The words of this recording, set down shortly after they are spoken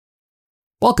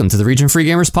Welcome to the Region Free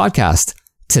Gamers podcast.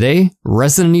 Today,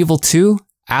 Resident Evil 2,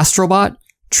 Astrobot,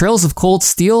 Trails of Cold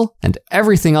Steel, and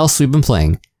everything else we've been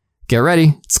playing. Get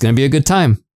ready, it's going to be a good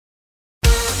time.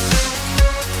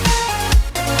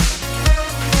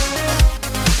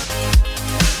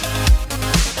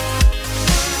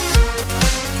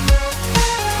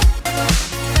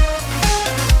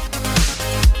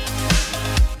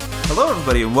 Hello,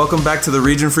 everybody, and welcome back to the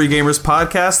Region Free Gamers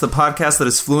podcast, the podcast that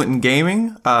is fluent in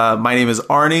gaming. My name is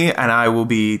Arnie, and I will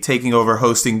be taking over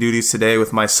hosting duties today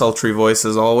with my sultry voice,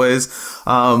 as always.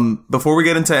 Before we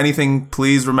get into anything,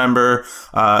 please remember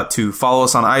to follow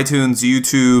us on iTunes,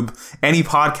 YouTube, any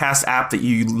podcast app that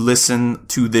you listen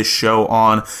to this show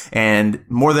on. And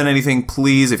more than anything,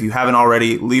 please, if you haven't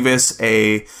already, leave us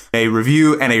a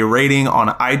review and a rating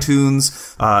on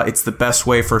iTunes. It's the best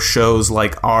way for shows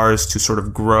like ours to sort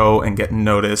of grow and get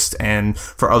noticed, and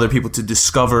for other people to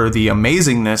discover the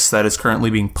amazingness that is currently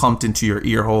being pumped into your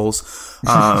ear holes.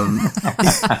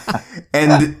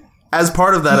 And as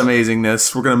part of that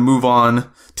amazingness, we're going to move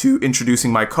on to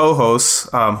introducing my co-hosts,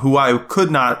 who I could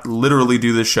not literally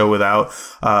do this show without.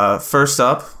 First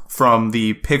up, from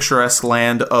the picturesque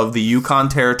land of the Yukon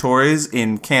Territories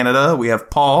in Canada, we have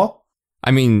Paul. I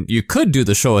mean, you could do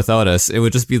the show without us. It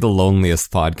would just be the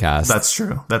loneliest podcast. That's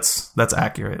true. That's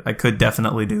accurate. I could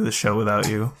definitely do the show without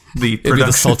you. It'd be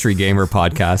the Sultry Gamer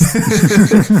podcast.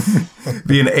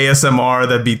 Be an ASMR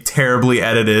that'd be terribly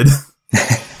edited.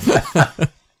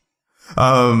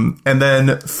 And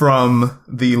then from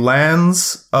the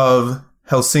lands of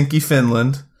Helsinki,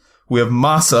 Finland, we have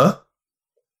Masa.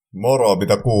 Moro,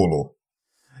 mitä kuuluu?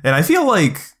 And I feel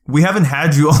like we haven't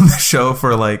had you on the show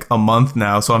for like a month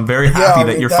now, so I'm very happy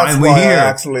that you're finally here.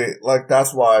 That's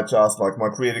why I just, my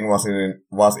greeting was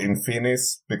in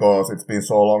Finnish, because it's been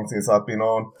so long since I've been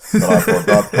on, that I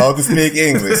forgot how to speak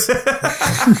English.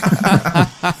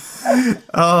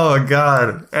 Oh,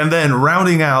 God. And then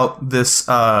rounding out this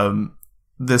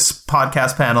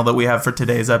podcast panel that we have for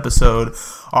today's episode,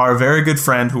 our very good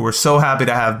friend who we're so happy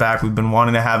to have back. We've been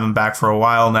wanting to have him back for a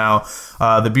while now.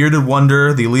 The Bearded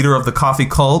Wonder, the leader of the coffee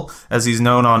cult, as he's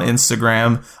known on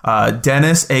Instagram,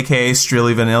 Dennis, a.k.a.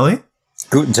 Strilly Vanilli.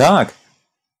 Guten Tag.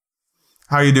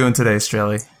 How are you doing today,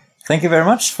 Strilly? Thank you very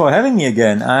much for having me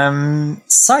again. I'm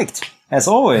psyched, as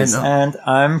always, and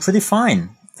I'm pretty fine.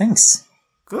 Thanks.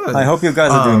 Good. I hope you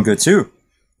guys are doing good, too.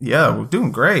 Yeah, we're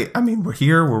doing great. I mean, we're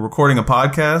here, we're recording a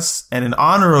podcast, and in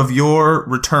honor of your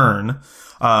return,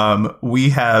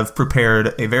 we have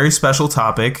prepared a very special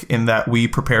topic in that we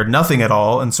prepared nothing at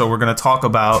all, and so we're going to talk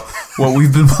about what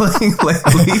we've been playing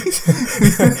lately.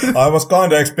 I was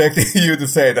kind of expecting you to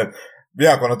say that we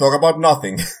are going to talk about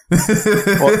nothing.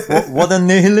 What a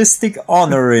nihilistic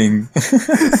honoring.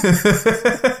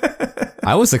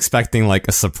 I was expecting like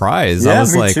a surprise. Yeah, I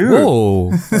was me like, too.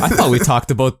 whoa, I thought we talked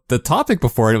about the topic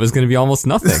before and it was going to be almost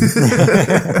nothing.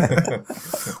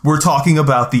 We're talking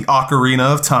about the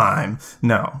Ocarina of Time.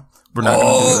 No, we're not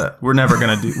going to do that.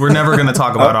 We're never going to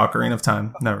talk about Ocarina of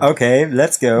Time. Never. Okay,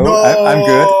 let's go. No! I'm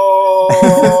good.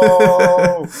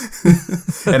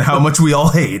 And how much we all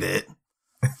hate it.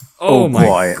 Oh my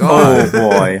boy. God. Oh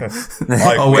boy.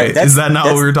 Oh wait, is that not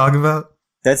what we were talking about?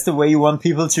 That's the way you want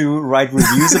people to write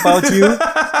reviews about you?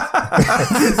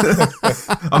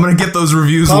 I'm going to get those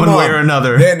reviews one way or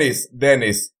another. Dennis,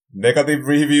 negative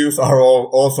reviews are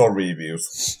also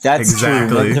reviews. That's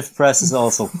Exactly. true. Negative press is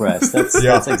also press. That's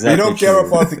exactly We don't care true.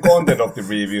 about the content of the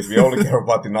reviews, we only care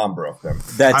about the number of them.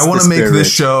 That's I want to the make this spirit.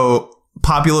 show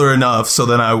popular enough so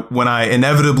that when I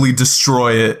inevitably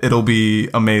destroy it, it'll be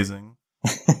amazing.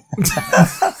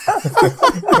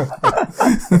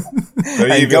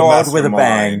 And go out with a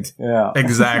bang. Yeah.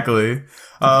 Exactly.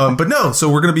 But no, so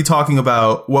we're going to be talking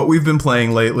about what we've been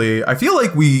playing lately. I feel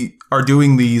like we are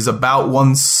doing these about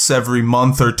once every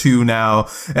month or two now.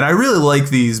 And I really like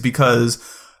these because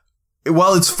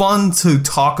while it's fun to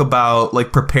talk about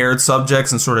like prepared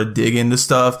subjects and sort of dig into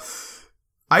stuff,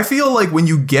 I feel like when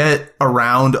you get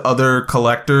around other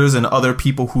collectors and other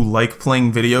people who like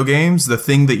playing video games, the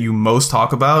thing that you most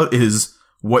talk about is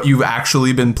what you've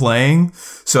actually been playing.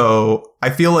 So I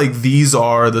feel like these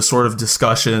are the sort of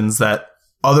discussions that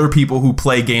other people who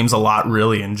play games a lot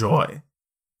really enjoy.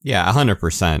 Yeah,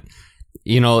 100%.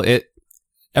 You know,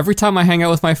 every time I hang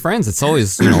out with my friends, it's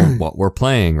always, what we're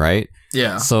playing, right?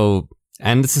 Yeah. So,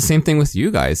 and it's the same thing with you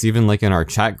guys, even like in our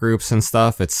chat groups and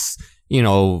stuff. It's,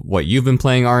 what you've been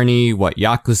playing, Arnie, what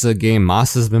Yakuza game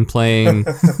Masa's been playing,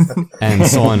 and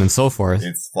so on and so forth.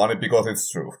 It's funny because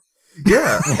it's true.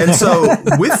 Yeah. And so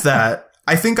with that,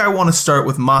 I think I want to start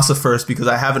with Masa first because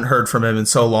I haven't heard from him in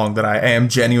so long that I am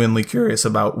genuinely curious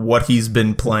about what he's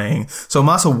been playing. So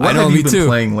Masa, what have you been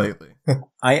playing lately?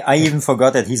 I even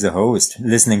forgot that he's a host,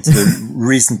 listening to the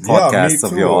recent podcasts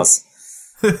of yours.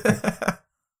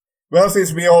 Well,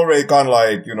 since we already kind of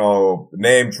like,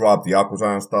 name dropped the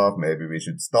Yakuza and stuff, maybe we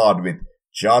should start with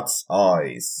Judge's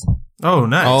Eyes. Oh,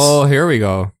 nice. Oh, here we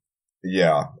go.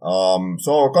 Yeah.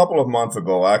 So a couple of months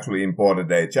ago, I actually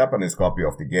imported a Japanese copy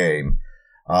of the game,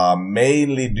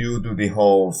 mainly due to the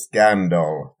whole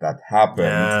scandal that happened.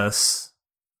 Yes.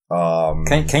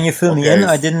 Can you fill me in?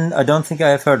 I don't think I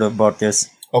have heard about this.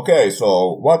 Okay,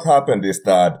 so what happened is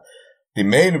that the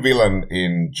main villain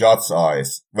in Judge's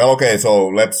Eyes,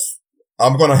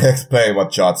 I'm gonna explain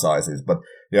what Judge's Eyes is, but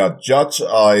yeah, Judge's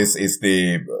Eyes is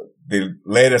the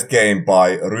latest game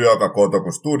by Ryoga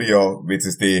Kotoku Studio, which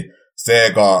is the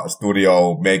Sega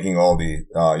studio making all the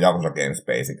Yakuza games,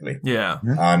 basically. Yeah.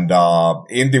 And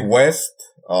in the West,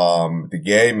 the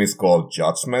game is called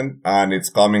Judgment, and it's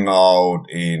coming out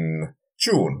in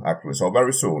June, actually, so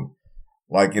very soon,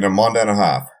 like in a month and a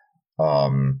half.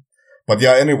 But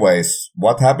yeah, anyways,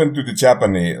 what happened in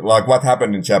Japan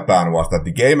was that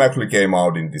the game actually came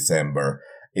out in December.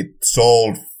 It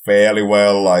sold fairly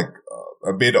well, like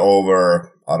a bit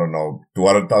over,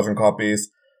 200,000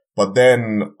 copies. But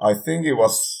then I think it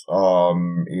was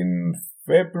in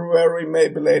February,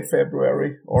 maybe late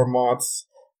February or March.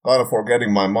 Kind of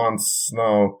forgetting my months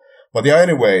now. But yeah,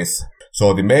 anyways,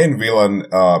 so the main villain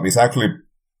is actually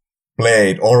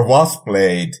was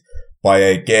played by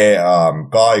a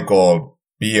guy called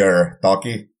Pierre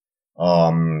Taki,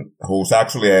 who's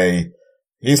actually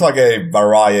he's like a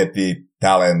variety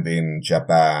talent in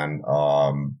Japan,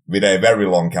 with a very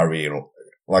long career,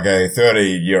 like a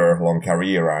 30-year long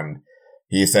career. And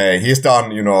he's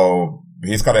done,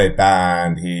 he's got a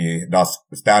band, he does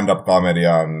stand-up comedy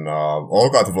and, all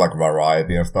kinds of like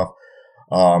variety and stuff.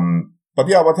 But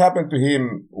yeah, what happened to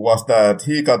him was that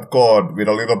he got caught with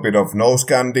a little bit of nose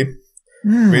candy,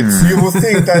 which you would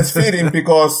think that's fitting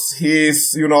because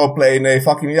he's, playing a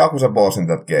fucking Yakuza boss in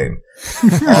that game.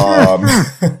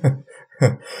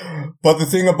 But the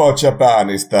thing about Japan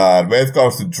is that when it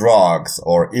comes to drugs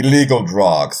or illegal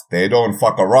drugs, they don't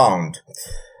fuck around.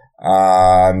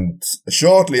 And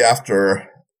shortly after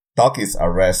Taki's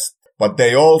arrest, but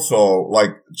they also,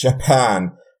 like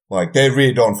Japan, like they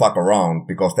really don't fuck around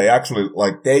because they actually,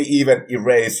 like they even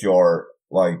erase your,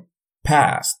 like,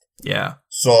 past. Yeah.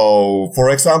 So, for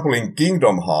example, in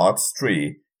Kingdom Hearts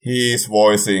 3, he's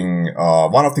voicing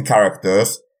one of the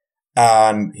characters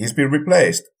and he's been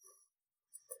replaced.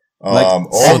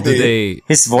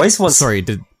 His voice was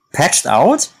patched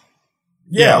out?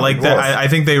 Yeah, like that. I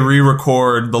think they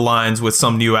re-record the lines with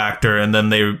some new actor, and then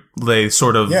they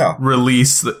sort of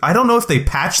release. I don't know if they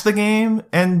patch the game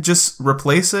and just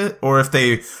replace it, or if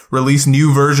they release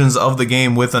new versions of the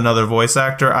game with another voice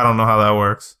actor. I don't know how that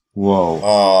works.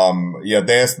 Whoa. Yeah,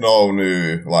 there's no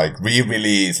new like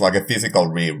re-release, like a physical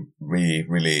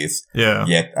re-release. Yeah.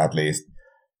 Yet, at least.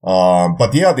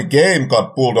 But yeah, the game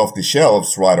got pulled off the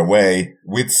shelves right away,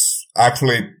 which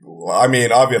actually, I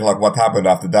mean, obviously, like what happened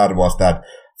after that was that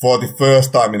for the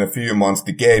first time in a few months,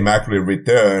 the game actually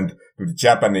returned to the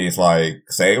Japanese, like,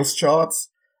 sales charts.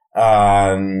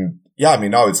 And yeah, I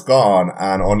mean, now it's gone.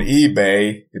 And on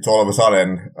eBay, it's all of a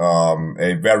sudden,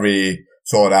 a very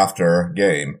sought after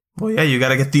game. Well, yeah, you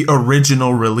gotta get the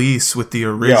original release with the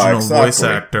original voice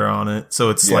actor on it. So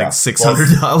it's like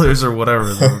 $600 or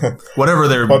whatever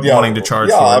they're wanting to charge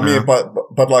for. Yeah, I mean,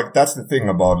 but like, that's the thing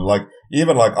about it. Like,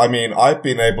 even like, I mean, I've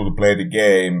been able to play the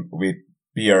game with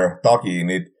Pierre Taki in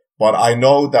it, but I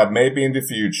know that maybe in the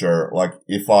future, like,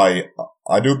 if I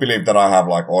do believe that I have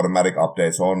like automatic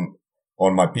updates on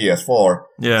my PS4.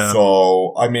 Yeah.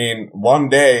 So, I mean, one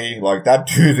day, like, that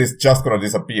dude is just gonna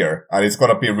disappear and it's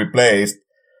gonna be replaced,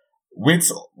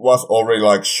 which was already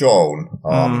like shown,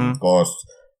 because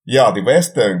the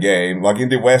Western game, like in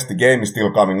the West, the game is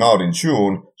still coming out in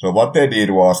June. So what they did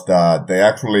was that they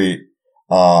actually,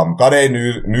 got a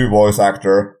new voice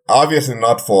actor, obviously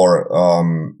not for,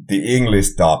 the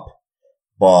English dub,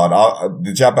 but,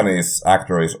 the Japanese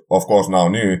actor is of course now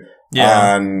new.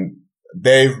 Yeah. And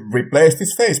they replaced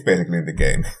his face basically in the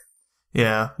game.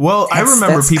 Yeah. Well, I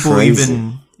remember people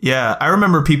crazy. I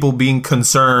remember people being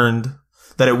concerned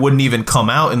that it wouldn't even come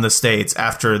out in the States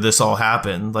after this all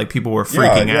happened. Like, people were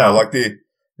freaking out. Like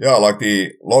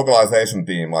the localization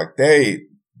team, like they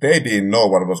didn't know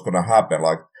what was going to happen.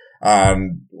 Like,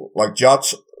 and like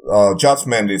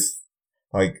Judgment is,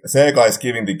 like, Sega is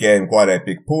giving the game quite a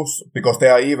big push because they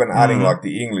are even adding like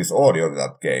the English audio to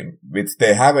that game, which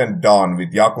they haven't done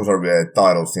with Yakuza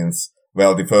titles since,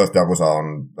 well, the first Yakuza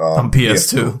on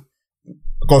PS2.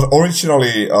 Because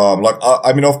originally,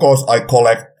 I mean, of course, I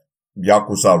collect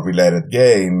Yakuza related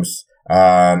games,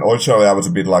 And originally I was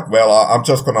a bit like, well, I'm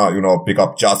just gonna, pick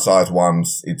up just size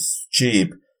once it's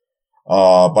cheap.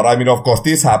 But I mean, of course,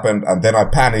 this happened, and then I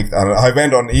panicked, and I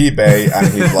went on eBay, and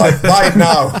he's like, buy it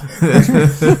now.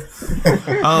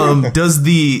 Does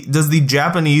the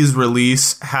Japanese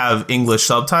release have English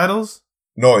subtitles?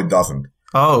 No, it doesn't.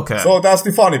 Oh, okay. So that's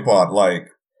the funny part. Like,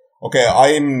 okay,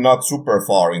 I'm not super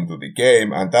far into the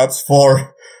game, and that's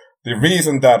for the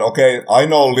reason that, okay, I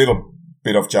know a little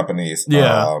bit of Japanese.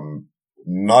 Yeah.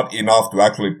 Not enough to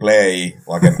actually play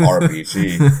like an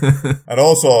RPG. And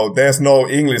also, there's no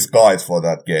English guides for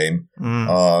that game.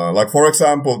 Like, for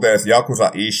example, there's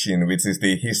Yakuza Ishin, which is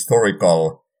the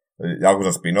historical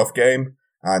Yakuza spin-off game.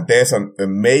 And there's an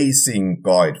amazing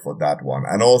guide for that one.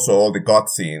 And also, all the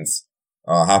cutscenes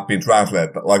have been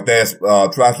translated. Like, there's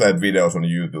translated videos on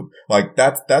YouTube. Like,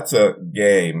 that's a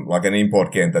game, like an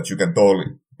import game that you can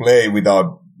totally play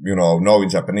without knowing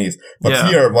Japanese. But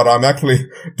here, what I'm actually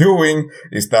doing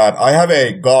is that I have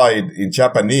a guide in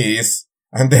Japanese,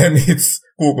 and then it's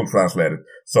Google translated.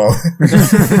 So,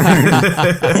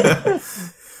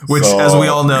 which, as we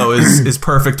all know, is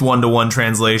perfect 1-to-1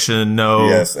 translation. No,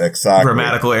 yes, exactly.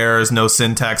 Grammatical errors, no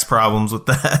syntax problems with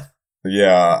that.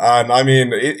 Yeah, and I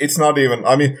mean, it's not even.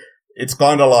 I mean, it's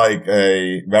kind of like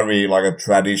a very like a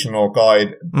traditional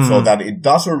guide, so that it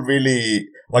doesn't really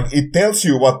like it tells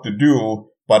you what to do.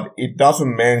 But it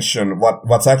doesn't mention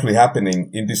what's actually happening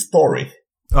in the story.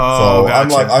 Oh, so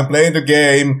gotcha. I'm playing the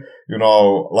game,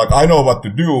 like I know what to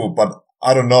do, but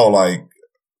I don't know, like,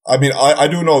 I mean, I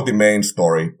do know the main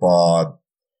story, but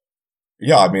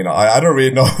yeah, I mean, I don't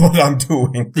really know what I'm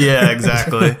doing. Yeah,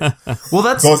 exactly. Well,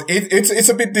 that's because it's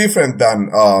a bit different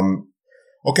than,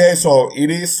 okay, so it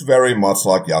is very much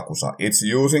like Yakuza. It's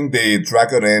using the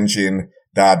Dragon engine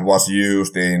that was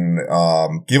used in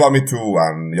Kiwami 2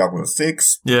 and Yakuza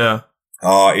 6. Yeah.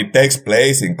 It takes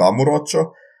place in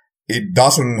Kamurocho. It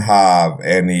doesn't have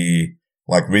any,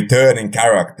 like, returning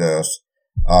characters,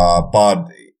 but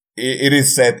it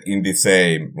is set in the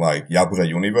same, like, Yakuza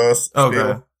universe okay.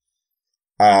 still.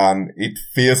 And it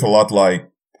feels a lot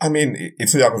like, I mean,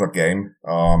 it's a Yakuza game,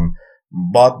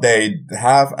 but they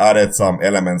have added some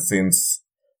elements since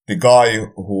the guy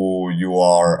who you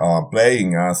are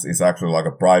playing as is actually like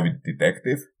a private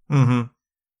detective. Mm-hmm.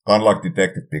 Kind of like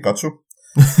Detective Pikachu.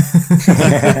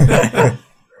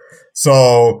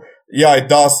 So, yeah, it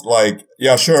does like,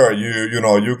 yeah, sure,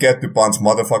 you get to punch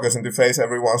motherfuckers in the face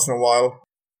every once in a while.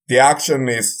 The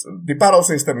battle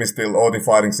system is still, or the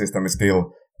fighting system is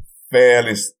still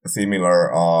fairly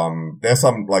similar. There's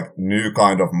some like new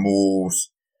kind of moves.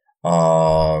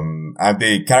 And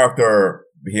the character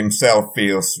himself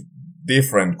feels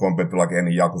different compared to like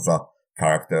any Yakuza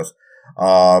characters.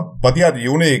 But yeah, the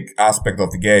unique aspect of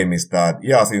the game is that,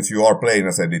 yeah, since you are playing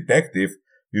as a detective,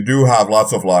 you do have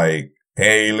lots of like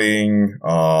tailing,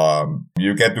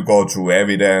 you get to go through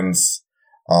evidence,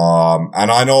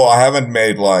 and I know I haven't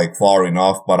made like far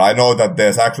enough, but I know that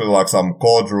there's actually like some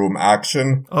courtroom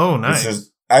action. Oh, nice.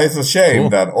 It's a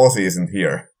shame that Ozzy isn't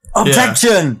here.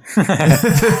 Objection!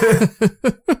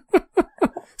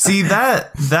 See,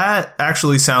 that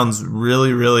actually sounds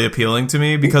really, really appealing to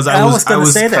me because I was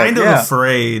kind of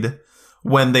afraid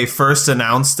when they first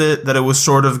announced it that it was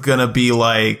sort of gonna be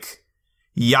like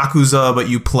Yakuza, but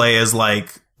you play as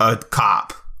like a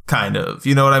cop, kind of.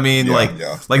 You know what I mean?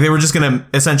 Yeah, like they were just gonna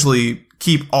essentially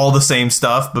keep all the same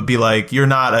stuff, but be like, you're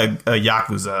not a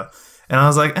Yakuza. And I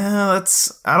was like, I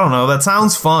don't know, that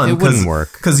sounds fun. It wouldn't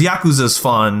work. Because Yakuza's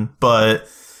fun, but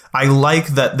I like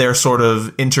that they're sort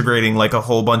of integrating like a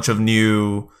whole bunch of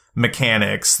new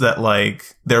mechanics that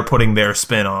like they're putting their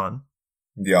spin on.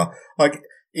 Yeah. Like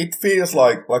it feels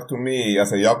like to me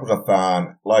as a Yakuza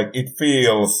fan, like it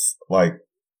feels like,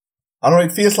 I don't know,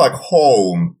 it feels like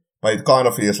home, but it kind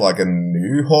of feels like a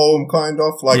new home kind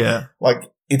of like, like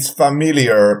it's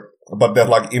familiar, but there's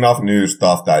like enough new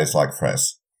stuff that is like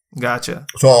fresh. Gotcha.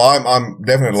 So I'm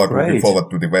definitely like looking forward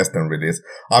to the Western release.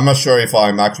 I'm not sure if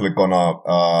I'm actually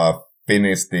gonna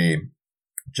finish the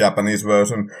Japanese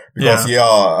version because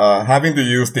having to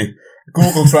use the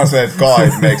Google Translate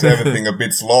guide makes everything a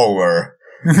bit slower.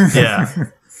 Yeah.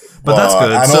 But that's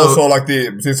good. And also like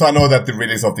since I know that the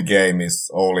release of the game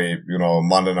is only, a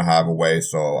month and a half away,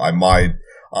 so I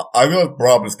will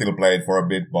probably still play it for a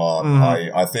bit, but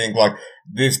I think like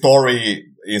the story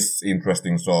is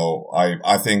interesting, so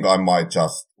I think I might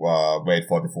just wait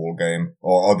for the full game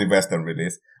or the Western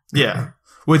release. Yeah.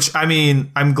 Which, I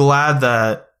mean, I'm glad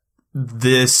that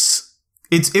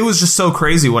it was just so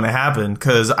crazy when it happened,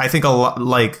 because I think a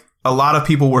lot of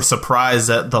people were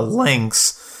surprised at the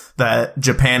lengths that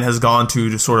Japan has gone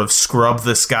to sort of scrub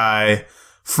this guy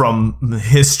from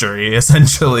history,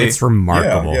 essentially. It's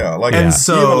remarkable. Yeah. Like, and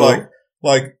so, even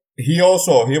like he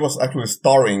was actually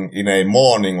starring in a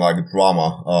morning like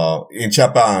drama. In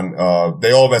Japan,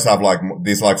 they always have like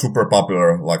these like super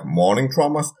popular like morning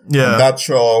dramas. Yeah. And that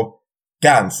show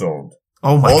cancelled.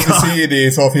 Oh my All God. the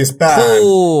CDs of his band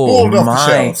Oh pulled off the my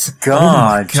shelves.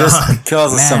 God. God. Just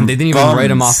because of Man, some they didn't even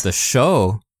write him bums. off the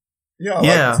show.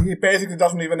 Yeah, like, he basically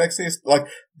doesn't even exist. Like,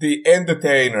 the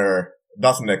entertainer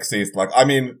doesn't exist. Like, I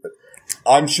mean,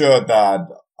 I'm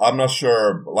not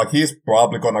sure, like, he's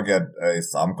probably gonna get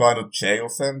some kind of jail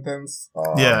sentence.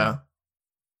 Yeah.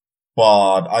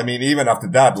 But, I mean, even after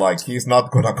that, like, he's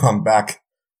not gonna come back.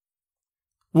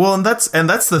 Well, and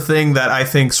that's the thing that I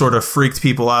think sort of freaked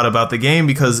people out about the game,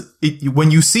 because when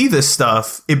you see this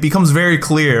stuff, it becomes very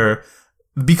clear,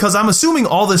 because I'm assuming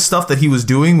all this stuff that he was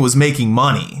doing was making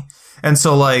money. And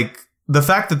so, like, the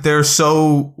fact that they're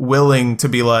so willing to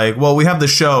be like, well, we have the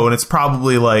show and it's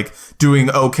probably like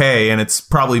doing okay and it's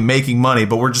probably making money,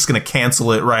 but we're just going to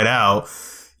cancel it right out.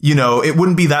 You know, it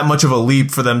wouldn't be that much of a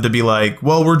leap for them to be like,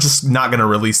 well, we're just not going to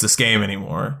release this game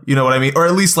anymore. You know what I mean? Or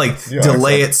at least like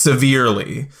delay it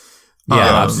severely.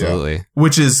 Yeah, absolutely.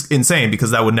 Which is insane, because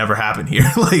that would never happen here.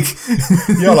 Like,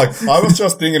 Yeah, like, I was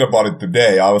just thinking about it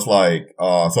today. I was like,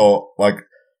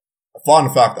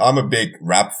 fun fact, I'm a big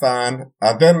rap fan.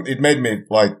 And then it made me,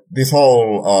 like, this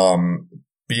whole,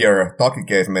 beer Taki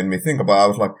case made me think about, I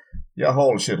was like, yeah,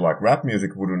 holy shit, like, rap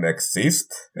music wouldn't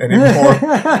exist anymore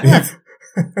if,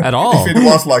 At all. if it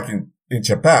was like in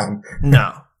Japan.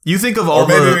 no. You think of all Or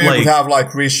maybe the, we like, would have like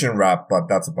Christian rap, but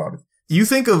that's about it. you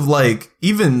think of like,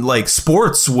 even like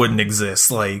sports wouldn't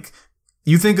exist. Like,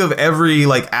 you think of every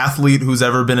like athlete who's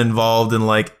ever been involved in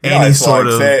like any it's sort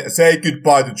like, of. say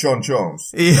goodbye to John Jones.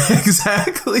 Yeah,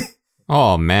 exactly.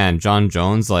 Oh man, John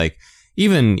Jones, like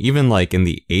even like in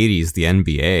the 80s, the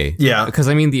NBA. Yeah. Because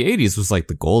I mean the 80s was like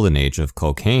the golden age of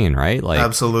cocaine, right? Like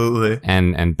Absolutely.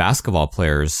 and basketball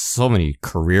players, so many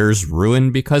careers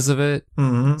ruined because of it.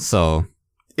 Mm-hmm. So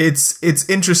It's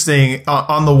interesting.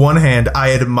 On the one hand,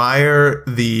 I admire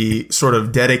the sort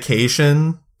of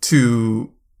dedication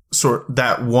to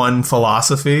that one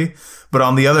philosophy, but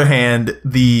on the other hand,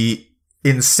 the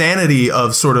insanity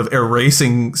of sort of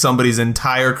erasing somebody's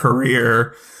entire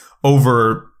career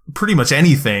over pretty much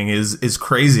anything is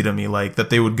crazy to me. Like, that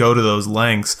they would go to those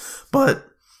lengths, but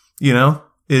you know,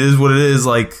 it is what it is.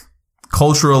 Like,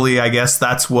 culturally, I guess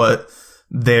that's what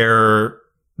their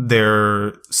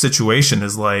situation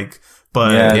is like.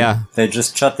 But yeah, they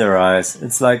just shut their eyes.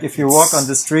 It's like if you walk on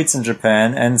the streets in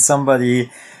Japan and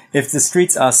if the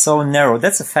streets are so narrow,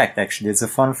 that's a fact actually. It's a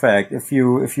fun fact. If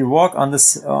you walk on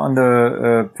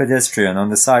the pedestrian, on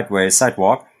the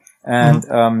sidewalk, and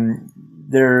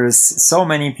there's so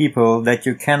many people that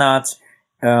you cannot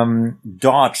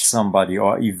dodge somebody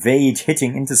or evade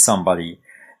hitting into somebody.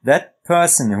 That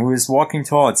person who is walking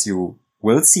towards you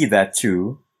will see that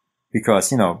too,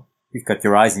 because, you know, you've got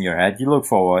your eyes in your head, you look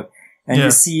forward, and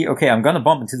you see, okay, I'm gonna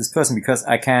bump into this person because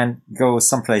I can't go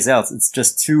someplace else. It's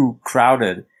just too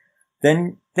crowded.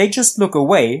 Then they just look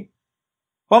away,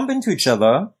 bump into each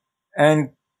other,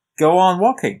 and go on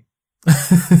walking.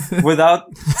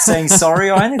 Without saying sorry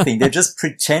or anything. They just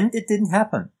pretend it didn't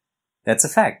happen. That's a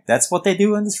fact. That's what they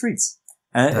do on the streets.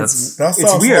 And That it's sounds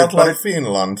weird, a lot but like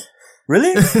Finland.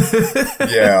 really?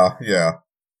 Yeah.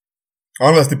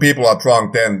 Unless the people are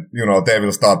drunk, then, you know, they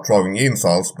will start throwing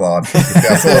insults, but if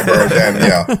they're sober, then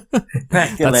yeah.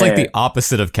 that's like the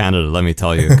opposite of Canada, let me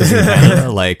tell you. Because in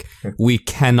Canada, like, we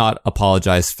cannot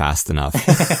apologize fast enough.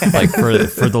 Like, for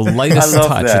the lightest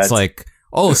touch, that. it's like,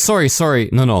 oh, sorry.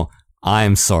 No,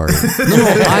 I'm sorry.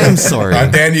 No, I'm sorry.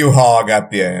 And then you hug at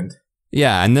the end.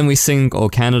 Yeah, and then we sing "Oh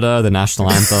Canada," the national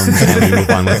anthem, and we move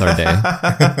on with our day.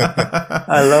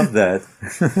 I love that.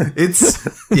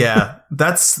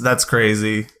 That's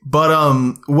crazy.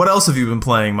 But what else have you been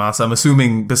playing, Mas? I'm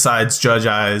assuming besides Judge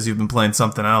Eyes, you've been playing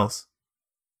something else.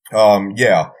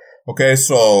 Yeah. Okay,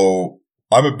 so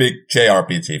I'm a big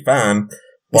JRPG fan,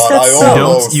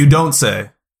 but You don't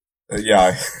say.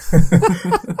 Yeah.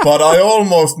 But I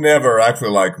almost never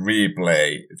actually like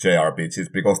replay JRPGs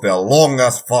because they're long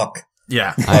as fuck.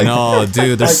 Yeah. I know,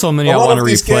 dude. There's so many I want to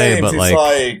replay, but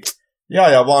like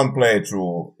one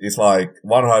playthrough is like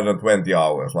 120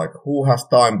 hours. Like, who has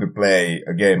time to play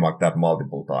a game like that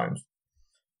multiple times?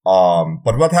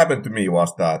 But what happened to me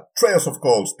was that Trails of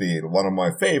Cold Steel, one of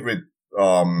my favorite,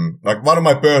 like one of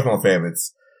my personal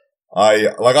favorites. I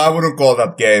wouldn't call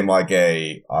that game like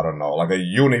a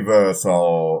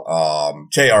universal,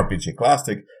 JRPG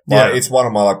classic, but it's one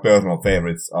of my like personal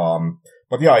favorites.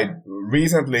 But yeah, it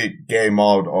recently came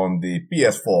out on the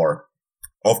PS4.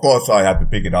 Of course, I had to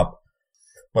pick it up.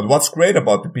 But what's great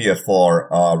about the PS4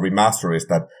 remaster is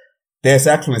that there's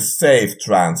actually save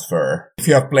transfer. If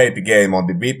you have played the game on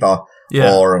the Vita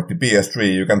or the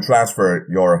PS3, you can transfer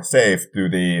your save to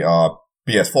the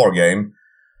PS4 game.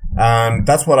 And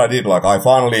that's what I did. Like, I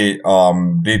finally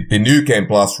did the New Game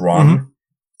Plus run,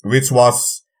 which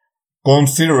was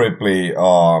considerably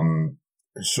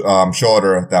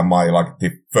shorter than my, like,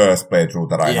 the first playthrough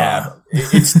that I had.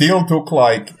 It still took,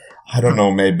 like, I don't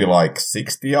know, maybe like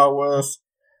 60 hours.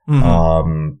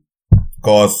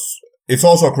 Cause it's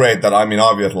also great that, I mean,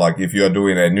 obviously, like, if you're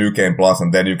doing a New Game Plus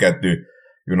and then you get to,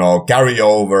 you know, carry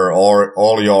over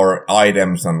all your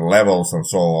items and levels and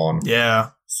so on. Yeah.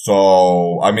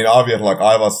 So, I mean, obviously, like,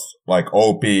 I was, like,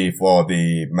 OP for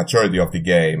the majority of the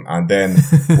game. And then,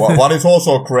 what is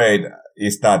also great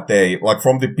is that they, like,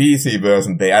 from the PC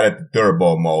version, they added the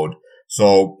turbo mode.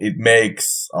 So, it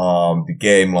makes, the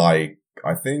game, like,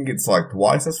 I think it's, like,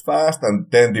 twice as fast.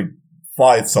 And then the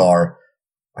fights are,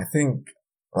 I think,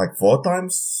 like, 4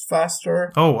 times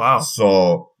faster. Oh, wow.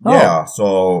 So,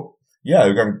 you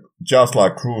can just,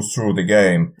 like, cruise through the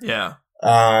game. Yeah.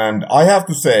 And I have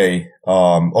to say,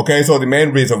 okay, so the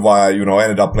main reason why I,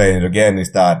 ended up playing it again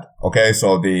is that, okay,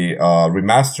 so the,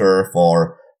 remaster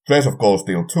for Trace of Cold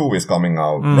Steel 2 is coming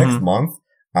out next month.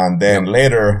 And then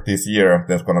later this year,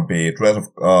 there's gonna be Trace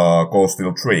of, Cold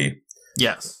Steel 3.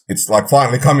 Yes. It's like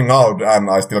finally coming out and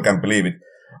I still can't believe it.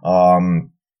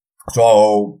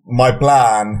 So my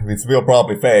plan, which will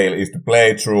probably fail, is to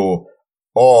play through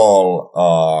all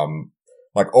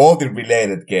the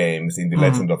related games in the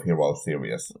Legend of Heroes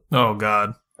series. Oh,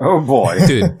 God. Oh, boy.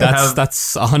 Dude,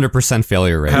 that's 100%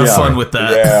 failure rate. Have fun with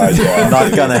that. Yeah.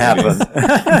 Not gonna happen.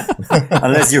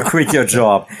 Unless you quit your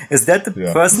job. Is that the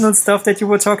personal stuff that you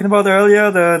were talking about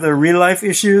earlier? The real life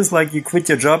issues? Like you quit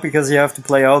your job because you have to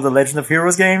play all the Legend of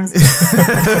Heroes games?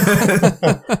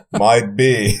 Might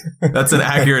be. That's an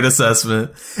accurate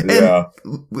assessment. Yeah.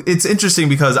 And it's interesting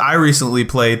because I recently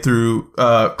played through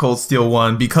Cold Steel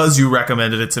 1 because you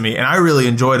recommended it to me, and I really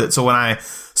enjoyed it. So when I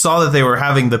saw that they were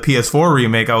having the PS4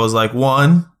 remake, I was like,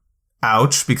 one,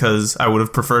 ouch, because I would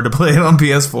have preferred to play it on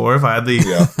PS4 if I had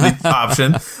the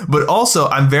option. But also,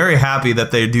 I'm very happy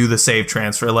that they do the save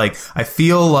transfer. Like, I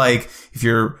feel like if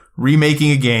you're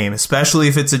remaking a game, especially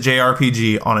if it's a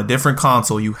JRPG on a different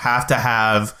console, you have to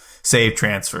have save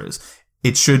transfers.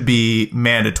 It should be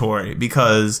mandatory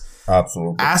because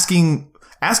absolutely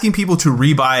asking people to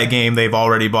rebuy a game they've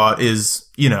already bought is,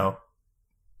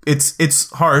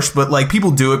 it's harsh, but like people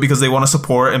do it because they want to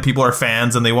support and people are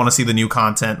fans and they want to see the new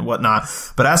content and whatnot.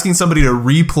 But asking somebody to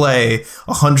replay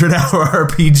a 100-hour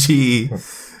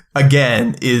RPG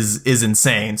again is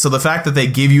insane. So the fact that they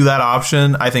give you that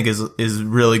option, I think is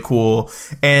really cool.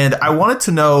 And I wanted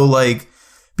to know, like,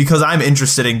 because I'm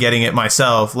interested in getting it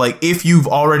myself, like if you've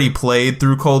already played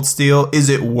through Cold Steel, is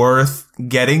it worth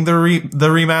getting the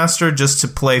remaster just to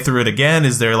play through it again?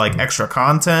 Is there like extra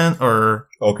content or?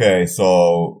 Okay,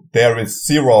 so there is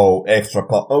zero extra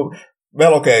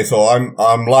okay, so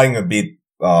I'm lying a bit,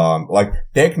 like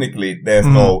technically there's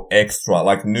no extra,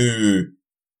 like new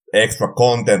extra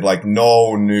content, like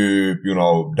no new,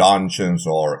 dungeons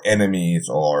or enemies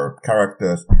or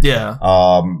characters. Yeah.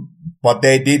 But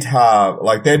they do have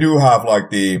like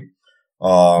the,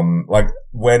 like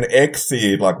when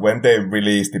Exceed, like when they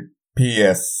released the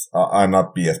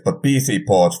not PS, but PC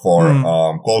ports for,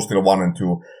 Cold Steel 1 and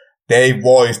 2, they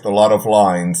voiced a lot of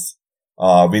lines,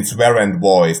 which weren't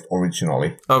voiced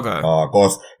originally. Okay.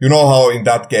 Cause you know how in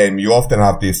that game you often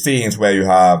have these scenes where you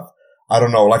have, I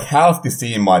don't know, like half the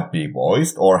scene might be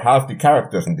voiced or half the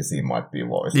characters in the scene might be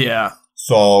voiced. Yeah.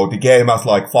 So the game has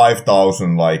like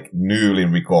 5,000 like newly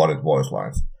recorded voice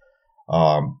lines.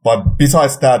 But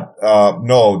besides that,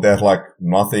 no, there's like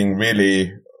nothing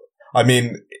really. I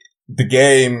mean, the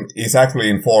game is actually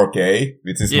in 4K,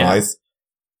 which is nice.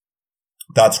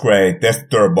 That's great. There's the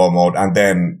turbo mode and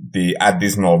then the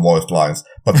additional voice lines,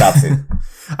 but that's it.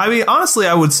 I mean, honestly,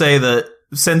 I would say that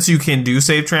since you can do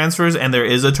save transfers and there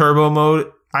is a turbo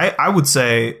mode, I would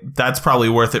say that's probably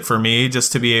worth it for me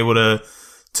just to be able to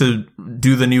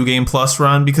do the New Game Plus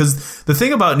run, because the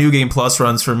thing about New Game Plus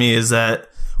runs for me is that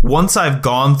once I've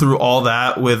gone through all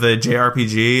that with a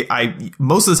JRPG,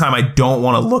 most of the time I don't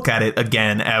want to look at it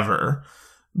again ever,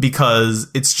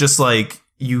 because it's just like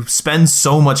you spend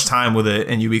so much time with it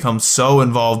and you become so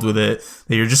involved with it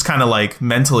that you're just kind of like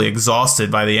mentally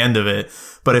exhausted by the end of it.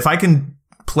 But if I can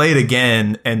play it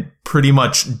again and pretty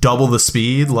much double the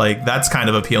speed, like that's kind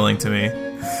of appealing to me.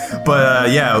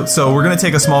 But yeah, so we're gonna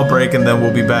take a small break and then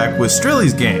we'll be back with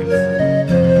Strilly's game.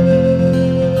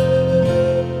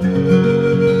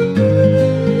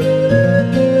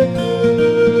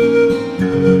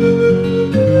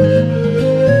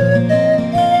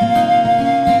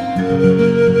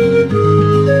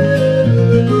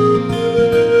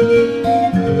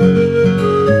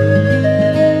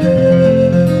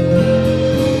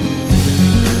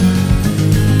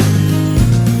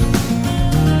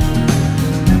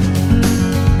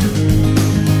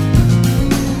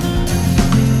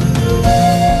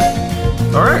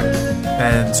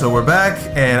 And so we're back,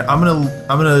 and I'm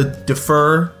gonna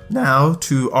defer now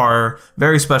to our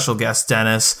very special guest,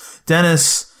 Dennis.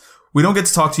 Dennis, we don't get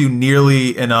to talk to you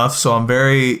nearly enough, so I'm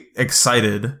very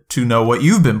excited to know what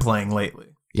you've been playing lately.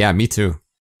 Yeah, me too.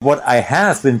 What I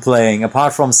have been playing,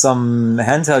 apart from some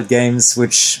handheld games,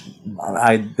 which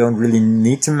I don't really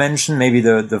need to mention, maybe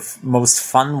the most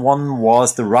fun one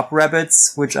was the Rub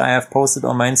Rabbits, which I have posted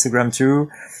on my Instagram too.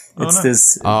 It's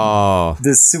this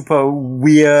super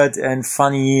weird and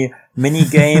funny mini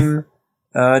game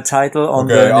title on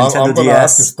the Nintendo I'm gonna DS.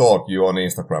 have to stalk you on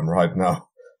Instagram right now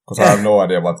because I have no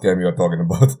idea what game you're talking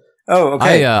about. Oh,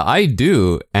 okay. I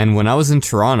do. And when I was in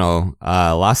Toronto,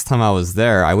 last time I was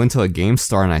there, I went to a game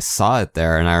store and I saw it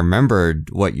there, and I remembered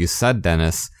what you said,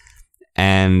 Dennis.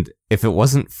 And if it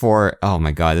wasn't for, oh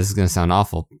my God, this is going to sound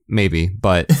awful, maybe,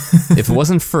 but if it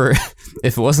wasn't for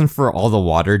all the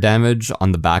water damage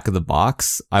on the back of the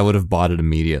box, I would have bought it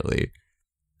immediately.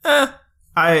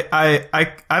 I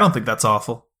don't think that's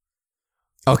awful.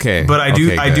 Okay. But I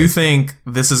do think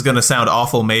this is going to sound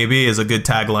awful maybe is a good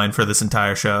tagline for this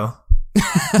entire show.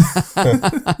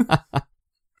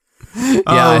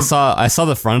 I saw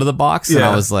the front of the box and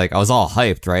I was all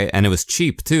hyped, right? And it was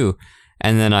cheap too.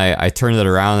 And then I turned it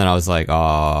around and I was like,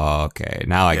 oh, okay,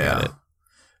 now I get it.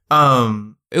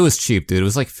 It was cheap, dude. It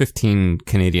was like 15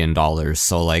 Canadian dollars,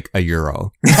 so like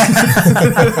 €1.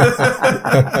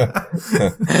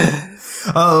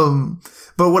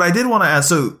 But what I did want to ask,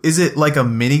 so is it like a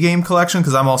minigame collection?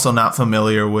 Because I'm also not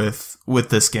familiar with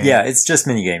this game. Yeah, it's just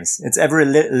minigames. It's every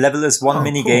level is one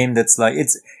minigame that's like,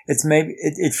 it's maybe,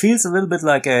 it feels a little bit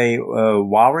like a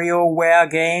WarioWare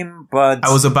game, but...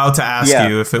 I was about to ask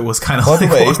you if it was kind of like By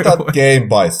the way, is that game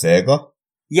by Sega?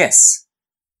 Yes.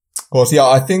 Because,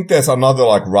 I think there's another,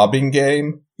 like, rubbing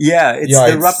game. Yeah,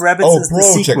 the Rub Rabbits is the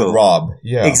Project sequel. Rub.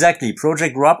 Yeah. Exactly.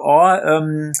 Project Rub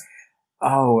or,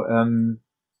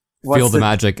 Feel the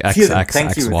Magic XXXY.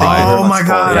 Thank you. Oh my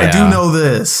God, I do know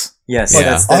this. Yes,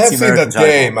 that's I have seen that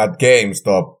game at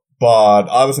GameStop, but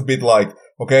I was a bit like,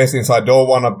 okay, since I don't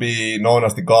want to be known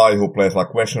as the guy who plays like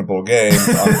questionable games,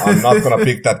 I'm not gonna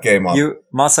pick that game up.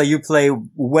 Masa, you play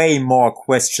way more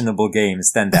questionable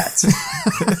games than that.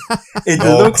 It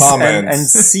no looks comment. And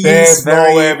seems There's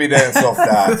very... no evidence of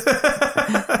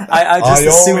that. I just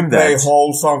assume that. I only play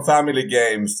wholesome family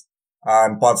games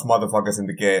and punch motherfuckers in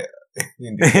the game.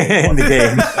 In the game. In the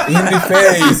game. In the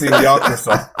face in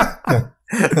Yakuza.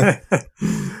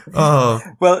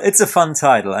 Well, it's a fun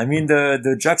title. I mean,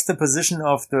 the juxtaposition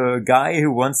of the guy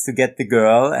who wants to get the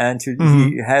girl and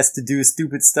he has to do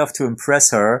stupid stuff to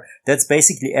impress her. That's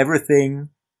basically everything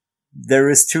there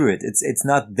is to it. It's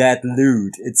not that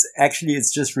lewd. It's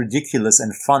just ridiculous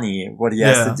and funny what he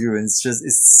has to do. And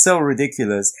it's so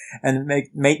ridiculous and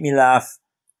it made me laugh,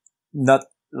 not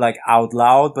like out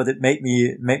loud, but it made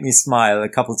me smile a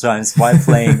couple times while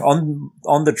playing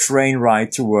on the train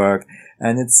ride to work.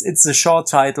 And it's a short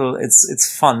title.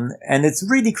 It's fun and it's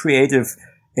really creative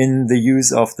in the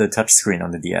use of the touchscreen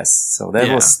on the DS. So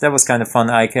that was kind of fun.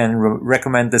 I can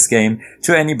recommend this game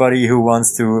to anybody who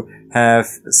wants to have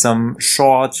some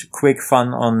short, quick fun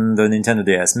on the Nintendo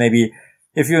DS. Maybe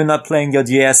if you're not playing your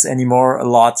DS anymore a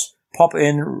lot, pop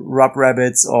in Rub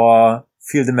Rabbits or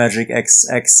Feel the Magic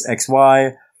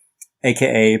XXXY,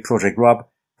 aka Project Rub.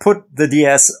 Put the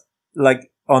DS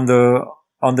like on the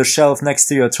shelf next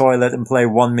to your toilet and play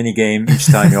one mini game each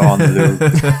time you're on the loo.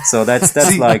 So that's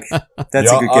a good game for that.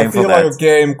 I feel like a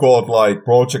game called like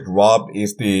Project Rub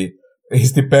is the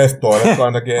best toilet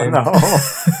kind of game. No.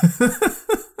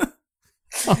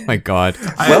 Oh my God.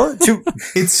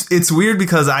 It's weird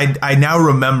because I now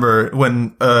remember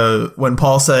when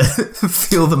Paul said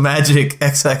Feel the Magic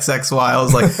XXXY, I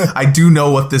was like, I do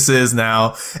know what this is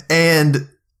now. And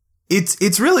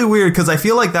it's really weird because I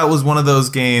feel like that was one of those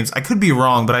games. I could be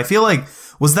wrong, but I feel like,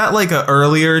 was that like an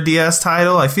earlier DS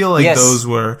title? I feel like those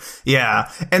were,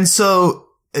 And so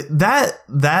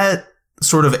that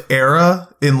sort of era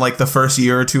in like the first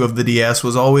year or two of the DS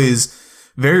was always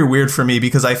very weird for me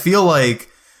because I feel like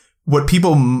what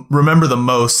people remember the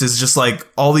most is just like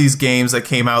all these games that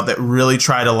came out that really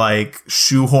try to like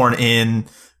shoehorn in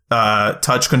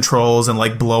touch controls and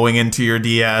like blowing into your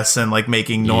DS and like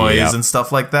making noise and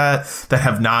stuff like that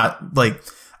have not, like,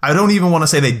 I don't even want to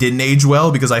say they didn't age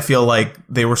well because I feel like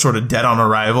they were sort of dead on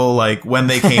arrival. Like when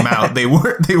they came out, they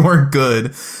weren't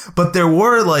good, but there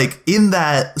were like in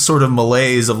that sort of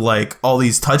malaise of like all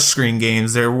these touchscreen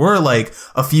games, there were like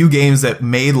a few games that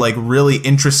made like really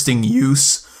interesting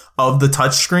use of the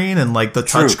touchscreen and like the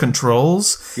touch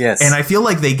controls. Yes. And I feel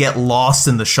like they get lost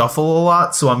in the shuffle a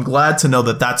lot. So I'm glad to know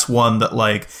that that's one that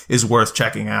like is worth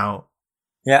checking out.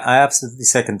 Yeah, I absolutely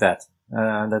second that.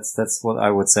 That's what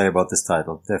I would say about this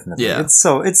title. Definitely. Yeah.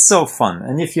 It's so fun.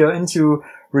 And if you're into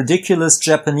ridiculous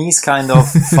Japanese kind of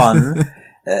fun,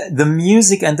 the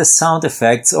music and the sound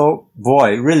effects, oh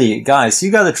boy, really, guys,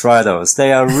 you gotta try those.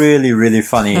 They are really, really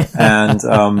funny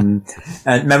and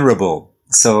memorable.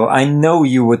 So I know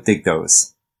you would dig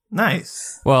those.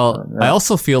 Nice. Well, I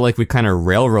also feel like we kind of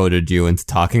railroaded you into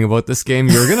talking about this game.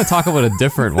 You were going to talk about a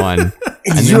different one,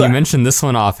 and then you mentioned this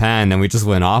one offhand, and we just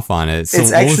went off on it. So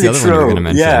it's what was the other true. one you were going to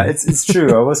mention? Yeah, it's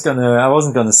true. I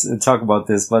wasn't gonna talk about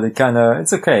this, but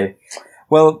it's okay.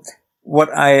 Well,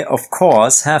 what I, of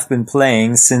course, have been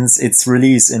playing since its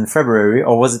release in February,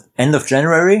 or was it end of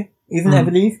January, even, I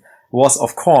believe, was,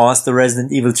 of course, the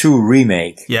Resident Evil 2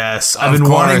 remake. Yes, I've been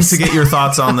wanting to get your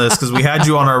thoughts on this because we had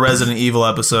you on our Resident Evil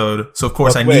episode. So, of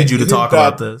course, I need you to talk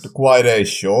about this. Quite a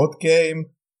short game.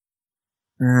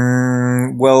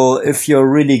 Well, if you're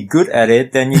really good at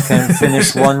it, then you can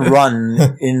finish one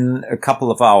run in a couple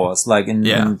of hours, like in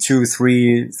 2, 3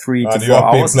 to 4 hours. And you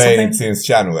have been playing it since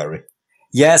January.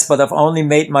 Yes, but I've only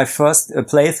made my first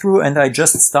playthrough, and I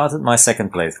just started my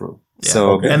second playthrough. Yeah.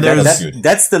 So okay. And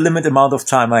that's the limit amount of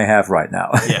time I have right now.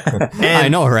 Yeah, I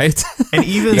know, right? And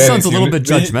even he sounds a little bit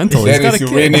judgmental. Dennis, you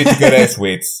really need to get a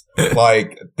Switch.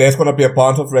 Like, there's gonna be a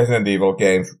bunch of Resident Evil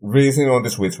games releasing on the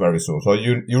Switch very soon, so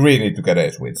you really need to get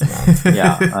a Switch, man.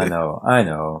 Yeah, I know.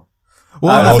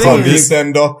 Well, and also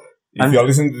Nintendo, if you're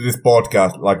listening to this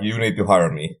podcast, like, you need to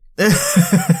hire me.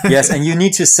 Yes, and you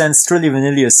need to send Strilly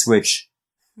Vanilla a Switch.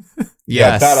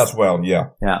 Yeah, that as well, yeah.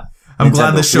 I'm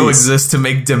glad the show exists to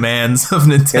make demands of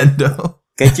Nintendo.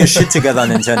 Get your shit together,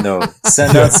 Nintendo.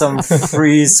 Send out some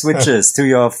free Switches to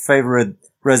your favorite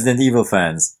Resident Evil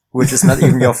fans, which is not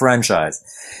even your franchise.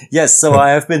 Yes, so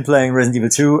I have been playing Resident Evil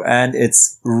 2, and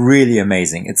it's really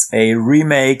amazing. It's a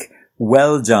remake,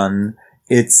 well done.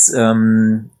 It's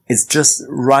just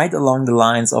right along the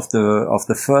lines of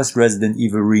the first Resident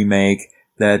Evil remake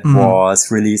that was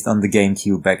released on the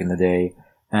GameCube back in the day.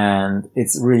 And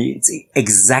it's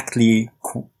exactly,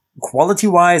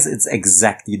 quality-wise, it's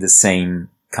exactly the same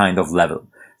kind of level.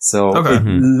 So it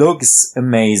looks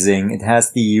amazing. It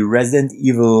has the Resident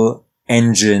Evil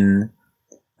engine,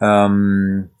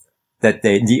 it's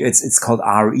called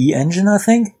RE engine, I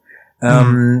think.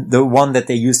 The one that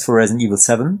they used for Resident Evil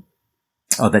 7,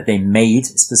 or that they made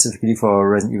specifically for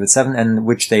Resident Evil 7, and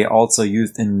which they also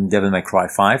used in Devil May Cry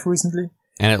 5 recently.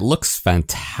 And it looks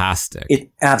fantastic.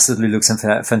 It absolutely looks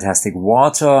fantastic.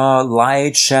 Water,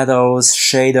 light, shadows,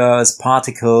 shaders,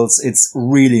 particles. It's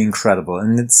really incredible.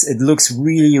 And it looks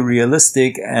really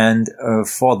realistic. And,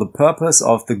 for the purpose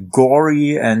of the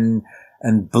gory and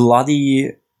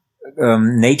bloody,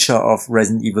 nature of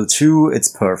Resident Evil 2, it's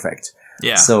perfect.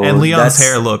 Yeah. So and Leon's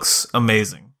hair looks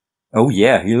amazing. Oh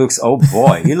yeah, he looks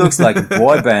like a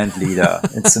boy band leader.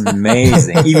 It's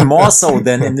amazing. Even more so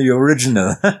than in the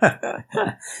original.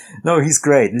 No, he's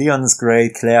great. Leon is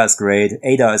great. Claire is great.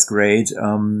 Ada is great.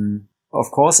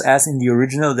 Of course, as in the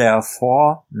original, there are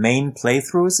 4 main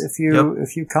playthroughs if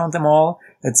you count them all.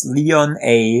 It's Leon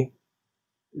A,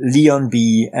 Leon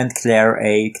B, and Claire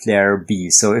A, Claire B.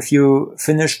 So if you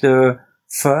finish the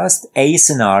first A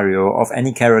scenario of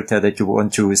any character that you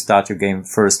want to start your game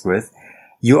first with,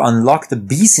 you unlock the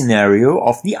B scenario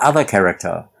of the other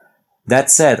character.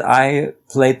 That said, I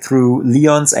played through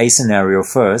Leon's A scenario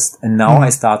first, and now I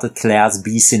started Claire's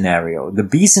B scenario. The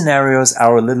B scenarios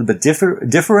are a little bit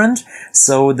different,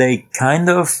 so they kind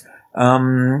of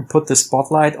put the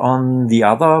spotlight on the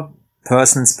other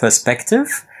person's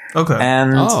perspective. Okay.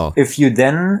 And if you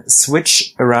then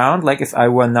switch around, like if I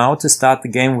were now to start the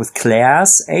game with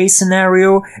Claire's A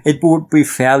scenario, it would be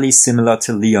fairly similar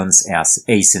to Leon's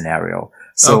A scenario.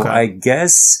 So I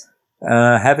guess,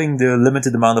 having the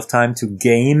limited amount of time to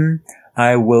game,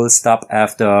 I will stop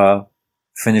after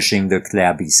finishing the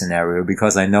Claire B scenario,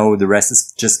 because I know the rest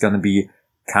is just gonna be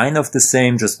kind of the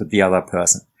same, just with the other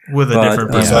person. With a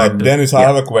different perspective. Dennis, I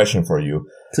have a question for you.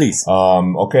 Please.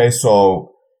 Okay,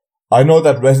 so I know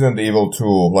that Resident Evil 2,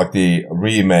 like the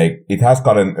remake, it has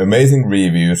gotten amazing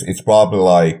reviews. It's probably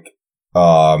like,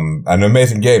 an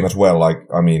amazing game as well. Like,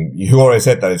 I mean, you already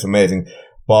said that it's amazing.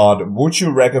 But would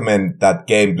you recommend that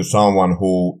game to someone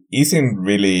who isn't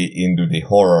really into the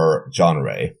horror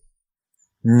genre?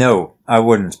 No, I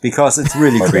wouldn't, because it's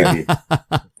really creepy.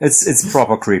 It's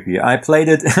proper creepy. I played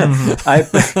it. The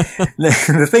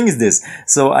thing is this.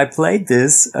 So I played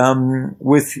this,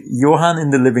 with Johan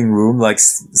in the living room, like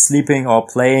sleeping or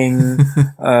playing,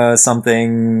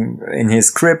 something in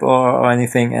his crib or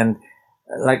anything. And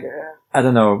like, I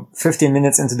don't know, 15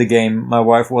 minutes into the game, my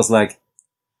wife was like,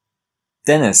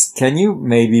 Dennis, can you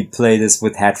maybe play this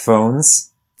with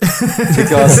headphones?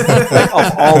 Because like,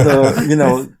 of all the,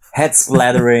 head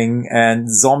splattering and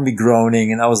zombie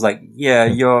groaning. And I was like, yeah,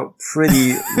 you're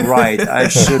pretty right. I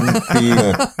shouldn't be,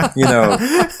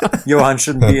 Johan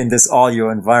shouldn't be in this audio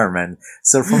environment.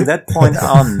 So from that point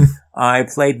on, I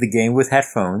played the game with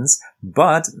headphones,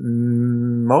 but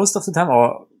most of the time,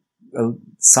 or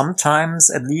sometimes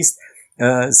at least,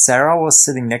 Sarah was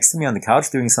sitting next to me on the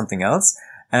couch doing something else.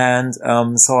 And,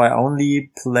 so I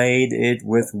only played it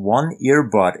with one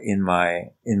earbud in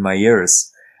my ears.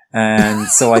 And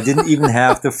so I didn't even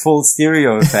have the full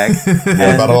stereo effect.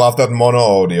 Yeah, gotta love that mono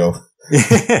audio.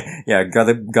 Yeah,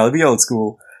 gotta be old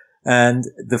school. And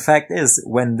the fact is,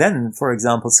 when then, for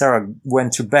example, Sarah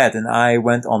went to bed and I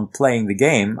went on playing the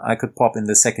game, I could pop in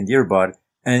the second earbud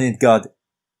and it got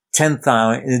 10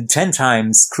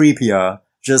 times creepier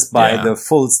just by the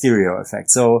full stereo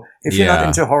effect. So if you're not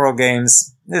into horror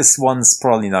games, this one's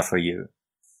probably not for you.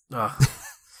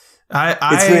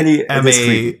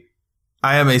 I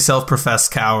am a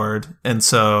self-professed coward, and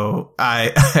so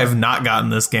I have not gotten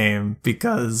this game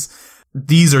because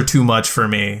these are too much for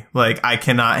me. Like, I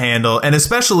cannot handle, and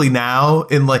especially now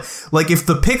in like if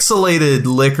the pixelated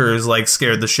lickers like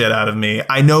scared the shit out of me,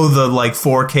 I know the like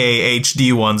 4K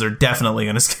HD ones are definitely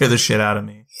going to scare the shit out of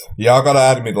me. Yeah, I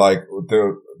gotta admit, like,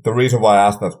 the reason why I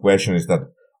asked that question is that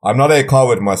I'm not a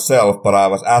coward myself, but I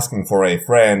was asking for a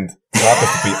friend who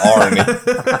happens to be Arnie.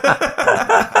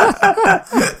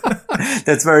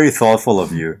 That's very thoughtful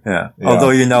of you. Yeah. Although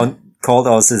you now called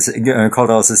us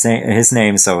his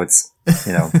name, so it's,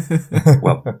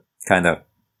 well, kind of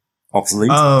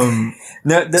obsolete.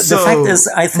 The fact is,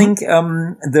 I think,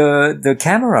 the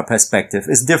camera perspective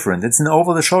is different. It's an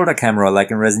over-the-shoulder camera, like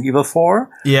in Resident Evil 4.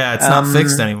 Yeah, it's not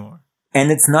fixed anymore. And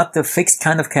it's not the fixed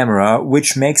kind of camera,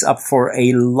 which makes up for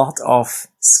a lot of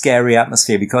scary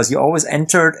atmosphere, because you always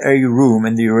entered a room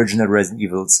in the original Resident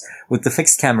Evils with the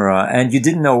fixed camera and you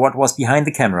didn't know what was behind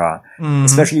the camera,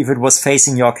 especially if it was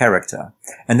facing your character.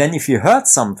 And then if you heard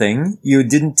something, you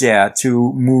didn't dare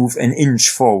to move an inch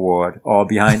forward or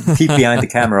peek behind the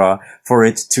camera for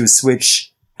it to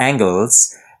switch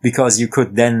angles, because you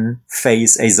could then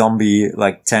face a zombie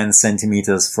like 10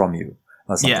 centimeters from you.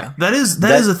 Yeah, that is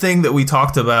a thing that we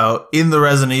talked about in the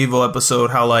Resident Evil episode,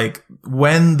 how like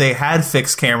when they had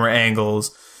fixed camera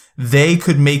angles, they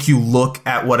could make you look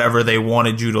at whatever they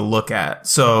wanted you to look at.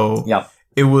 So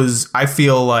I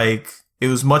feel like it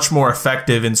was much more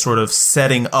effective in sort of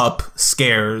setting up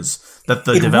scares that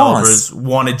the developers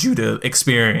wanted you to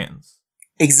experience.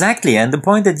 Exactly. And the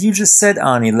point that you just said,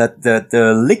 Arnie, that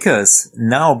the lickers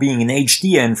now being in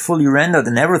HD and fully rendered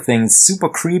and everything, super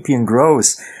creepy and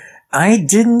gross. I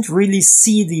didn't really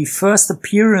see the first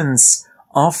appearance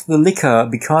of the licker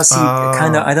because he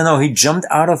he jumped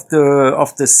out of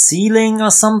the ceiling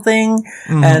or something.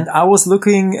 And I was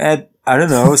looking at,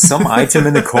 some item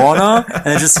in the corner,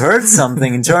 and I just heard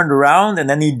something and turned around, and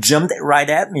then he jumped right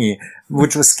at me,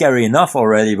 which was scary enough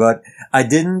already, but I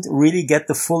didn't really get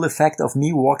the full effect of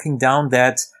me walking down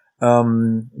that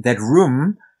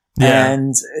room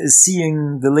and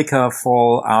seeing the licker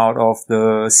fall out of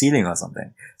the ceiling or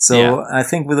something. So I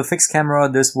think with a fixed camera,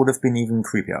 this would have been even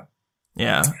creepier.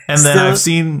 Yeah. And then I've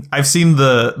seen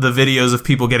the videos of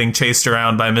people getting chased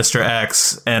around by Mr.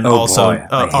 X, and a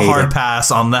hard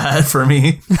pass on that for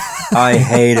me. I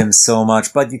hate him so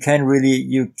much, but you can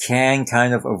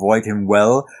kind of avoid him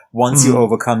well once you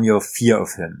overcome your fear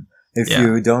of him. If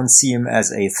you don't see him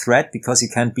as a threat because you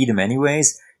can't beat him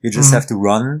anyways, you just have to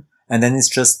run. And then it's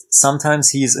just, sometimes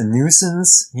he's a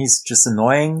nuisance, he's just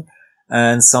annoying,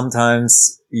 and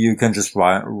sometimes you can just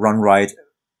run right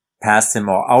past him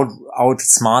or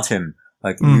outsmart him.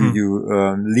 Like you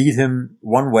lead him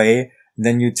one way, and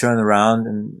then you turn around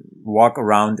and walk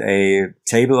around a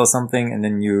table or something, and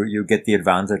then you get the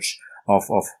advantage of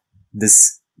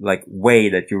this like way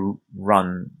that you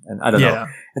run. And I don't know.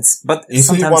 Is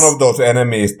he one of those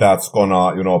enemies that's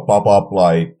gonna, pop up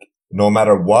like no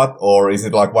matter what, or is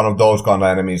it like one of those kind of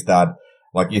enemies that,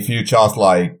 like, if you just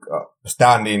like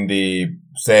stand in the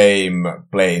same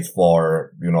place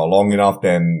for, long enough,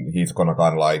 then he's gonna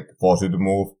kind of like force you to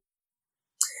move?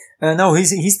 No,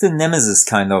 he's the Nemesis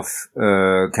kind of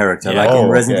character. Like in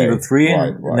Resident Evil 3,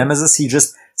 right.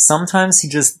 Nemesis, sometimes he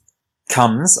just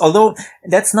comes. Although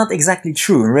that's not exactly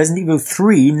true. In Resident Evil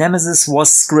 3, Nemesis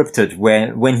was scripted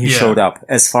when he showed up,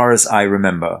 as far as I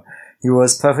remember. He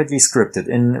was perfectly scripted.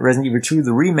 In Resident Evil 2,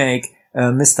 the remake,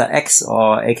 Mr. X,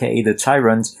 or aka the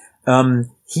Tyrant, at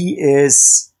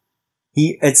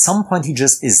some point he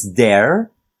just is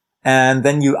there, and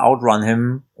then you outrun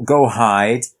him, go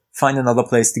hide, find another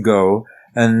place to go,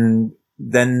 and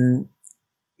then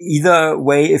either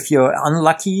way, if you're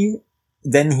unlucky,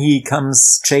 then he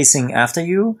comes chasing after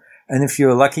you, And if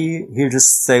you're lucky, he'll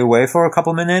just stay away for a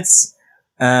couple minutes.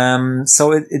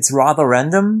 So it's rather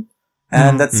random.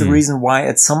 And that's the reason why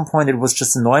at some point it was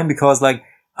just annoying, because like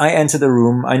I entered a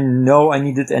room. I know I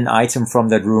needed an item from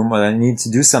that room, or I needed to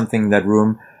do something in that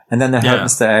room. And then I heard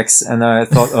Mr. X, and I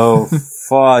thought, oh,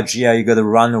 fudge, yeah, you gotta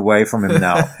run away from him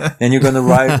now. And you're gonna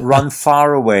run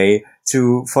far away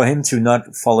for him to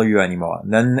not follow you anymore.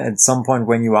 And then at some point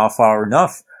when you are far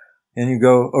enough, then you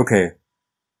go, okay,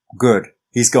 good,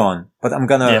 he's gone. But I'm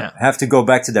gonna have to go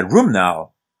back to that room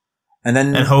now.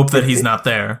 And hope that he's not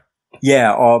there.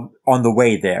 Yeah, or on the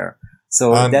way there.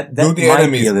 So that do the might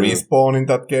enemies be a little... respawn in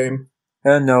that game?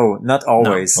 No, not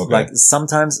always. No. Okay. Like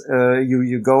sometimes,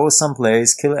 you go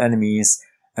someplace, kill enemies,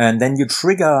 and then you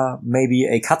trigger maybe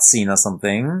a cutscene or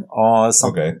something, or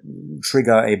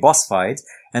trigger a boss fight.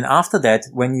 And after that,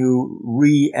 when you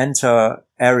re-enter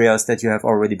areas that you have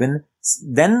already been,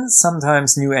 then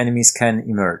sometimes new enemies can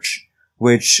emerge,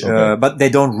 but they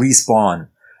don't respawn.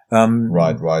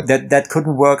 Right. That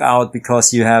couldn't work out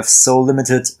because you have so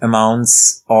limited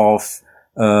amounts of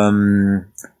ammo.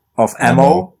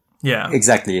 Yeah.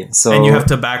 Exactly. So, and you have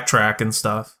to backtrack and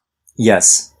stuff.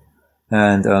 Yes.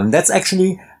 And that's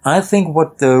actually, I think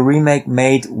what the remake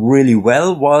made really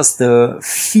well was the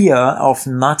fear of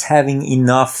not having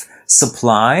enough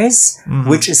supplies,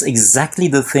 which is exactly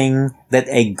the thing that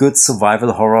a good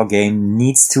survival horror game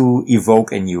needs to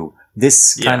evoke in you.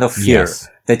 This kind of fear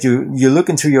that you look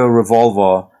into your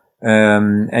revolver,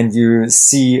 and you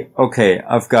see, okay,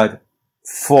 I've got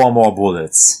 4 more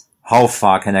bullets. How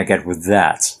far can I get with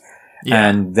that? Yeah.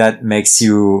 And that makes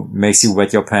you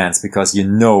wet your pants, because you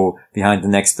know behind the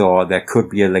next door there could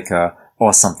be a liquor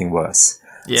or something worse.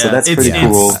 Yeah, so that's pretty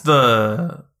cool.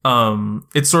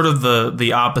 It's sort of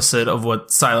the opposite of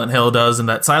what Silent Hill does, in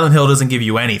that Silent Hill doesn't give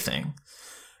you anything.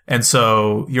 And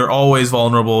so you're always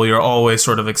vulnerable, you're always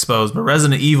sort of exposed. But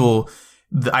Resident Evil,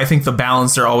 I think the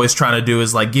balance they're always trying to do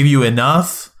is like give you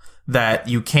enough that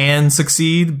you can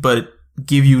succeed, but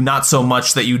give you not so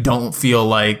much that you don't feel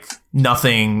like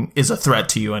nothing is a threat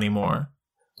to you anymore.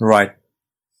 Right.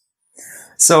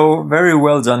 So, very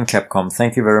well done, Capcom.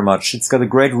 Thank you very much. It's got a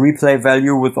great replay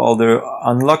value with all the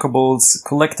unlockables,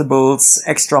 collectibles,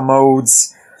 extra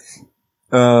modes,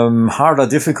 harder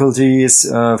difficulties,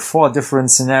 4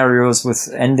 different scenarios with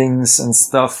endings and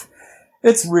stuff.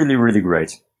 It's really, really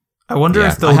great. I wonder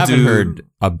if they'll I haven't heard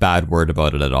a bad word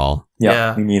about it at all.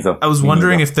 Yeah, me neither. I was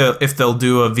wondering if they'll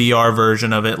do a VR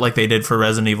version of it like they did for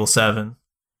Resident Evil 7.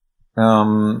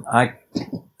 I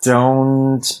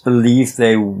don't believe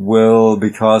they will,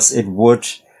 because it would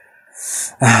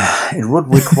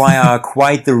require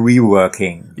quite the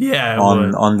reworking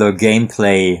on the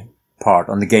gameplay part,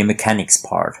 on the game mechanics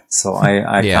part. So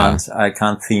I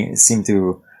can't seem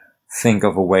to think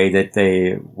of a way that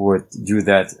they would do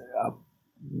that,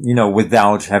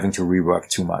 without having to rework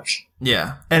too much.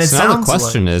 Yeah. And so now the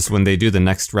question is, when they do the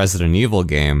next Resident Evil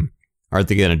game, are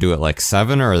they going to do it like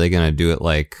 7, or are they going to do it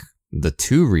like the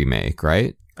 2 remake,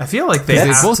 right? I feel like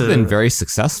they've both been very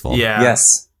successful. Yeah.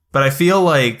 Yes. But I feel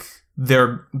like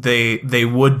they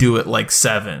would do it like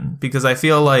 7, because I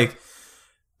feel like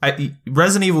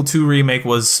Resident Evil 2 remake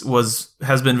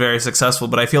has been very successful,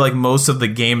 but I feel like most of the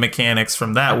game mechanics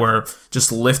from that were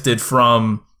just lifted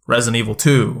from Resident Evil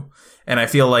 2. And I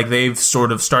feel like they've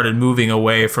sort of started moving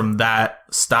away from that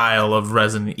style of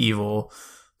Resident Evil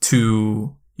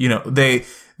to,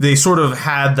 they sort of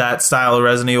had that style of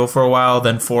Resident Evil for a while.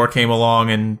 Then 4 came along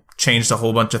and changed a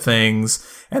whole bunch of things.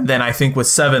 And then I think with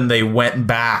 7, they went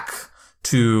back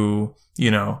to,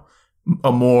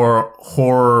 a more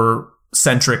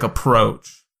horror-centric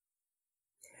approach.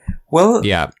 Well,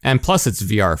 yeah, and plus it's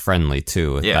VR friendly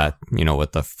too, with that,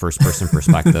 with the first person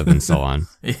perspective and so on.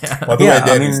 Yeah. By the way,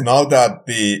 Dennis, now that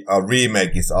the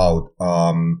remake is out,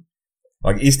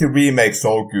 is the remake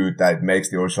so good that it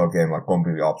makes the original game like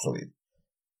completely obsolete?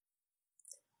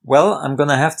 Well, I'm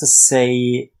gonna have to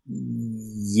say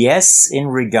yes in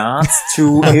regards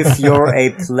to if you're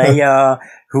a player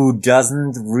who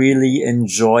doesn't really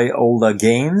enjoy older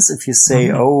games. If you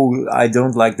say, oh, I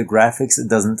don't like the graphics, it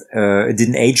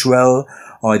didn't age well,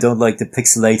 or I don't like the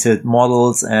pixelated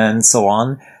models and so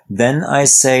on, then I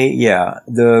say, yeah,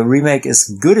 the remake is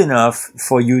good enough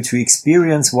for you to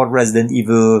experience what Resident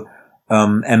Evil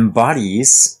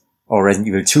embodies, or Resident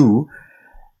Evil 2.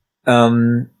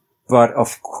 But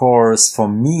of course, for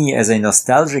me as a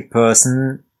nostalgic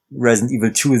person, Resident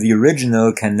Evil 2, the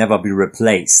original, can never be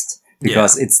replaced.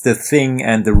 Because it's the thing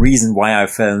and the reason why I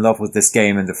fell in love with this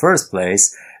game in the first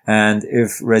place. And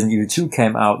if Resident Evil 2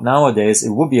 came out nowadays, it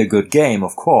would be a good game,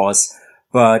 of course.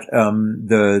 But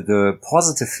the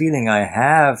positive feeling I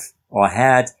have or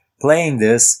had playing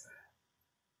this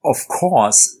of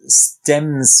course,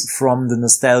 stems from the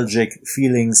nostalgic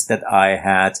feelings that I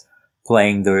had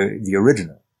playing the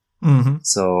original. Mm-hmm.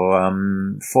 So,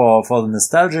 for the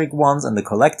nostalgic ones and the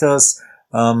collectors,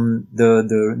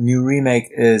 the new remake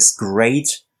is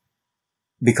great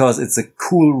because it's a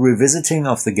cool revisiting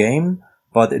of the game,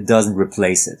 but it doesn't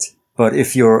replace it. But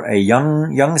if you're a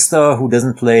youngster who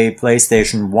doesn't play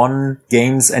PlayStation 1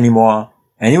 games anymore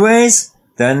anyways,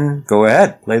 then go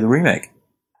ahead, play the remake.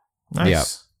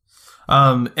 Nice.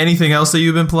 Yeah. Anything else that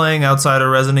you've been playing outside of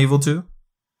Resident Evil 2?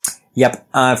 Yep,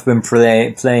 I've been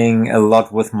playing a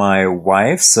lot with my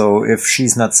wife, so if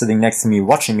she's not sitting next to me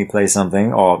watching me play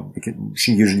something, or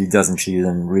she usually doesn't, she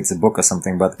then reads a book or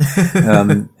something, but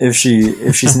if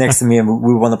she's next to me and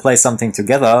we want to play something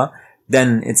together,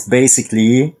 then it's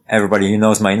basically, everybody who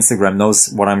knows my Instagram knows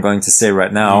what I'm going to say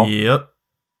right now. Yep.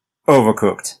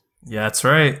 Overcooked. Yeah, that's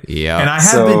right. Yeah. And I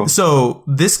have so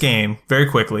this game, very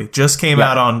quickly, just came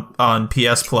out on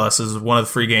PS Plus as one of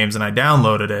the free games, and I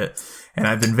downloaded it. And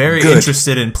I've been very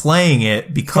interested in playing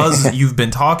it because you've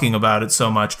been talking about it so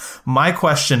much. My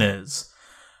question is,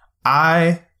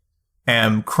 I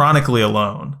am chronically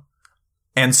alone.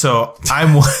 And so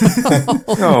I'm what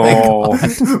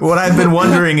I've been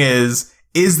wondering is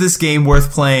this game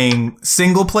worth playing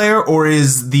single player, or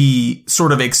is the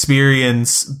sort of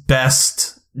experience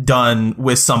best done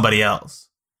with somebody else?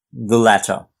 The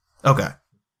latter. Okay.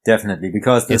 Definitely,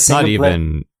 because it's not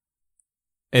even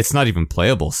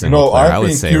playable single player, I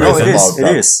would say. No, it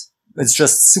is. It's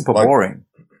just super boring.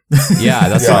 Yeah,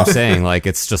 that's what I'm saying. Like,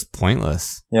 it's just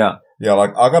pointless. Yeah. Yeah,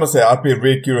 like, I gotta say, I've been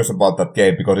really curious about that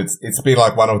game because it's been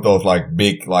like one of those like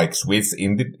big, like Switch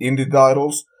indie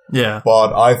titles. Yeah.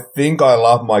 But I think I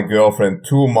love my girlfriend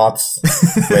too much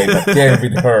to play that game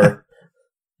with her.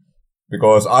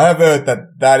 Because I have heard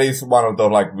that is one of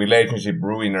those like relationship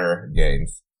ruiner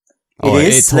games. Oh,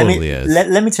 it totally is.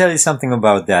 Let me tell you something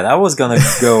about that. I was gonna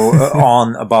go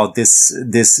on about this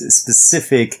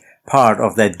specific part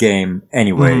of that game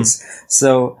anyways.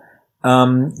 So,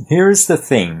 here's the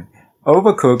thing.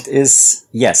 Overcooked is,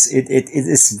 yes, it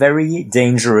is very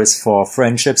dangerous for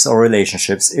friendships or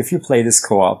relationships if you play this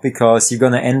co-op, because you're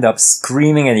gonna end up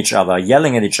screaming at each other,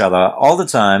 yelling at each other all the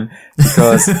time,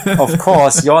 because of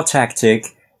course your tactic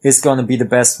is gonna be the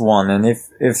best one, and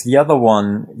if the other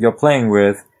one you're playing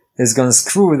with is gonna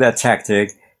screw that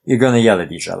tactic, you're gonna yell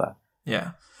at each other.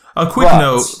 Yeah. A quick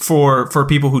note for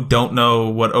people who don't know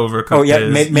what Overcooked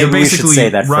is. Maybe you're basically we should say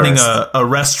that running first. a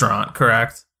restaurant,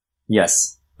 correct?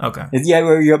 Yes. Okay.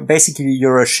 Yeah,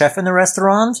 you're a chef in a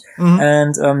restaurant,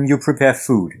 and you prepare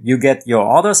food. You get your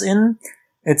orders in.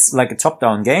 It's like a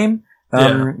top-down game.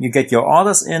 You get your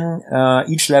orders in.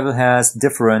 Each level has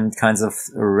different kinds of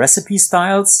recipe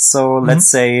styles. So let's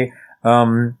say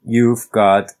you've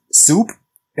got soup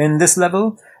in this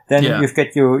level. Then you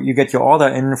get your order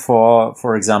in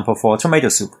for example, for tomato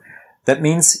soup. That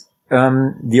means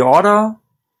the order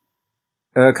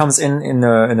comes in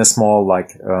a small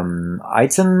like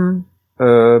item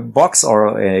box,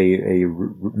 or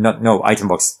item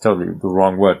box, totally the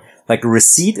wrong word, like a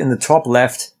receipt in the top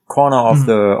left corner of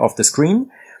the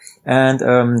screen, and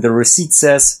the receipt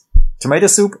says tomato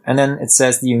soup, and then it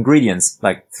says the ingredients,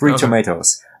 like 3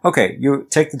 tomatoes. Okay, you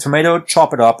take the tomato,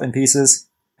 chop it up in pieces,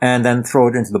 and then throw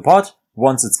it into the pot.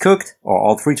 Once it's cooked, or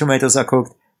all 3 tomatoes are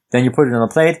cooked, then you put it on a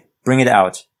plate, bring it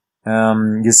out.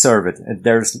 You serve it.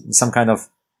 There's some kind of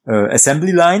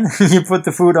assembly line you put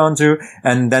the food onto,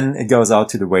 and then it goes out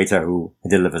to the waiter who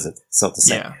delivers it, so to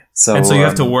say. Yeah. So you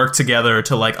have to work together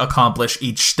to like accomplish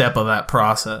each step of that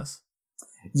process.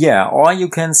 Yeah, or you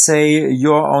can say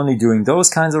you're only doing those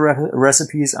kinds of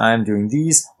recipes, I'm doing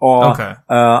these, or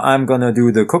I'm gonna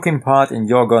do the cooking part and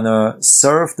you're gonna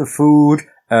serve the food,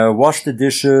 wash the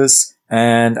dishes,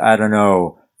 and I don't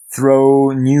know,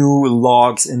 throw new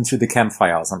logs into the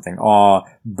campfire or something, or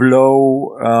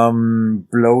blow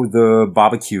the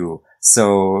barbecue.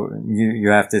 So you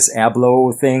have this air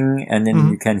blow thing, and then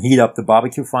you can heat up the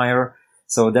barbecue fire.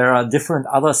 So there are different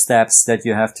other steps that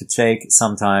you have to take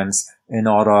sometimes in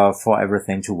order for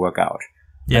everything to work out.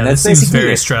 Yeah, that seems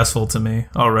very stressful to me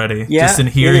already. Yeah, just in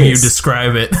hearing you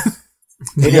describe it.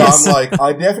 I'm like,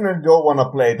 I definitely don't want to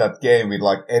play that game with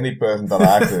like any person that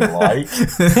I actually like.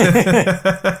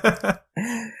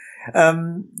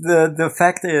 The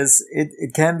fact is,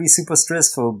 it can be super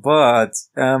stressful, but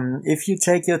if you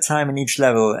take your time in each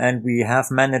level, and we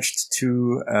have managed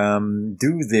to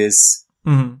do this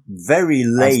very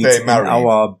late in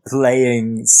our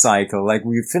playing cycle. Like,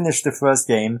 we finished the first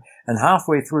game, and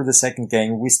halfway through the second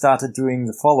game, we started doing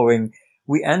the following.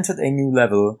 We entered a new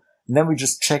level, and then we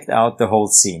just checked out the whole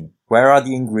scene. where are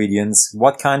the ingredients,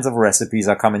 what kinds of recipes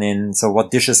are coming in, so what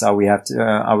dishes are we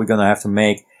gonna have to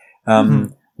make,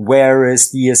 where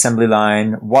is the assembly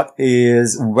line,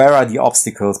 where are the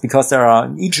obstacles, because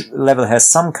each level has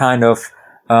some kind of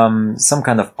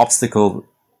obstacle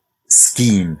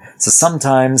scheme. So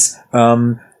sometimes,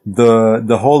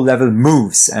 the whole level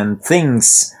moves and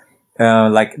things,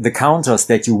 like the counters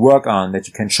that you work on, that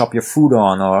you can chop your food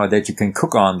on, or that you can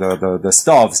cook on, the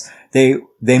stoves, they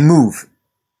move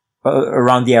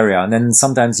around the area. And then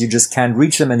sometimes you just can't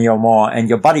reach them anymore, and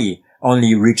your buddy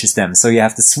only reaches them. So you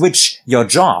have to switch your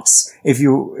jobs. If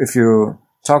you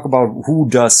talk about who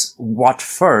does what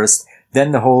first,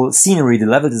 then the whole scenery, the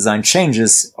level design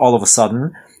changes all of a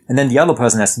sudden, and then the other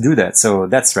person has to do that. So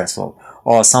that's stressful.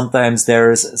 Or sometimes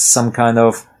there's some kind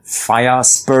of fire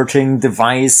spurting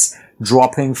device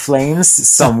dropping flames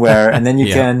somewhere, and then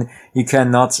you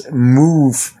cannot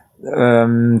move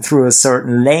through a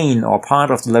certain lane or part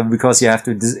of the level because you have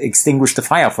to extinguish the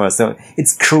fire first. So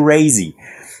it's crazy.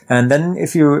 And then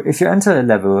if you enter a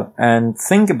level and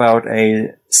think about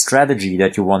a strategy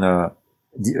that you want to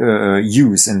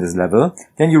use in this level,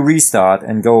 then you restart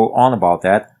and go on about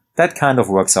that. That kind of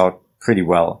works out pretty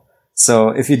well. So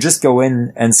if you just go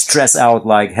in and stress out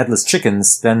like headless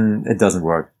chickens, then it doesn't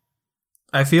work.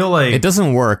 I feel like it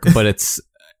doesn't work, but it's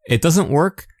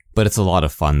a lot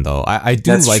of fun though. I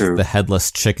do That's like true. the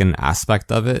headless chicken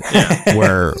aspect of it,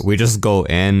 where we just go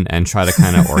in and try to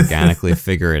kind of organically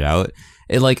figure it out.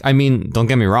 Don't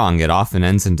get me wrong, it often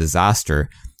ends in disaster,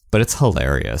 but it's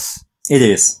hilarious. It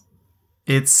is.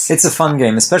 It's a fun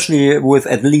game, especially with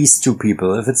at least 2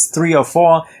 people. If it's 3 or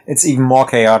 4, it's even more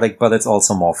chaotic, but it's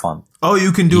also more fun. Oh,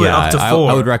 you can do it up to 4.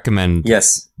 I would recommend.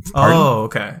 Yes. Pardon? Oh,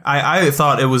 okay. I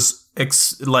thought it was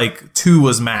 2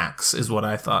 was max, is what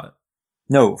I thought.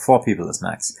 No, 4 people is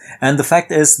max. And the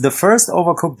fact is, the first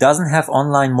Overcooked doesn't have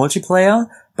online multiplayer,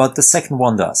 but the second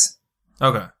one does.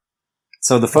 Okay.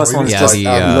 So the first one is Yeah, just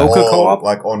local co-op.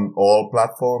 Like on all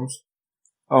platforms?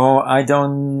 Oh, I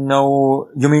don't know.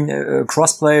 You mean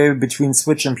crossplay between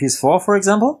Switch and PS4, for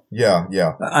example? Yeah.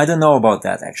 I don't know about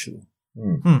that, actually.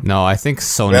 No, I think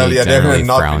Sony Well, yeah, generally definitely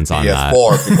not frowns on that.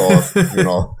 PS4 because,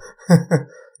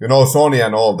 Sony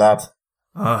and all that.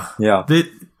 Yeah.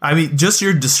 Just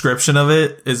your description of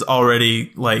it is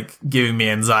already, giving me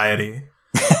anxiety.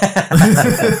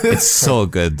 It's so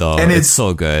good though. And it's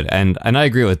so good. And I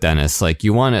agree with Dennis.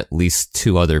 You want at least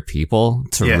 2 other people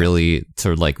to really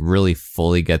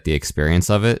fully get the experience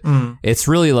of it. It's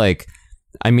really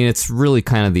it's really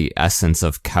kind of the essence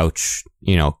of couch,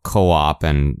 co-op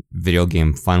and video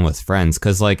game fun with friends.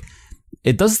 'Cause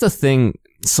it does the thing.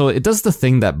 So it does the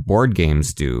thing that board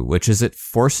games do, which is it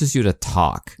forces you to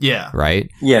talk. Yeah. Right?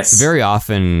 Yes. Very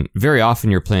often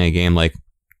you're playing a game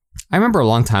I remember a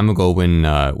long time ago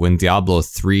when Diablo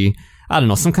 3, I don't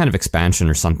know, some kind of expansion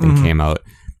or something came out,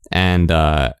 and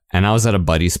I was at a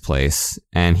buddy's place,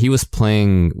 and he was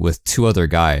playing with 2 other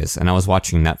guys, and I was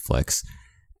watching Netflix,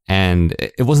 and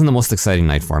it wasn't the most exciting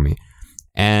night for me.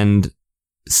 And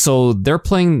so they're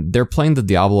playing the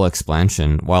Diablo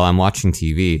expansion while I'm watching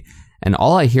TV, and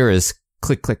all I hear is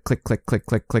click, click, click, click, click,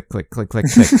 click, click, click, click, click,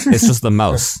 click. It's just the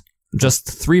mouse.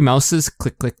 Just 3 mouses,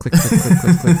 click, click, click, click, click,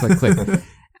 click, click, click, click.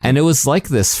 And it was like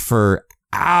this for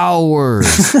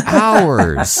hours.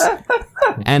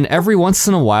 And every once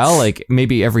in a while,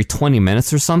 maybe every 20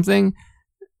 minutes or something,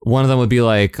 one of them would be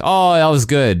like, oh, that was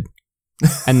good.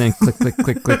 And then click, click,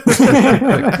 click, click, click, click,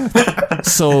 click, click.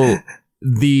 So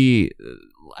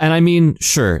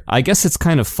sure, I guess it's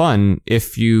kind of fun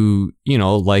if you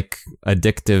like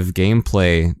addictive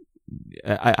gameplay,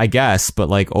 I guess, but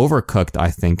Overcooked, I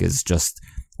think, is just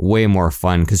way more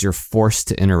fun because you're forced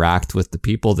to interact with the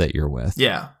people that you're with.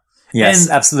 Yeah. Yes,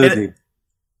 absolutely.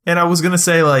 And I was going to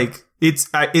say,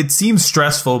 it seems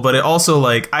stressful, but it also,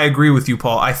 I agree with you,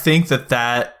 Paul. I think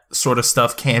that sort of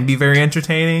stuff can be very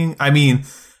entertaining.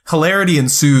 Hilarity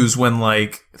ensues when,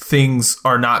 things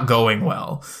are not going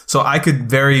well. So I could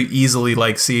very easily,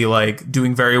 see,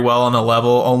 doing very well on a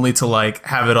level only to,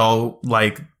 have it all,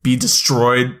 be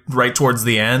destroyed right towards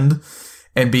the end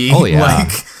and being, sort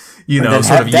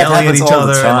of yelling at each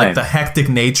other and, the hectic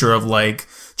nature of,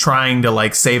 trying to,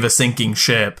 save a sinking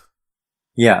ship.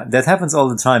 Yeah, that happens all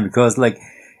the time because,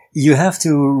 you have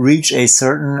to reach a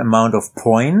certain amount of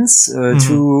points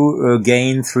to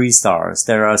gain 3 stars.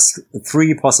 There are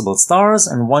 3 possible stars,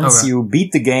 and once you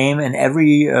beat the game in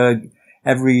every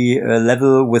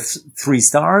level with 3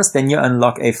 stars, then you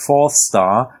unlock a 4th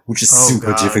star, which is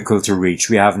super difficult to reach.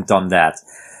 We haven't done that.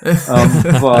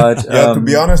 But to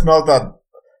be honest, now that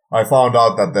I found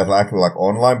out that there's actually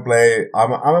online play,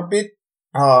 I'm a bit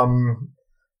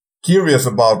curious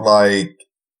about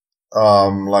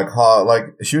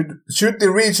should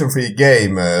the region-free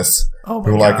gamers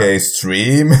do like a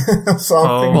stream or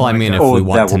something? Well, I mean, if we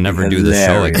want to never do the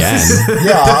show again.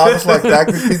 Yeah, I was like, that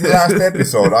could be the last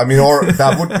episode. I mean, or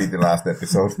that would be the last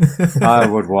episode. I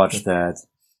would watch that.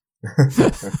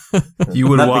 You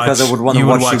would Not watch, because I would want to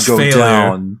watch you go failure.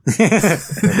 down.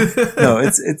 No,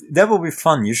 that will be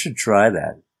fun. You should try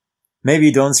that.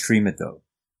 Maybe don't stream it though.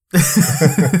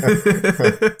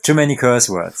 Too many curse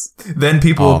words. Then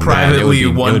people will privately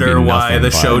wonder why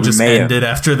the show just ended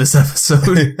after this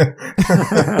episode.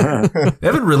 They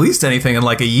haven't released anything in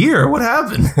like a year. What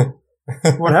happened?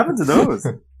 What happened to those?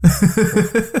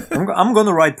 I'm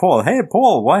gonna write Paul. Hey,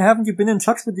 Paul, why haven't you been in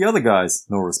touch with the other guys?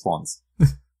 No response.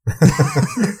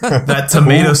 That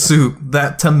tomato soup.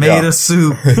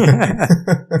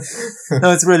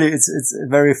 No, it's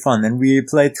very fun. And we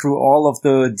played through all of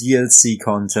the DLC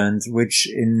content, which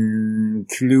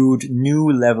include new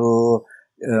level,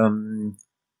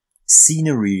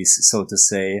 sceneries, so to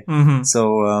say. Mm-hmm.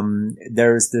 So,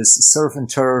 there's this Surf and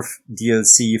Turf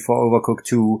DLC for Overcooked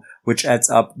 2, which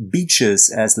adds up beaches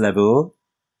as level,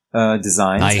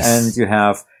 designs. Nice. And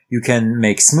you can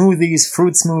make smoothies,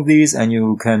 fruit smoothies, and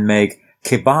you can make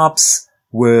kebabs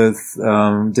with,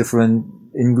 different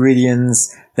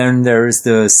ingredients. Then there is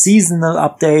the seasonal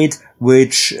update,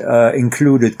 which,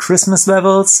 included Christmas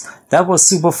levels. That was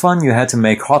super fun. You had to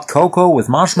make hot cocoa with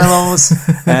marshmallows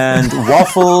and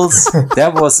waffles.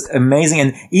 That was amazing.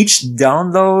 And each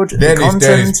download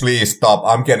Dennis, please stop.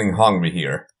 I'm getting hungry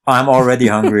here. I'm already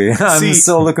hungry. I'm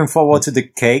so looking forward to the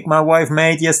cake my wife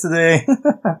made yesterday.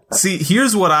 See,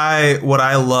 here's what I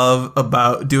love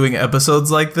about doing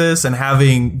episodes like this and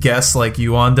having guests like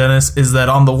you on, Dennis, is that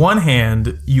on the one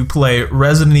hand, you play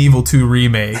Resident Evil 2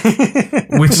 Remake,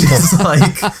 which is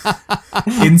like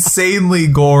insanely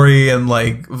gory and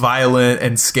like violent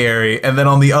and scary. And then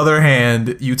on the other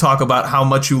hand, you talk about how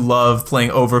much you love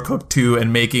playing Overcooked 2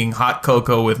 and making hot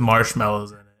cocoa with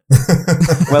marshmallows in it.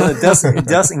 Well, it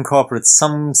does incorporate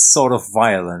some sort of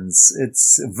violence.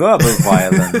 It's verbal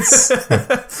violence.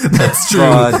 That's true.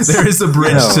 But, there is a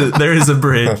bridge. There is a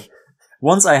bridge.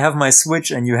 Once I have my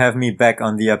Switch and you have me back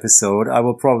on the episode, I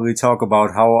will probably talk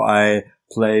about how I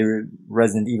play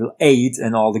Resident Evil 8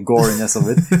 and all the goriness of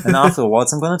it. And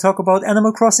afterwards, I'm going to talk about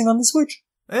Animal Crossing on the Switch.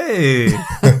 Hey.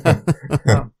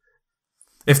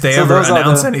 If they ever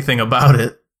announce anything about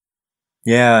it.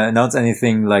 Yeah, announce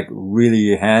anything like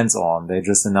really hands-on. They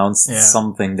just announced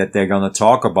something that they're gonna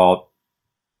talk about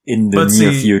in the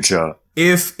near future.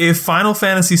 If Final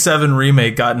Fantasy VII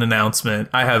Remake got an announcement,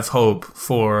 I have hope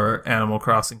for Animal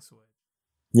Crossing Switch.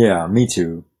 Yeah, me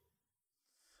too.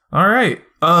 All right.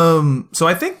 So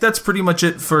I think that's pretty much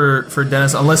it for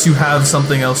Dennis, unless you have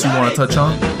something else you want to touch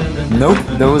on. Nope,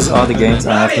 those are the games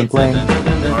I have been playing.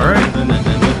 All right.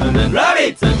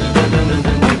 Rabbit!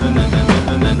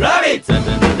 Rabbit!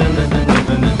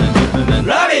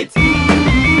 Rabbit!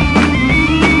 Rabbit!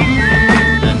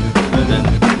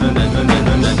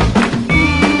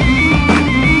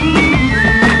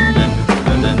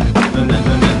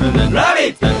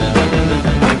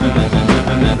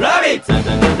 Rabbit!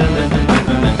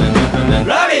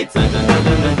 Rabbit!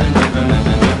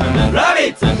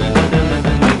 Rabbit!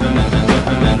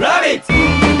 Rabbit!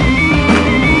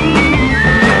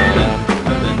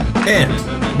 And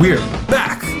we're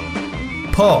back.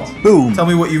 Paul, Boom. Tell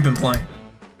me what you've been playing.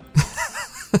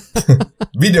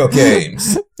 Video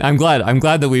games. I'm glad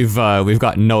that we've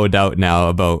got no doubt now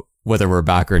about whether we're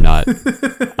back or not.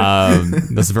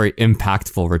 That's a very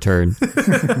impactful return.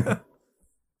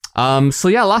 So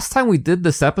yeah, last time we did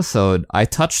this episode, I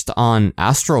touched on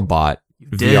Astrobot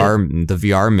the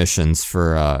VR missions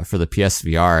for the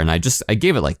PSVR, and I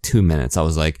gave it like 2 minutes. I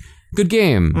was like, good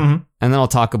game. Mm-hmm. And then I'll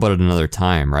talk about it another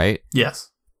time, right?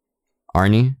 Yes.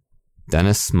 Arnie,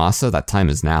 Dennis, Masa, that time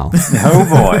is now. Oh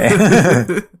boy.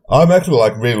 I'm actually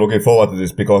like really looking forward to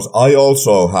this because I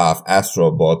also have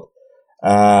Astrobot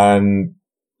and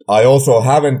I also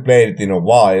haven't played it in a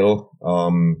while.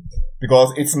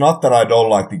 Because it's not that I don't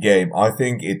like the game. I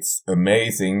think it's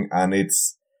amazing and it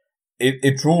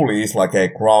truly is like a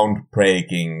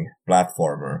groundbreaking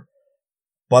platformer.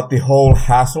 But the whole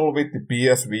hassle with the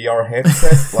PSVR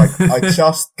headset, like, I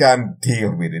just can't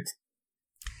deal with it.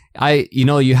 I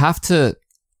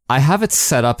have it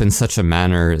set up in such a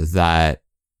manner that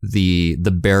the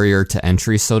barrier to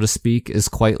entry, so to speak, is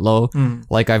quite low.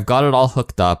 Like, I've got it all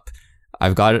hooked up.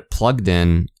 I've got it plugged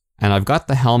in, and I've got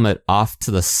the helmet off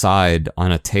to the side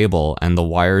on a table, and the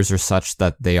wires are such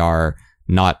that they are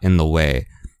not in the way.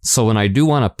 So when I do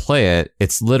want to play it,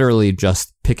 it's literally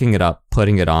just picking it up,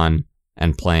 putting it on,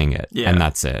 and playing it. Yeah. And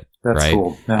that's it. That's right?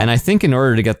 cool. Yeah. And I think in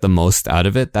order to get the most out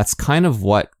of it, that's kind of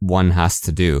what one has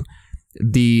to do.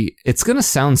 It's going to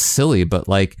sound silly, but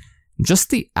like just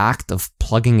the act of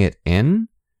plugging it in,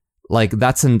 like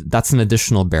that's an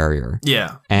additional barrier.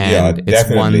 Yeah. And Yeah, it's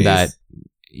one definitely that, is.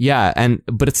 yeah.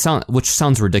 But which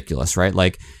sounds ridiculous, right?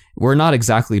 Like we're not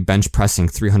exactly bench pressing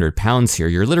 300 pounds here.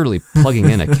 You're literally plugging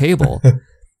in a cable,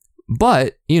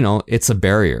 but it's a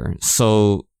barrier.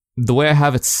 So the way I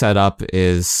have it set up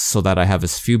is so that I have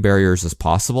as few barriers as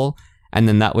possible. And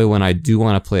then that way, when I do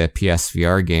want to play a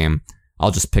PSVR game,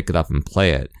 I'll just pick it up and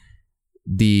play it.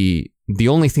 The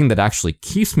only thing that actually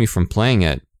keeps me from playing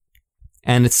it,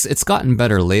 and it's gotten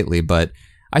better lately, but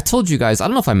I told you guys, I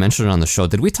don't know if I mentioned it on the show.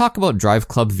 Did we talk about Drive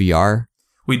Club VR?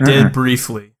 We did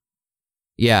briefly.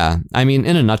 Yeah. I mean,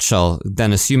 in a nutshell,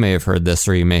 Dennis, you may have heard this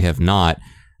or you may have not.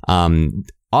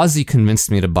 Ozzy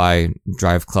convinced me to buy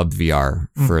Drive Club VR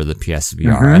for the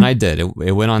PSVR, and I did.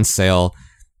 It went on sale.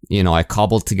 I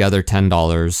cobbled together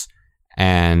 $10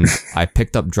 and I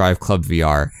picked up Drive Club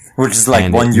VR. Which is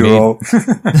like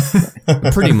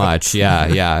 €1. Pretty much,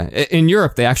 yeah. In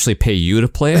Europe, they actually pay you to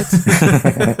play it,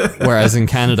 whereas in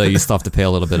Canada, you still have to pay a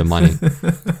little bit of money.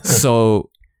 So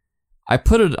I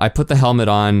put the helmet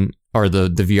on, or the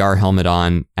VR helmet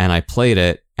on, and I played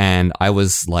it, and I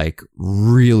was like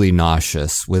really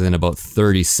nauseous within about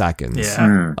 30 seconds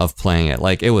of playing it.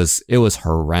 Like it was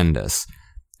horrendous.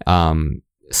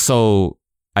 So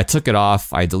I took it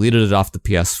off. I deleted it off the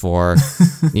PS4.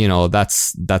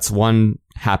 That's one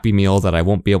Happy Meal that I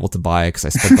won't be able to buy because I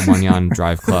spent the money on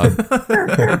Drive Club.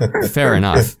 Fair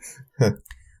enough.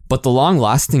 But the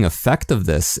long-lasting effect of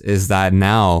this is that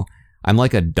now I'm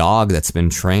like a dog that's been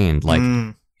trained. Like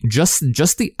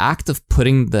just the act of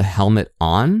putting the helmet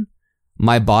on,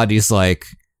 my body's like,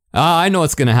 I know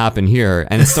what's going to happen here,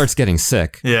 and it starts getting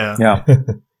sick. Yeah.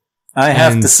 I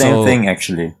have the same thing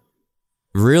actually.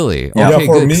 Really? Yeah, Okay,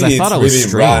 for good, me, 'cause I it's thought it was really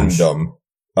strange. random.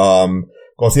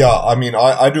 Cause I mean,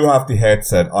 I do have the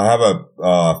headset. I have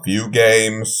a few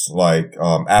games like,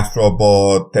 Astro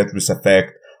Bot, Tetris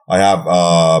Effect. I have,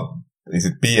 is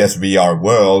it PSVR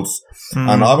Worlds?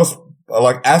 And I was,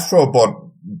 like, Astro Bot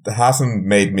hasn't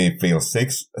made me feel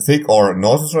sick or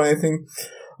nauseous or anything.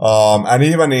 And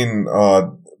even in,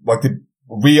 like the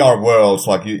VR Worlds,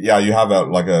 like, you have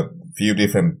a few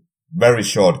different very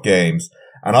short games.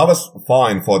 And I was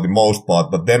fine for the most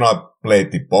part, but then I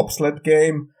played the bobsled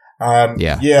game, and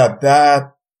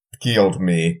that killed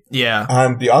me. Yeah.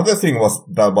 And the other thing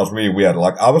that was really weird.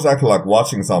 Like, I was actually like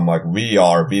watching some like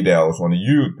VR videos on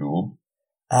YouTube,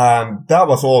 and that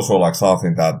was also like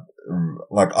something that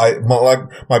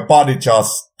my body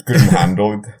just couldn't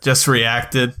handle it. Just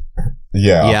reacted.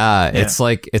 Yeah, it's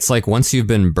like once you've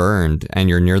been burned and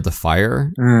you're near the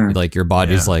fire, like your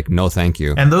body's like, no, thank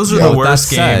you. And those are the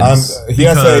worst games. And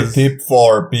here's a tip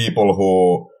for people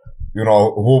who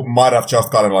might have just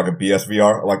gotten like a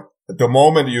PSVR. Like, the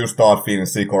moment you start feeling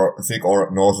sick or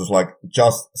nauseous, like,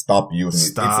 just stop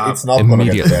using it. It's not going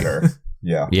to get better.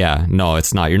 Yeah, no,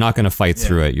 it's not. You're not going to fight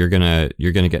through it. You're gonna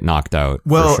get knocked out.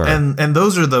 Well, for sure. and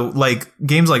those are the, like,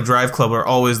 games like Drive Club are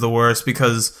always the worst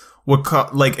because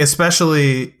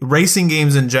especially racing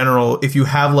games in general, if you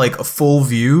have like a full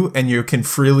view and you can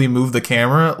freely move the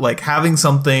camera, like having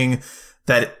something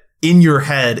that in your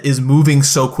head is moving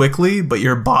so quickly, but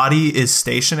your body is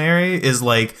stationary is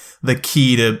like the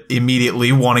key to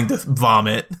immediately wanting to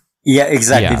vomit. Yeah,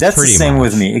 exactly. Yeah, that's the same much.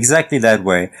 with me. Exactly that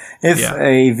way. If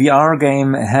a VR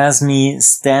game has me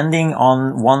standing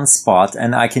on one spot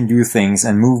and I can do things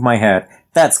and move my head,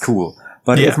 that's cool.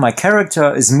 But if my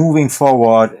character is moving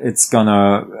forward, it's gonna,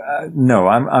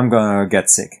 I'm gonna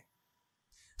get sick.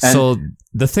 And so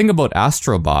the thing about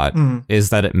Astrobot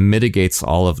is that it mitigates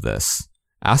all of this.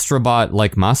 Astrobot,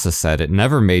 like Masa said, it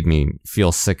never made me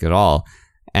feel sick at all.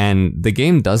 And the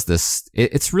game does this.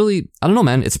 It's really, I don't know,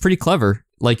 man, it's pretty clever.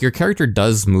 Like, your character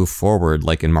does move forward,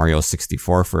 like in Mario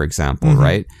 64, for example,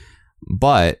 right?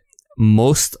 But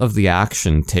most of the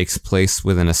action takes place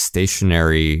within a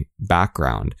stationary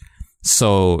background.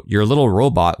 So your little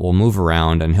robot will move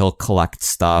around and he'll collect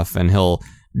stuff and he'll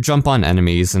jump on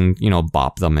enemies and,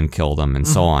 bop them and kill them and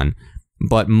so on.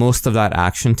 But most of that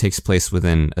action takes place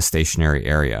within a stationary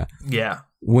area. Yeah.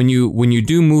 When you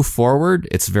do move forward,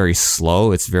 it's very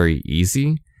slow. It's very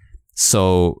easy.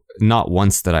 So not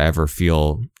once did I ever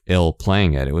feel ill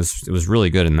playing it. It was really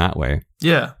good in that way.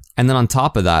 Yeah. And then on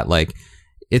top of that, like,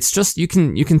 it's just, you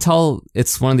can tell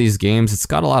it's one of these games. It's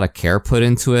got a lot of care put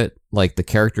into it. Like, the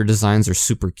character designs are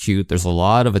super cute. There's a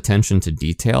lot of attention to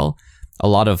detail, a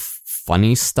lot of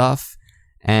funny stuff,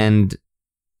 and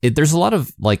there's a lot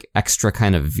of like extra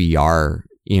kind of VR,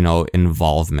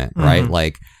 involvement, right?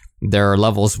 Like, there are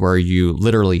levels where you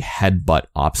literally headbutt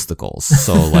obstacles.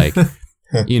 So like,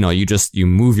 you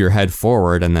move your head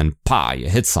forward and then you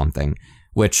hit something,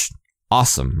 which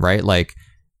awesome, right? Like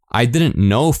I didn't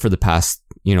know for the past,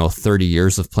 30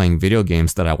 years of playing video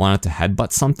games that I wanted to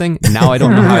headbutt something. Now I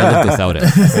don't know how I live without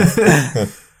it.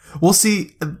 Well,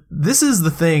 see, this is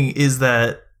the thing, is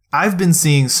that I've been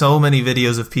seeing so many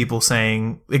videos of people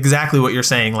saying exactly what you're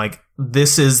saying. Like,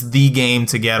 this is the game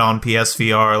to get on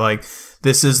PSVR. Like,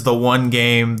 this is the one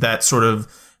game that sort of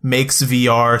makes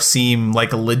VR seem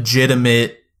like a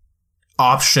legitimate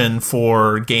option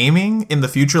for gaming in the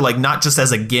future. Like, not just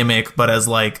as a gimmick, but as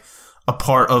like a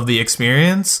part of the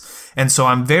experience. And so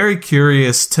I'm very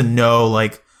curious to know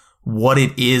like what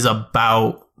it is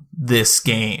about this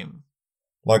game.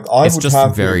 Like, I It's would just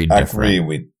have very to agree different.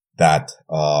 with that.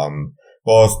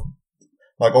 Because,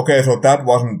 like, okay, so that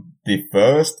wasn't the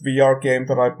first VR game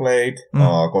that I played.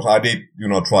 Because I did,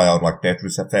 try out like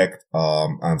Tetris Effect,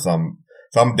 and some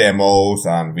demos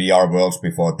and VR worlds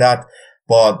before that.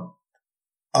 But,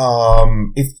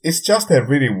 it's just a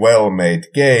really well-made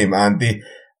game. And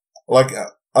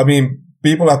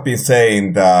people have been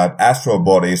saying that Astro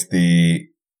Bot is the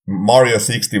Mario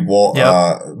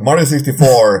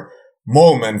 64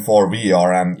 moment for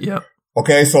VR. And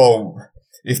okay, so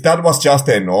if that was just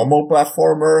a normal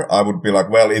platformer, I would be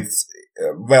like, well, it's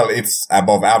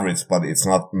above average, but it's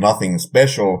nothing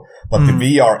special. But the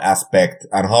VR aspect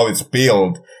and how it's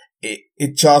built,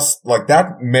 it just like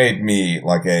that made me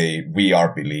like a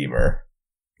VR believer.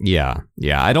 Yeah.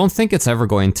 I don't think it's ever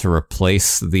going to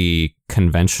replace the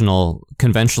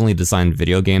conventionally designed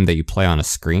video game that you play on a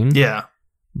screen. Yeah.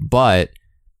 But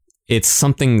it's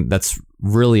something that's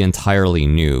really entirely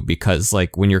new, because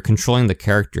like when you're controlling the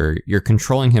character, you're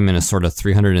controlling him in a sort of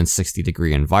 360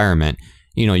 degree environment.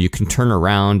 You can turn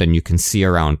around and you can see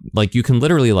around, like you can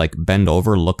literally like bend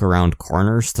over, look around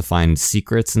corners to find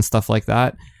secrets and stuff like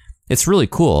that. It's really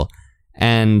cool.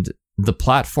 And the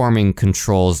platforming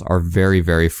controls are very,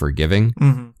 very forgiving.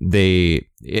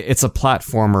 It's a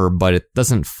platformer, but it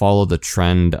doesn't follow the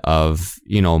trend of,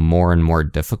 more and more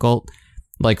difficult.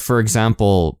 Like, for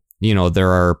example, there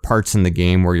are parts in the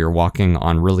game where you're walking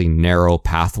on really narrow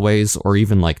pathways or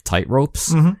even like tight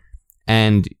ropes,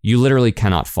 and you literally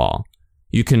cannot fall.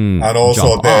 You can and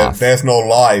also jump off. There's no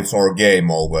lives or game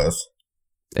overs.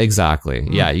 Exactly.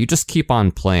 Yeah, you just keep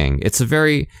on playing. It's a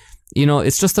very,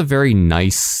 it's just a very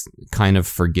nice kind of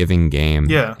forgiving game.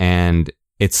 Yeah. And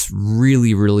it's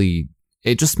really, really,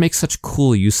 it just makes such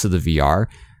cool use of the VR.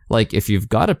 Like, if you've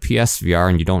got a PSVR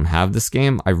and you don't have this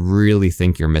game, I really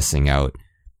think you're missing out.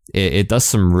 It does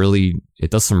some really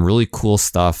cool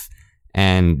stuff.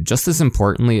 And just as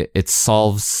importantly, it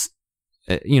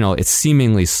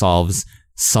seemingly solves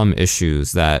some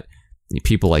issues that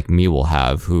people like me will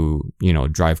have who,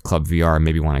 drive Club VR and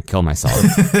maybe want to kill myself.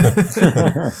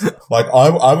 Like,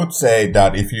 I would say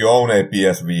that if you own a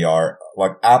PSVR,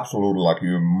 like, absolutely, like,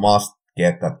 you must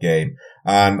get that game.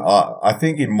 And I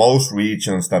think in most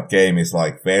regions, that game is,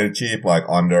 like, very cheap, like,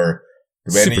 under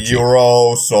 20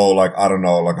 euros. So, like, I don't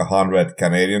know, like, 100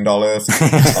 Canadian dollars.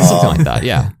 Something like that,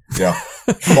 yeah. Yeah.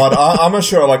 But I'm not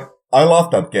sure, like, I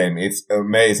love that game. It's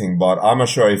amazing, but I'm not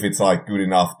sure if it's like good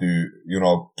enough to,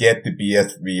 get the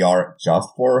PSVR just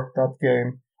for that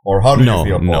game. Or how do you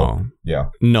feel? No.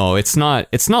 Yeah. No, it's not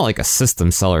like a system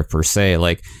seller per se.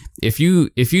 Like, if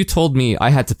you told me I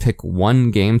had to pick one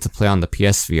game to play on the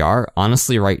PSVR,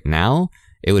 honestly right now,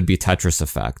 it would be Tetris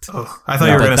Effect. Oh, I thought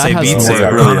you were going to say Beat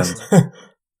Saber.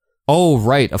 Oh,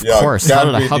 right, of course. How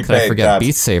could I forget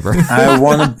Beat Saber? I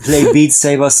want to play Beat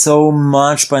Saber so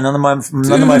much, but none of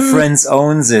my friends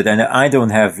owns it, and I don't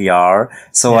have VR,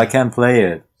 so I can't play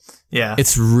it. Yeah.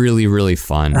 It's really, really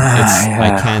fun.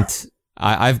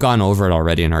 I've gone over it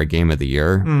already in our Game of the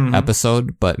Year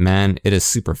episode, but man, it is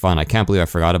super fun. I can't believe I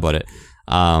forgot about it.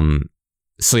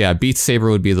 So yeah, Beat Saber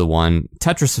would be the one.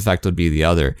 Tetris Effect would be the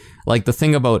other. Like, the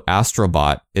thing about Astro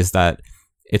Bot is that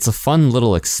it's a fun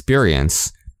little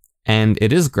experience, and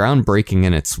it is groundbreaking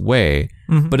in its way,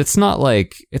 but it's not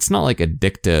like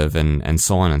addictive and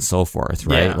so on and so forth,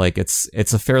 right? Yeah. Like,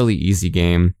 it's a fairly easy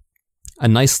game, a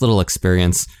nice little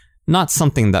experience, not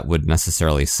something that would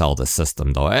necessarily sell the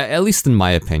system, though, at least in my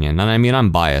opinion. And I mean,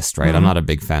 I'm biased, right? I'm not a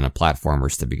big fan of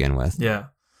platformers to begin with. Yeah.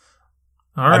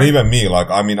 All right. And even me, like,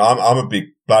 I mean, I'm a big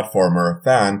platformer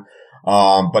fan.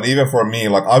 But even for me,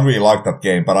 like, I really like that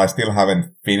game, but I still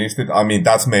haven't finished it. I mean,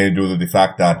 that's mainly due to the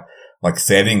fact that, like,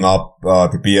 setting up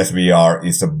the PSVR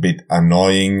is a bit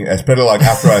annoying, especially like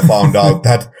after I found out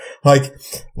that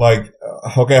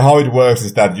okay, how it works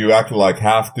is that you actually like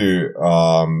have to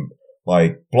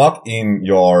like plug in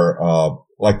your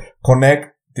like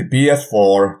connect the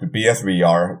PS4 to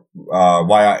PSVR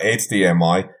via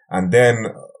HDMI, and then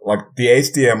like the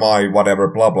HDMI,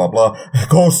 whatever, blah, blah, blah,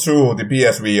 goes through the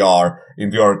PSVR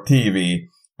into your TV,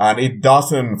 and it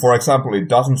doesn't, for example, it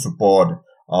doesn't support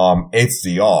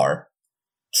HDR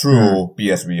through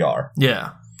PSVR.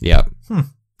 Yeah. Yep.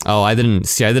 Oh, I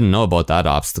didn't know about that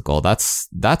obstacle.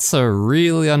 That's a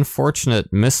really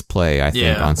unfortunate misplay, I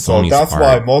think, on Sony's part. So that's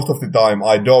why most of the time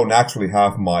I don't actually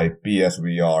have my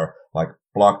PSVR like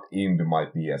plugged into my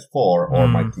PS4 or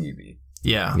my TV.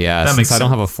 Yeah. Yeah, that since I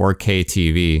don't have a 4K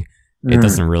TV, it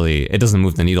doesn't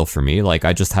move the needle for me. Like,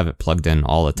 I just have it plugged in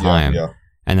all the time. Yeah.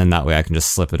 And then that way I can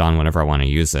just slip it on whenever I want to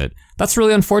use it. That's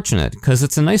really unfortunate because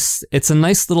it's a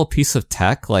nice little piece of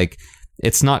tech. Like,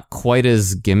 it's not quite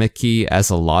as gimmicky as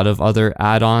a lot of other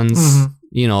add-ons,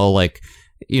 you know, like,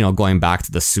 you know, going back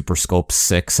to the Super Scope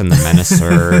 6 and the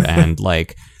Menacer and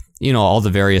like, you know, all the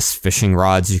various fishing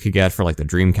rods you could get for like the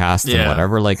Dreamcast and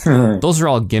whatever. Like, those are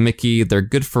all gimmicky. They're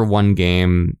good for one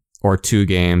game or two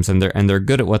games, and they're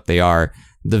good at what they are.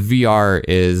 The VR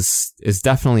is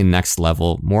definitely next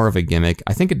level, more of a gimmick.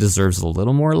 I think it deserves a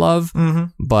little more love,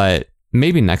 but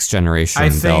maybe next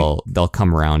generation they'll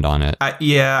come around on it.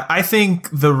 I think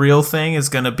the real thing is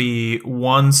going to be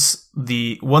once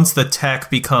the tech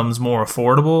becomes more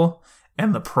affordable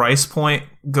and the price point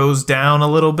goes down a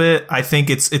little bit. I think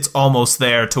it's almost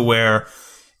there to where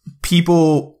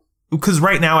people, because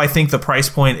right now I think the price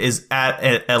point is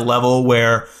at a level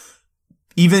where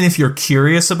even if you're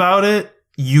curious about it,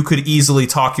 you could easily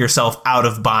talk yourself out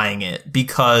of buying it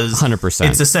because 100%.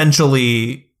 It's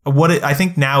essentially I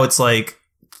think now it's like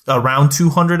around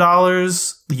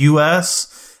 $200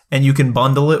 US, and you can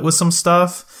bundle it with some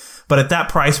stuff. But at that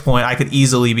price point, I could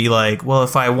easily be like, well,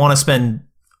 if I want to spend,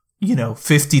 you know,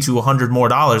 $50 to $100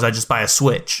 more, I just buy a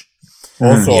Switch.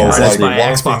 Also, Or like, just buy one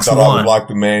Xbox thing that I One. would like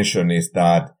to mention is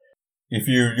that if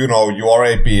you are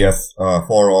a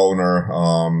PS4 owner,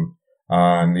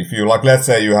 and if you, like, let's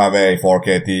say you have a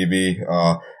 4K TV,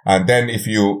 and then if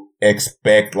you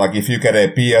expect, like, if you get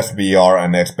a PSVR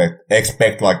and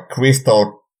expect like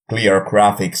crystal clear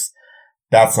graphics,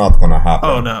 that's not gonna happen.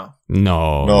 Oh, no.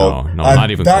 No,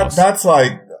 not even close. That's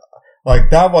like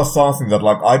that was something that,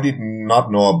 like, I did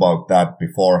not know about that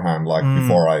beforehand, like,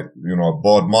 before I,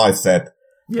 bought my set.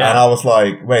 Yeah. And I was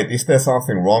like, wait, is there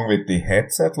something wrong with the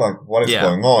headset? Like, what is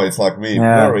going on? It's like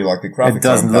very, like, the graphics. It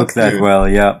doesn't look that well.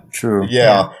 Yeah, true.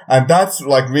 Yeah. And that's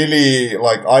like really,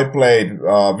 like, I played,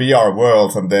 VR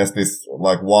Worlds, and there's this,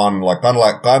 like, one, like,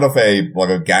 kind of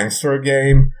a gangster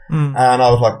game. And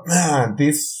I was like, man,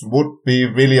 this would be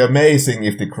really amazing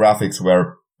if the graphics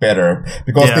were better,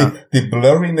 because the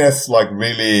blurriness, like,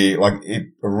 really, like, it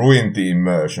ruined the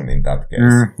immersion in that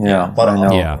case. But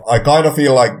I kind of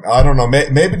feel like, I don't know,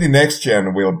 maybe the next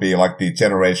gen will be like the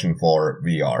generation for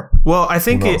VR. Well, I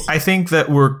think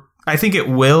it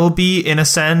will be, in a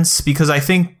sense, because I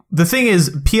think the thing is,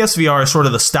 PSVR is sort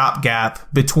of the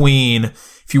stopgap between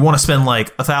if you want to spend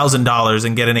like $1,000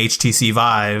 and get an HTC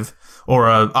Vive or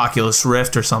a Oculus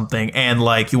Rift or something, and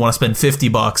like you want to spend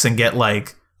 $50 and get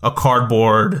like a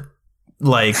cardboard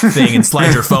like thing and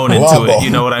slide your phone into it. You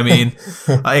know what I mean?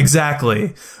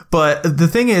 Exactly. But the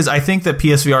thing is, I think that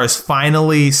PSVR is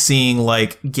finally seeing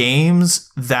like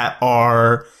games that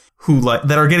are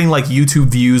getting like YouTube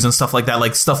views and stuff like that,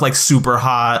 like stuff like Super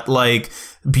Hot, like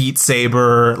Beat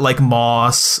Saber, like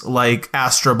Moss, like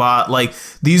Astrobot. Like,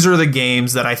 these are the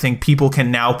games that I think people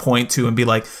can now point to and be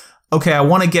like, okay, I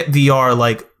want to get VR,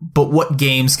 like, but what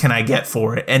games can I get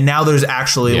for it? And now there's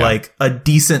actually like a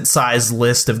decent sized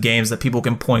list of games that people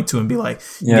can point to and be like,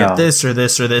 you get this or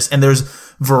this or this. And there's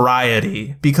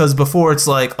variety, because before it's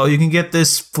like, oh, you can get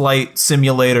this flight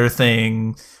simulator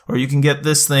thing, or you can get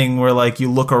this thing where like you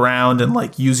look around and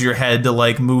like use your head to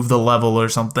like move the level or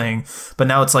something. But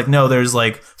now it's like, no, there's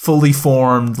like fully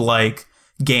formed like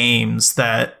games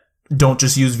that don't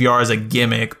just use VR as a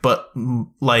gimmick, but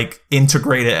like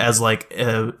integrate it as like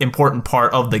an important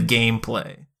part of the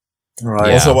gameplay. Right.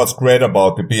 Yeah. Also, what's great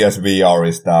about the PSVR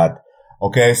is that,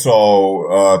 okay,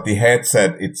 so the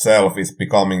headset itself is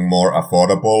becoming more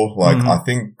affordable. Like, I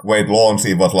think when it launched,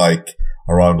 it was like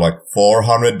around like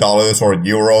 $400 or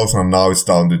euros, and now it's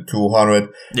down to $200.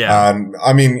 Yeah. And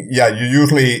I mean, you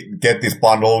usually get these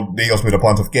bundle deals with a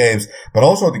bunch of games, but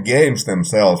also the games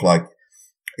themselves, like,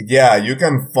 you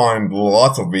can find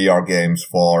lots of VR games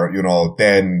for,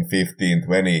 10, 15,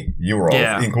 20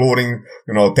 euros, including,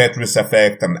 Tetris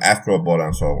Effect and Astrobot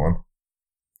and so on.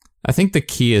 I think the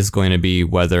key is going to be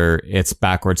whether it's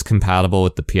backwards compatible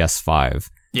with the PS5.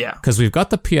 Yeah. Because we've got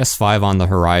the PS5 on the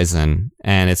horizon,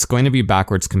 and it's going to be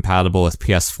backwards compatible with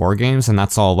PS4 games, and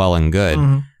that's all well and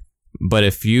good. But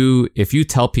if you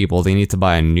tell people they need to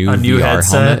buy a new VR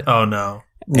headset, helmet, oh no,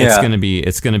 it's gonna be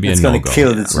a no-go,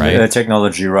 kill the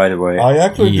technology right away. I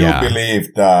actually do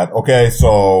believe that. Okay,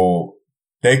 so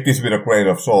take this with a grain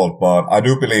of salt, but I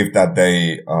do believe that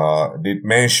they did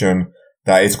mention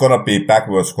that it's gonna be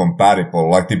backwards compatible.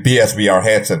 Like the PSVR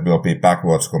headset will be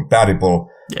backwards compatible,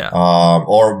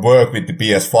 or work with the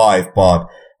PS5.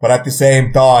 But at the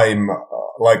same time,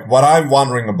 like what I'm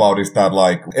wondering about is that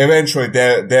like eventually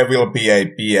there will be a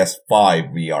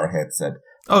PS5 VR headset.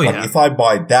 Oh yeah. But if I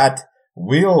buy that,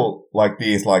 will like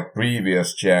these like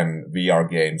previous gen VR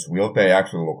games, will they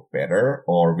actually look better,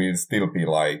 or will it still be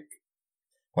like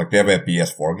they were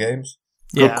PS4 games?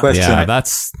 Good question. Yeah,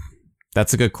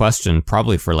 that's a good question.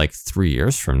 Probably for like 3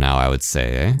 years from now, I would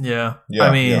say. Eh? Yeah.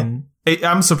 I mean,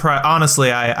 I'm surprised.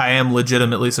 Honestly, I am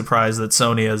legitimately surprised that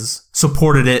Sony has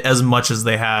supported it as much as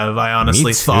they have. I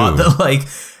honestly thought that like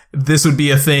this would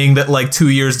be a thing that like 2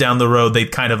 years down the road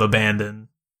they'd kind of abandon.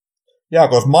 Yeah,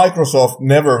 because Microsoft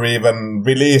never even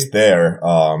released their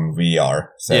VR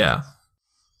set. Yeah.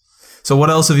 So what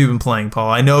else have you been playing, Paul?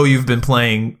 I know you've been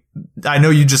playing. I know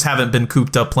you just haven't been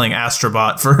cooped up playing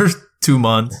Astrobot for 2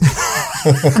 months.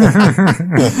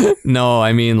 No,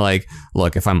 I mean, like,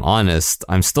 look, if I'm honest,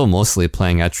 I'm still mostly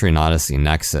playing Etrian Odyssey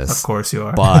Nexus. Of course you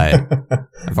are. But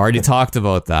I've already talked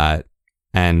about that,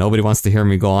 and nobody wants to hear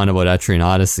me go on about Etrian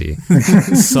Odyssey.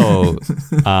 So,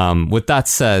 with that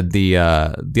said, the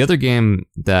other game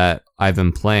that I've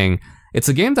been playing, it's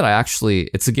a game that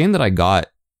I got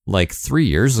like 3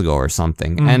 years ago or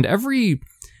something. And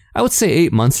I would say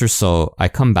 8 months or so, I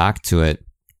come back to it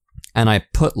and I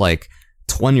put like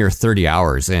 20 or 30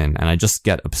 hours in, and I just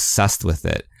get obsessed with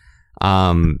it.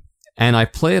 And I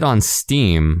play it on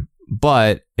Steam,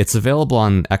 but it's available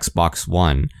on Xbox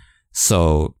One.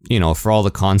 So, you know, for all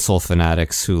the console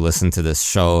fanatics who listen to this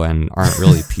show and aren't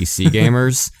really PC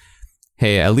gamers,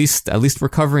 hey, at least we're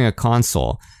covering a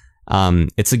console.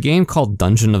 It's a game called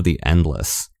Dungeon of the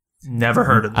Endless. Never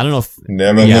heard of it. I don't know if...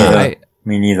 Never heard of it.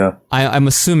 Me neither. I'm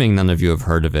assuming none of you have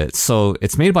heard of it. So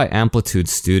it's made by Amplitude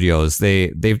Studios.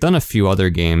 They've done a few other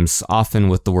games, often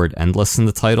with the word endless in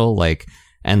the title, like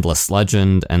Endless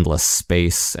Legend, Endless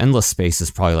Space. Endless Space is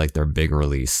probably like their big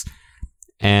release.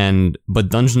 But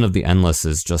Dungeon of the Endless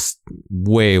is just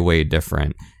way, way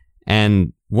different.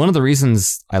 And one of the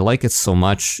reasons I like it so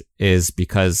much is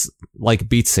because, like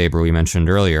Beat Saber we mentioned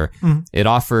earlier, it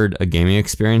offered a gaming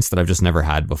experience that I've just never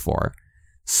had before.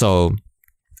 So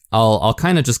I'll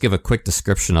kind of just give a quick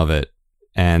description of it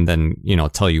and then, you know,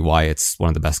 tell you why it's one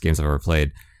of the best games I've ever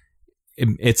played.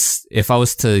 It's, if I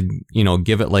was to, you know,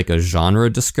 give it like a genre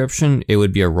description, it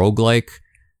would be a roguelike,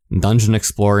 dungeon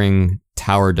exploring,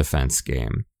 tower defense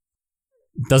game.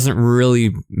 Doesn't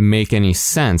really make any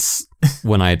sense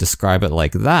when I describe it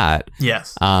like that.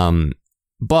 Yes.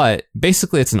 But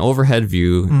basically it's an overhead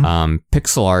view,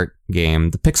 pixel art game.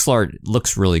 The pixel art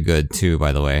looks really good too,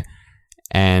 by the way.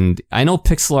 And I know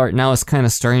pixel art now is kind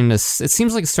of starting to, it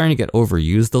seems like it's starting to get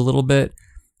overused a little bit,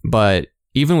 but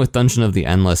even with Dungeon of the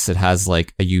Endless, it has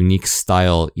like a unique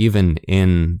style, even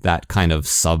in that kind of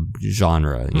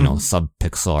sub-genre, you know,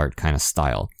 sub-pixel art kind of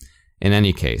style. In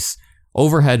any case,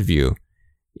 overhead view,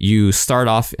 you start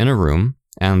off in a room,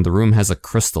 and the room has a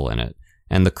crystal in it.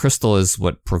 And the crystal is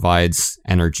what provides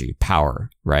energy, power,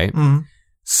 right?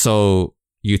 So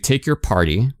you take your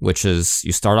party, which is,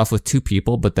 you start off with 2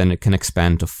 people, but then it can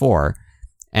expand to 4,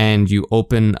 and you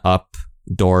open up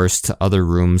doors to other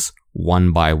rooms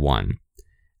one by one.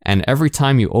 And every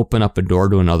time you open up a door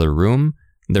to another room,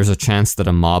 there's a chance that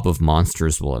a mob of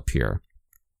monsters will appear.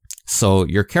 So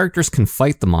your characters can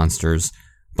fight the monsters,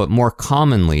 but more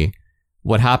commonly,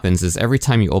 what happens is every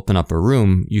time you open up a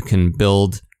room, you can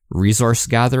build resource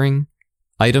gathering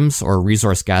items or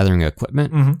resource gathering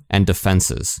equipment and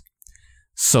defenses.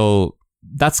 So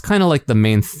that's kind of like the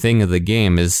main thing of the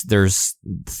game is there's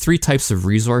 3 types of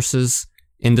resources: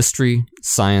 industry,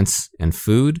 science, and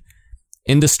food.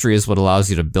 Industry is what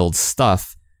allows you to build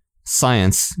stuff.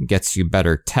 Science gets you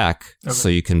better tech, so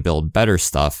you can build better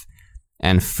stuff.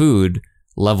 And food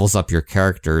levels up your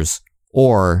characters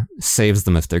or saves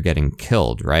them if they're getting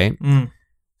killed, right?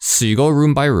 So you go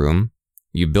room by room,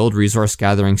 you build resource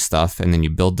gathering stuff, and then you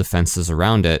build defenses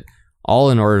around it,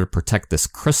 all in order to protect this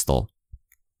crystal.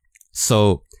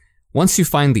 So once you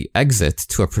find the exit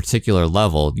to a particular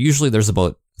level, usually there's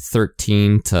about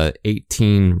 13 to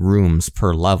 18 rooms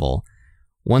per level.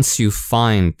 Once you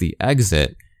find the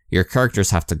exit, your characters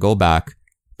have to go back,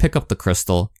 pick up the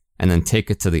crystal, and then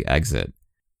take it to the exit.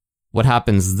 What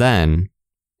happens then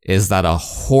is that a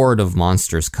horde of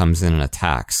monsters comes in and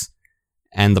attacks.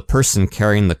 and the person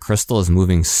carrying the crystal is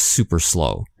moving super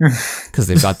slow because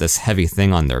they've got this heavy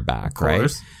thing on their back,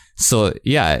 right? So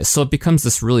so it becomes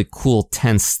this really cool,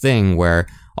 tense thing where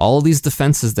all these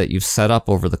defenses that you've set up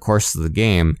over the course of the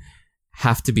game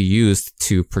have to be used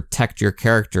to protect your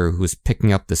character who's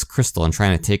picking up this crystal and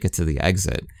trying to take it to the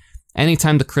exit.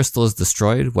 Anytime the crystal is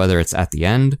destroyed, whether it's at the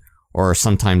end or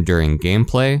sometime during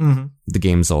gameplay, the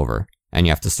game's over and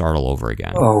you have to start all over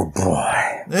again. Oh boy.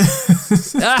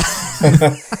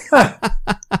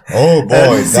 Oh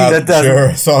boy, that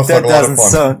sure sounds like a lot of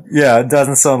fun. It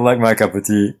doesn't sound like my cup of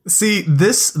tea. See,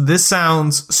 this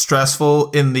sounds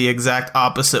stressful in the exact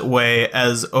opposite way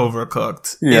as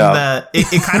Overcooked. Yeah. In that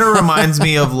it kind of reminds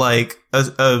me of like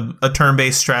a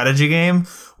turn-based strategy game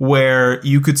where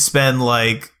you could spend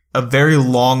like a very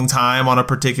long time on a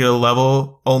particular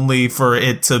level only for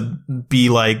it to be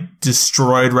like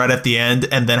destroyed right at the end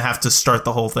and then have to start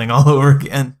the whole thing all over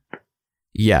again.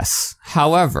 Yes.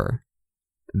 However,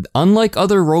 unlike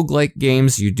other roguelike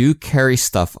games, you do carry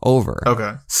stuff over.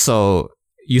 Okay. So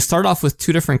you start off with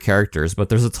 2 different characters, but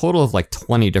there's a total of like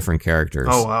 20 different characters.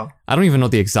 Oh, wow. I don't even know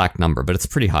the exact number, but it's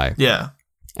pretty high. Yeah.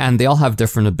 And they all have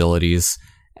different abilities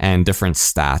and different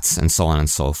stats and so on and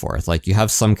so forth. Like you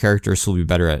have some characters who will be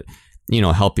better at,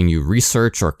 helping you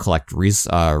research or collect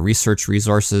research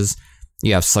resources.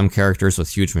 You have some characters with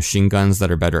huge machine guns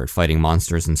that are better at fighting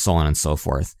monsters and so on and so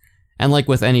forth. And like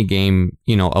with any game,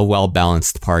 a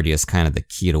well-balanced party is kind of the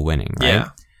key to winning, right? Yeah.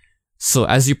 So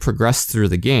as you progress through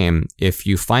the game, if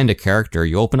you find a character,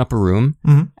 you open up a room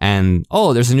and,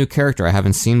 there's a new character I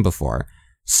haven't seen before.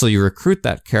 So you recruit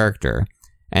that character.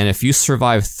 And if you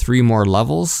survive 3 more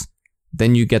levels,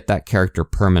 then you get that character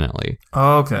permanently.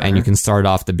 Okay. And you can start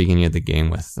off the beginning of the game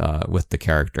with the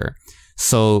character.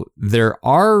 So there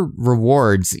are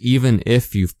rewards even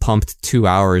if you've pumped 2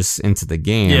 hours into the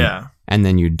game. Yeah. And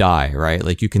then you die, right?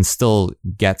 Like you can still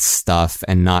get stuff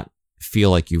and not feel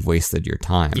like you've wasted your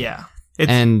time. Yeah.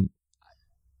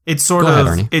 It's sort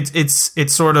of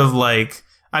it's sort of like,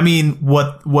 I mean,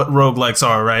 what roguelikes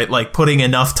are, right? Like putting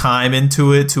enough time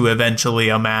into it to eventually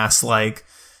amass like,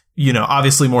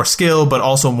 obviously more skill, but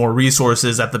also more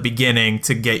resources at the beginning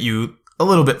to get you a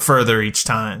little bit further each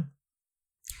time.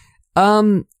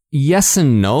 Yes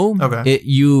and no. Okay.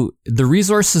 The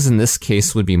resources in this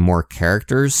case would be more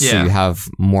characters, so you have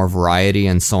more variety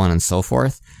and so on and so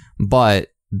forth. But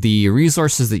the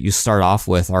resources that you start off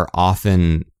with are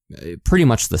often pretty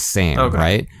much the same,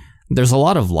 right? There's a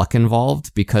lot of luck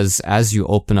involved because as you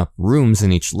open up rooms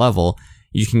in each level,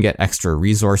 you can get extra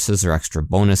resources or extra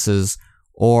bonuses,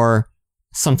 or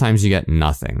sometimes you get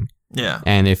nothing. Yeah.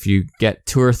 And if you get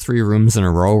 2 or 3 rooms in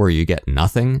a row where you get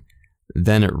nothing,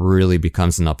 then it really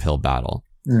becomes an uphill battle.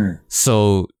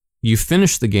 So you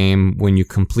finish the game when you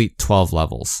complete 12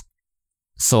 levels.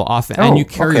 So often, and you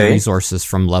carry resources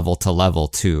from level to level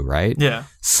too, right? Yeah.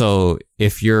 So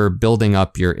if you're building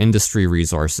up your industry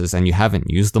resources and you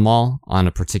haven't used them all on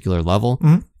a particular level,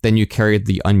 then you carry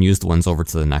the unused ones over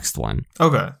to the next one.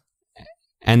 Okay.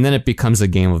 And then it becomes a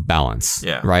game of balance,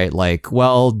 right? Like,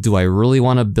 well, do I really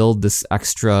want to build this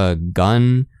extra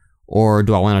gun, or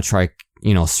do I want to try,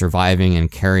 surviving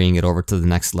and carrying it over to the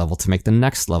next level to make the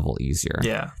next level easier?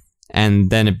 Yeah. And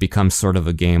then it becomes sort of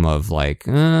a game of like,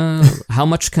 how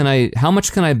much can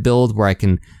I build where I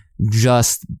can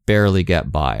just barely get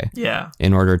by? Yeah.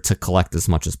 In order to collect as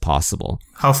much as possible.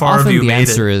 How far have you made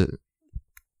it?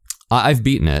 I've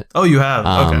beaten it. Oh, you have?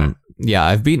 Okay. Yeah,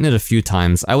 I've beaten it a few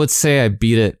times. I would say I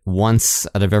beat it once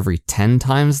out of every 10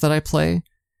 times that I play.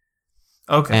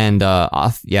 Okay. And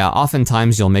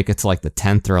oftentimes you'll make it to like the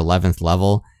 10th or 11th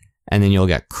level, and then you'll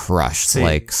get crushed. See.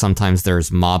 Like sometimes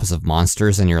there's mobs of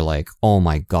monsters, and you're like, oh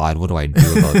my god, what do I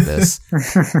do about this?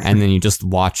 And then you just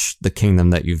watch the kingdom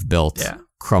that you've built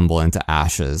crumble into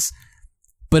ashes.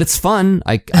 But it's fun.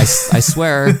 I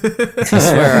swear. I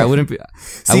swear I wouldn't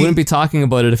be talking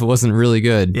about it if it wasn't really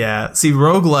good. Yeah. See,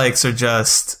 roguelikes are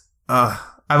just I've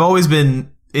always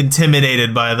been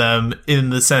intimidated by them in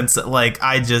the sense that like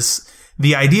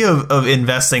the idea of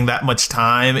investing that much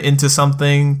time into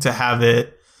something to have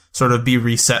it sort of be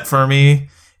reset for me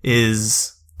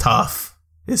is tough.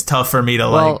 It's tough for me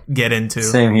to get into.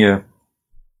 Same here.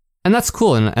 And that's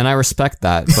cool, and I respect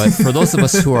that. But for those of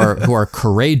us who are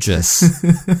courageous,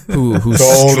 who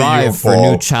strive for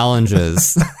new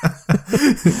challenges,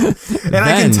 and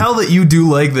I can tell that you do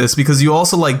like this because you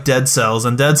also like Dead Cells,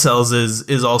 and Dead Cells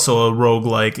is also a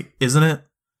roguelike, isn't it?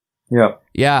 Yeah.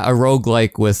 Yeah, a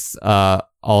roguelike with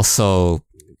also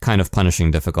kind of punishing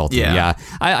difficulty. Yeah.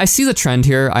 I see the trend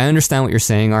here. I understand what you're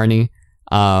saying, Arnie.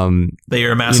 That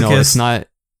you're a masochist. It's not.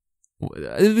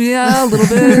 Yeah, a little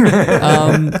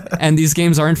bit. And these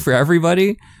games aren't for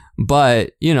everybody,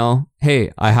 But, you know,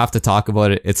 hey, I have to talk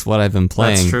about it. It's what I've been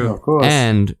playing. That's true. Of course.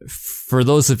 And for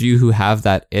those of you who have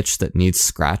that itch that needs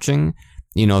scratching,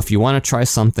 you know, if you want to try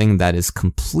something that is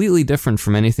completely different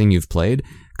from anything you've played,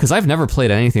 because I've never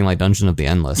played anything like Dungeon of the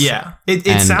Endless. Yeah. It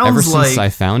and sounds ever like... since I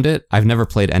found it, I've never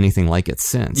played anything like it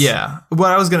since. Yeah.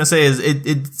 What I was going to say is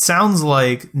it sounds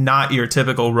like not your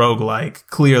typical roguelike,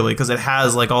 clearly, because it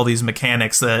has like all these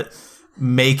mechanics that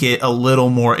make it a little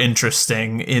more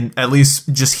interesting, in at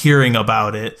least just hearing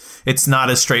about it. It's not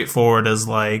as straightforward as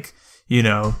like, you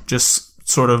know, just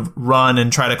sort of run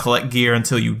and try to collect gear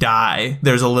until you die.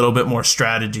 There's a little bit more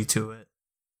strategy to it.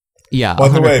 Yeah, by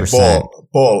 100%. the way,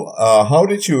 Paul, how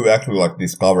did you actually like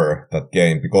discover that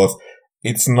game? Because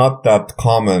it's not that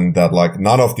common that like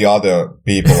none of the other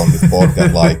people on this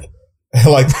podcast like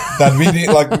that we did,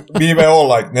 like we were all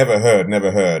like never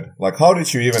heard. Like, how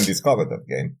did you even discover that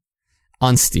game?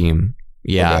 On Steam.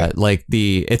 Yeah, Okay. like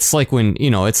it's like when, you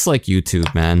know, it's like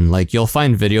YouTube, man. Like you'll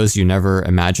find videos you never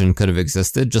imagined could have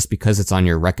existed just because it's on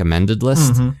your recommended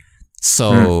list. Mm-hmm.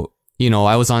 So, you know,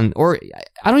 I was on, or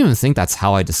I don't even think that's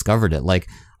how I discovered it. Like,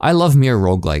 I love me a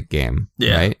roguelike game,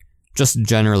 Yeah. right? Just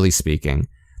generally speaking.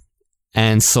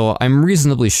 And so I'm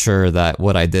reasonably sure that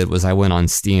what I did was I went on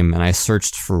Steam and I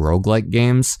searched for roguelike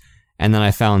games. And then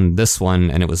I found this one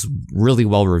and it was really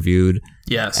well reviewed.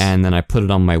 Yes. And then I put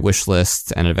it on my wish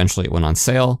list and eventually it went on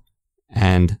sale.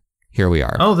 And here we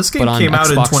are. Oh, this game But on came out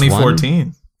in Xbox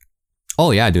 2014. Oh,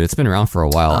 yeah, dude. It's been around for a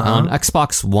while. Uh-huh. On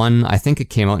Xbox One, I think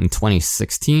it came out in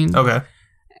 2016. Okay.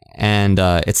 And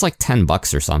it's like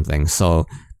 $10 or something. So,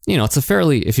 you know, it's a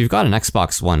fairly, if you've got an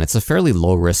Xbox One, it's a fairly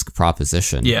low risk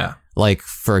proposition. Yeah. Like,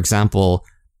 for example,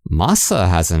 Masa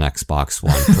has an Xbox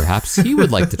One. Perhaps he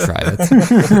would like to try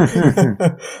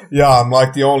it. Yeah, I'm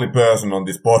like the only person on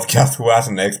this podcast who has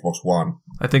an Xbox One.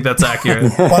 I think that's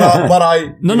accurate. But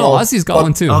I No, you know, Ozzy's got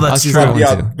one too. Oh, that's Ozzy's true. got one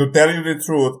yeah, too. to tell you the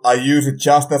truth, I use it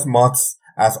just as much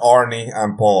as Arnie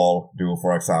and Paul do,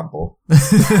 for example.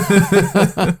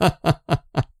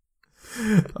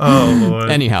 Oh,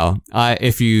 Lord. Anyhow,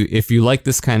 if you like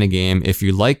this kind of game, if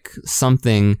you like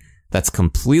something that's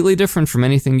completely different from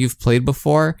anything you've played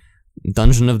before,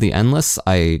 Dungeon of the Endless,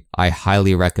 I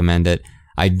highly recommend it.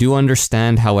 I do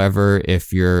understand, however,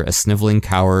 if you're a sniveling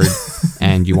coward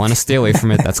and you want to stay away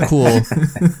from it, that's cool.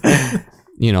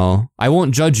 You know, I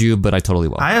won't judge you, but I totally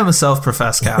will. I am a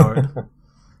self-professed coward.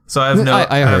 So I have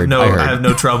I heard. I have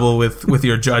no trouble with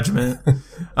your judgment.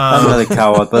 I'm not a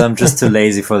coward, but I'm just too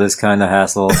lazy for this kind of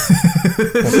hassle.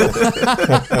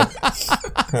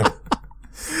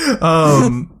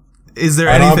 Is there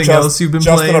And I'm anything else you've been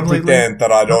just playing gonna lately? pretend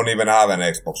that I don't even have an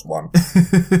Xbox One.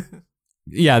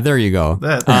 Yeah, there you go.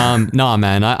 That- Nah,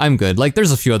 man, I'm good. Like,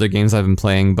 there's a few other games I've been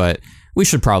playing, but we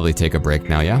should probably take a break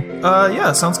now, yeah?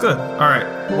 Yeah, sounds good. All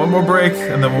right, one more break,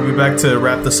 and then we'll be back to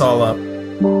wrap this all up.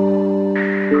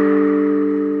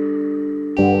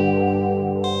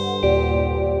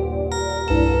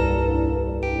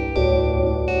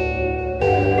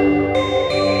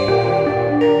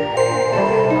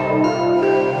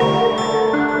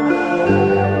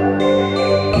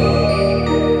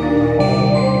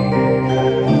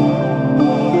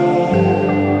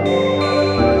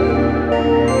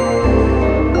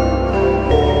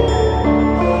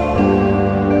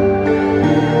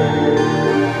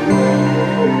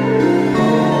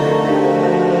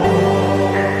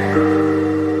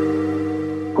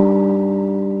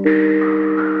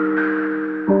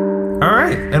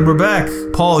 And we're back.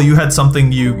 Paul, you had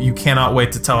something you cannot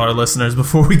wait to tell our listeners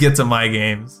before we get to my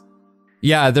games.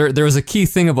 Yeah, there was a key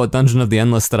thing about Dungeon of the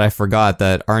Endless that I forgot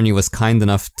that Arnie was kind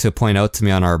enough to point out to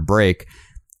me on our break.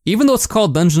 Even though it's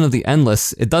called Dungeon of the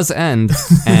Endless, it does end,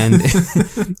 and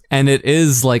and it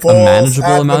is like a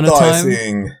manageable amount of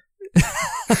time.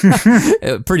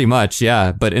 Pretty much,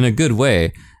 yeah, but in a good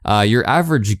way. Your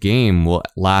average game will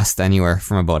last anywhere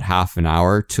from about half an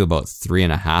hour to about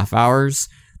 3.5 hours.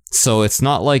 So it's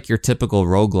not like your typical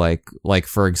roguelike, like,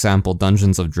 for example,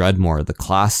 Dungeons of Dreadmore, the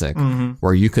classic,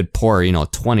 where you could pour,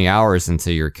 20 hours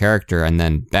into your character and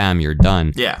then bam, you're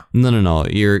done. Yeah. No.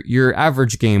 Your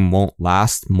average game won't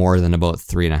last more than about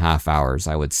 3.5 hours,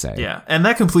 I would say. Yeah, and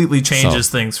that completely changes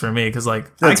things for me, because, like,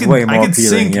 I That's way more could appealing,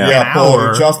 sink yeah. an Yeah, Paul,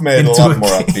 hour you just made a into lot more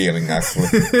game. appealing, actually.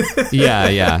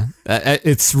 Yeah.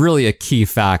 It's really a key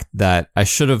fact that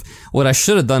what I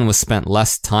should have done was spent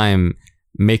less time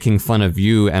making fun of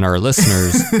you and our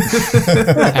listeners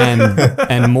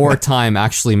and more time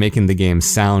actually making the game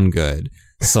sound good.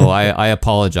 So I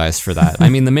apologize for that. I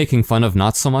mean, the making fun of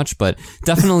not so much, but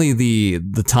definitely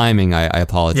the timing I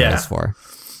apologize for.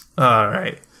 All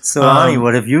right. So, Arnie,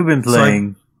 what have you been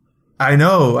playing? I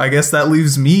know. I guess that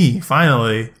leaves me,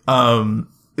 finally.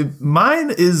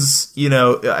 Mine is,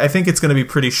 I think it's going to be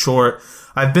pretty short.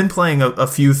 I've been playing a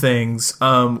few things.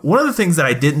 One of the things that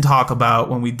I didn't talk about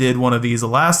when we did one of these the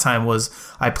last time was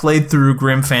I played through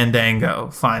Grim Fandango,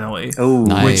 finally. Oh,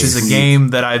 nice. Which is a game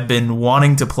that I've been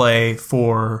wanting to play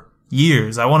for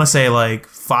years. I want to say like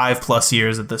 5+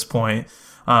 years at this point.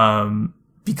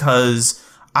 Because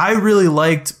I really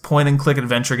liked point-and-click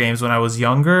adventure games when I was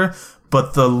younger,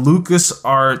 but the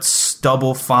LucasArts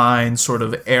Double Fine sort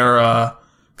of era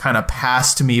kind of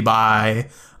passed me by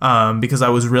because I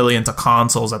was really into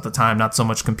consoles at the time, not so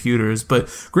much computers. But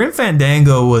Grim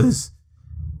Fandango was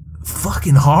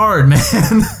fucking hard,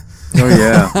 man. Oh,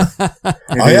 yeah.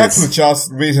 I actually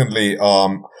just recently,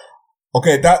 I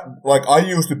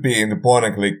used to be in the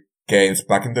point-and-click games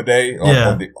back in the day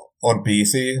on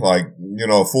PC,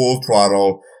 Full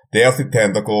Throttle, Day of the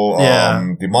Tentacle,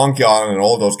 the Monkey Island, and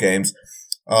all those games.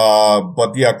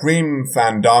 But yeah, Grim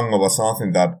Fandango was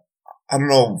something that, I don't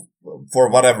know, for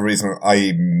whatever reason,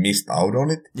 I missed out on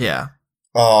it. Yeah.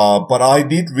 But I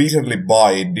did recently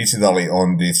buy it digitally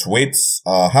on the Switch.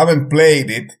 Haven't played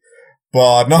it,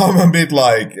 but now I'm a bit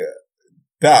like,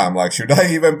 damn, should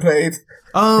I even play it?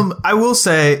 I will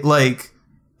say,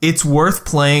 it's worth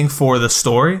playing for the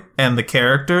story and the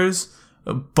characters,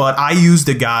 but I used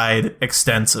a guide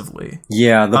extensively.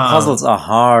 Yeah, the puzzles are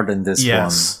hard in this one.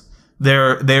 Yes.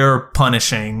 They're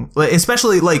punishing,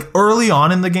 especially early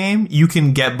on in the game. You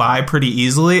can get by pretty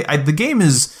easily. The game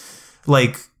is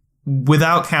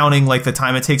without counting the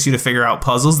time it takes you to figure out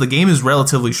puzzles. The game is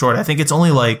relatively short. I think it's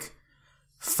only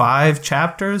 4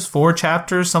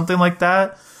 chapters, something like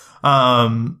that.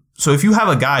 So if you have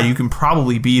a guide, you can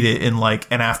probably beat it in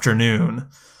an afternoon.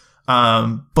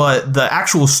 But the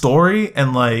actual story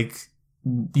and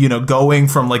going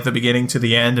from the beginning to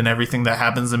the end and everything that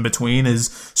happens in between is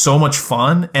so much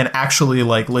fun and actually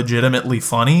legitimately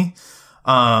funny.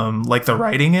 The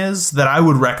writing is, that I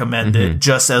would recommend it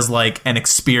just as an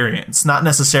experience, not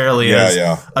necessarily as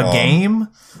a game.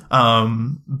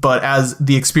 But as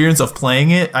the experience of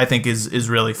playing it, I think is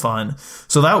really fun.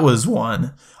 So that was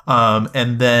one.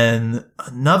 And then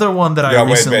another one that I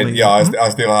recently... Wait. Yeah, I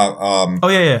still have...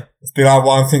 Still have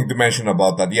one thing to mention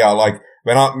about that. Yeah,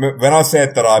 when I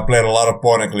said that I played a lot of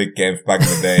point-and-click games back in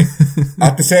the day,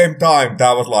 at the same time,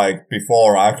 that was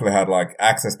before I actually had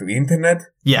access to internet.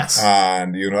 Yes.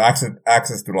 And,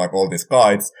 access to all these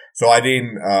guides. So I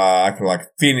didn't, actually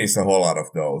finish a whole lot of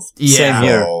those. Yeah. Same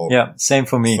here. Yeah, same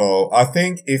for me. So I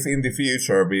think if in the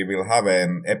future we will have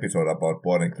an episode about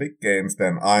point-and-click games,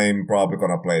 then I'm probably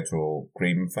gonna play through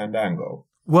Grim Fandango.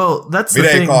 Well, that's the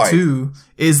thing too,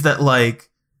 is that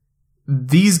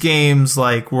these games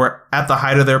were at the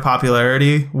height of their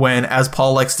popularity when, as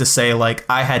Paul likes to say,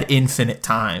 I had infinite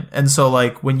time. And so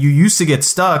when you used to get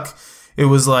stuck, it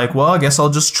was well, I guess I'll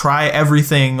just try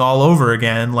everything all over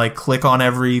again, click on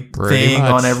everything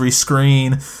on every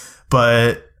screen.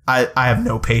 But I have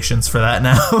no patience for that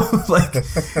now.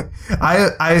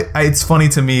 It's funny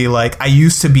to me, I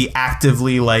used to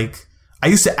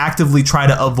actively try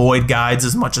to avoid guides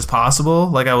as much as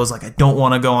possible. I was I don't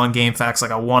want to go on GameFAQs.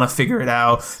 I want to figure it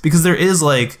out, because there is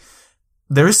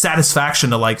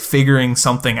satisfaction to figuring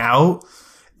something out,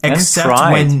 except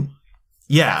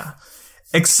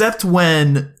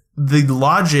when the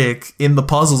logic in the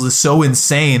puzzles is so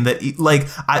insane that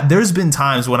there's been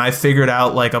times when I figured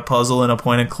out a puzzle in a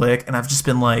point and click, and I've just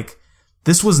been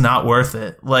this was not worth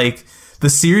it. The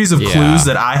series of clues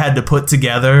that I had to put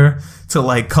together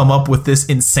to come up with this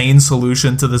insane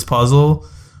solution to this puzzle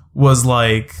was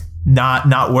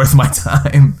not worth my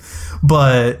time.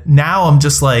 But now I'm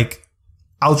just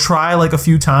I'll try a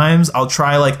few times. I'll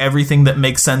try everything that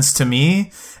makes sense to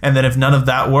me. And then if none of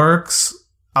that works,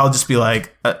 I'll just be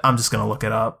I'm just going to look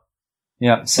it up.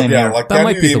 Yeah, same here.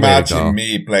 Can you imagine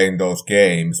me playing those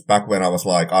games back when I was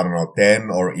 10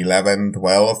 or 11,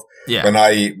 12? Yeah. When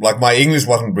my English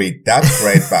wasn't really that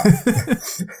great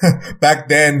back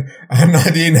then, and I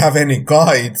didn't have any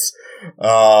guides.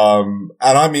 And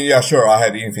I mean, yeah, sure, I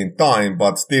had infinite time,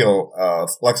 but still,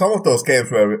 some of those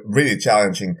games were really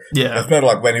challenging. Yeah.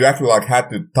 Especially when you actually had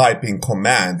to type in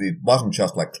commands, it wasn't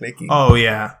just clicking. Oh,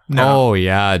 yeah. No. Oh,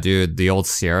 yeah, dude. The old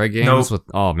Sierra games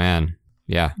oh, man.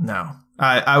 Yeah. No.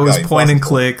 I was point and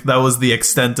click. That was the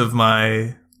extent of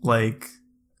my,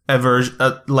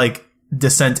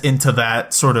 descent into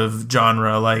that sort of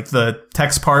genre. The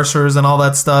text parsers and all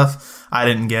that stuff, I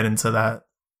didn't get into that.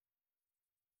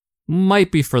 Might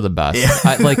be for the best. Yeah.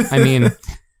 I mean...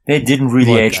 They didn't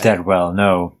really age that well,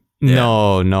 no.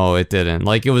 Yeah. No, it didn't.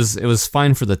 It was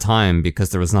fine for the time because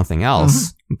there was nothing else.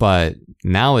 Mm-hmm. But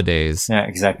nowadays... Yeah,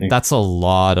 exactly. That's a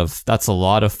lot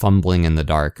of fumbling in the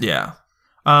dark. Yeah.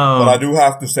 But I do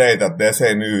have to say that there's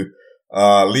a new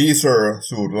Leisure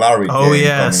Suit Larry game coming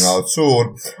out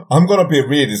soon. I'm gonna be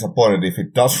really disappointed if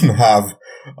it doesn't have,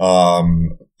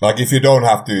 like if you don't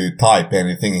have to type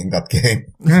anything in that game.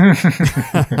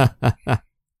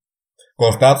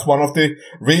 Because that's one of the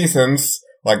reasons,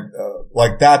 like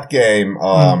that game,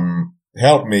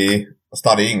 helped me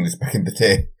study English back in the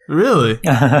day. Really?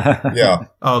 Yeah.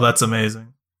 Oh, that's amazing.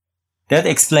 That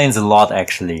explains a lot,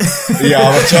 actually. Yeah,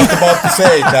 I was just about to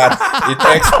say that it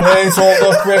explains all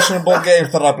those questionable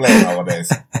games that I play nowadays.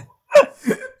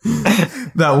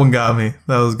 That one got me.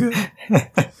 That was good.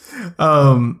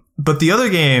 But the other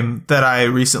game that I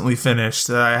recently finished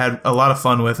that I had a lot of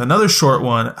fun with, another short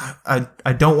one,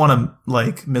 I don't want to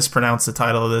like mispronounce the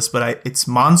title of this, but it's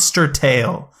Monster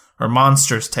Tale or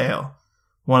Monster's Tale.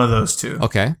 One of those two.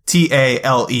 Okay.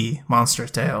 Tale,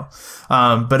 Monster's Tale.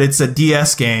 But it's a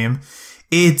DS game.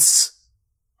 It's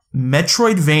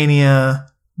Metroidvania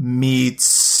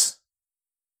meets,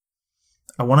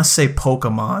 I want to say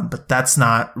Pokemon, but that's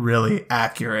not really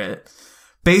accurate.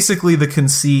 Basically, the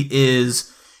conceit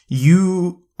is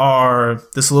you are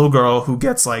this little girl who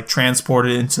gets like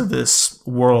transported into this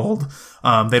world.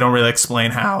 They don't really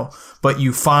explain how, but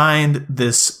you find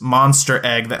this monster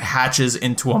egg that hatches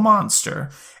into a monster.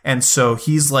 And so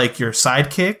he's like your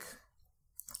sidekick.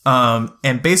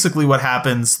 And basically what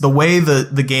happens, the way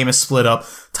the game is split up,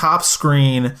 top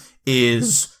screen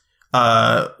is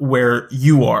where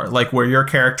you are, like where your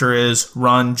character is,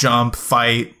 run, jump,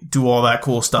 fight, do all that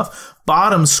cool stuff.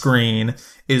 Bottom screen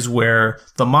is where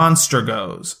the monster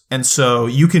goes. And so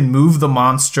you can move the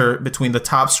monster between the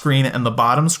top screen and the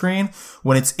bottom screen.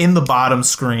 When it's in the bottom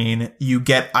screen, you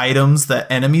get items that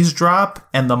enemies drop,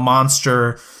 and the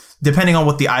monster, depending on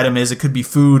what the item is, it could be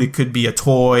food, it could be a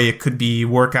toy, it could be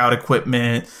workout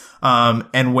equipment.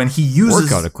 And when he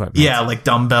uses workout equipment, yeah, like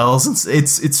dumbbells,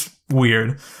 it's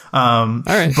weird. All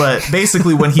right. But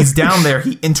basically when he's down there,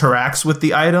 he interacts with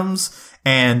the items.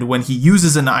 And when he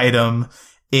uses an item,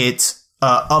 it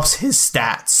ups his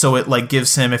stats. So it like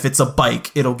gives him, if it's a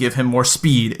bike, it'll give him more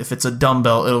speed. If it's a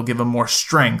dumbbell, it'll give him more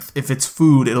strength. If it's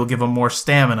food, it'll give him more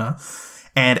stamina.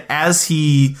 And as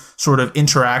he sort of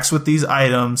interacts with these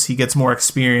items, he gets more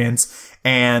experience.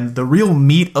 And the real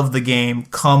meat of the game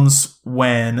comes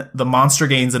when the monster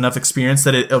gains enough experience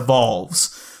that it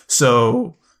evolves.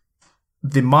 So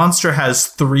the monster has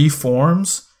 3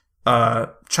 forms,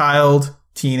 child,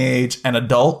 teenage, and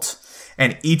adult.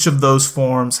 And each of those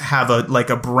forms have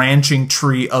a branching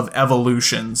tree of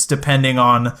evolutions depending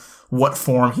on what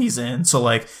form he's in. So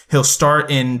like he'll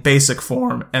start in basic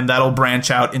form and that'll branch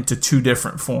out into 2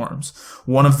 different forms.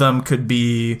 One of them could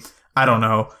be, I don't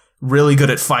know, really good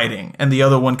at fighting, and the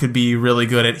other one could be really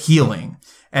good at healing.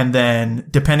 And then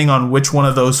depending on which one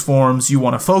of those forms you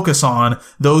want to focus on,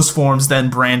 those forms then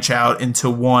branch out into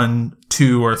 1,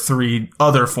 2, or 3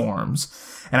 other forms.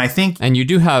 And I think, and you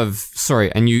do have,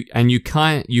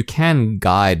 you can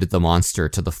guide the monster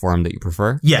to the form that you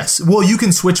prefer. Yes. Well, you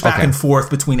can switch back and forth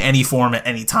between any form at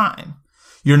any time.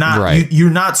 You're not, you're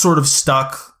not sort of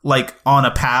stuck like on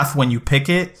a path when you pick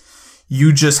it.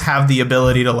 You just have the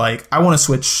ability to like, I want to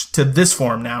switch to this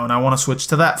form now, and I want to switch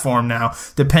to that form now,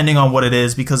 depending on what it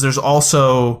is, because there's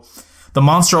also, the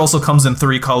monster also comes in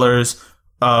 3 colors,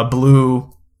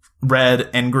 blue, red,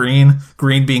 and green.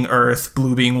 Green being earth,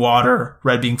 blue being water,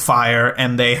 red being fire,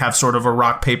 and they have sort of a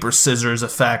rock, paper, scissors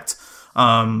effect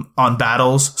on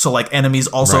battles. So like enemies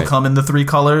also come in the 3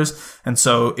 colors. And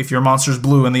so if your monster's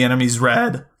blue and the enemy's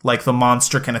red, like the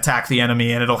monster can attack the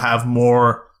enemy and it'll have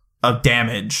more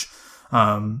damage.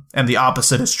 And the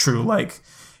opposite is true. Like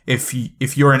if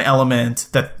you're an element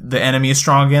that the enemy is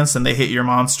strong against and they hit your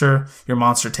monster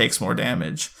takes more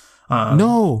damage.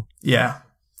 No. Yeah.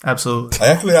 Absolutely.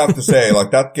 I actually have to say, like,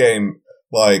 that game,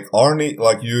 like, Arnie,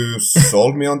 like, you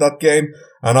sold me on that game,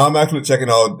 and I'm actually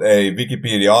checking out a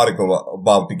Wikipedia article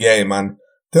about the game, and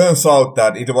turns out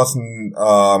that it was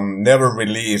never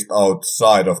released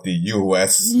outside of the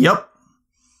US. Yep.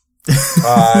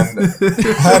 And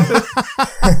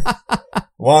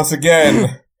once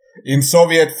again, in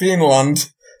Soviet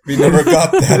Finland, we never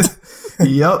got that.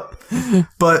 Yep.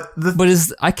 But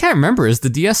I can't remember, is the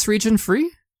DS region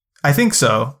free? I think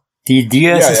so. The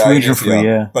DS is region free,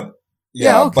 yeah. But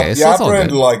okay, so that's all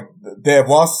apparently, good. like, there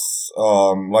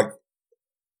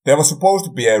was supposed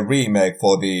to be a remake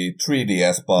for the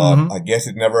 3DS, but I guess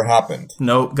it never happened.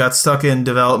 Nope, got stuck in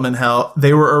development hell.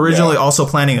 They were originally also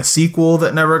planning a sequel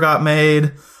that never got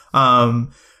made.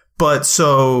 But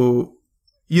so,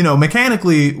 you know,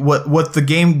 mechanically, what the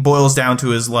game boils down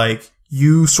to is like,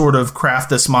 you sort of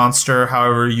craft this monster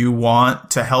however you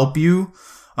want to help you.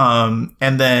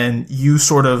 And then you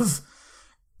sort of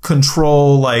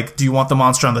control, like, do you want the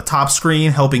monster on the top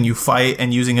screen helping you fight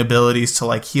and using abilities to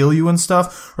like heal you and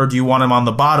stuff, or do you want him on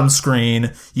the bottom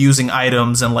screen using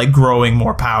items and like growing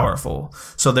more powerful?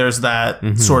 So there's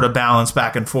that sort of balance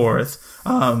back and forth.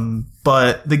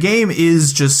 But the game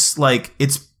is just like,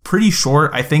 it's pretty short.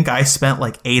 I think I spent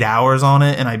like 8 hours on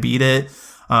it and I beat it.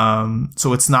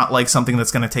 So it's not like something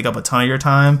that's going to take up a ton of your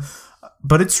time,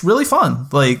 but it's really fun.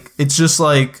 Like, it's just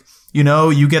like, you know,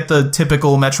 you get the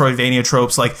typical Metroidvania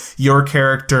tropes, like your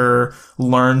character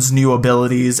learns new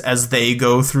abilities as they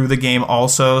go through the game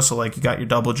also. So like you got your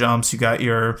double jumps, you got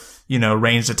your, you know,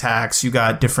 ranged attacks, you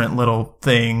got different little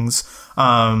things.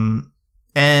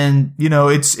 And, you know,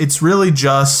 it's really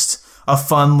just a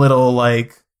fun little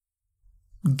like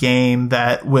game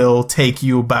that will take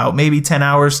you about maybe 10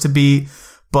 hours to beat.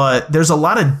 But there's a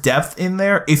lot of depth in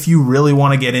there if you really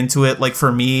want to get into it. Like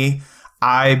for me,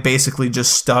 I basically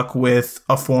just stuck with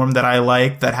a form that I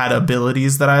liked that had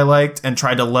abilities that I liked and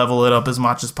tried to level it up as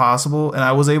much as possible, and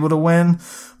I was able to win.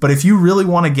 But if you really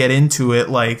want to get into it,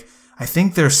 like, I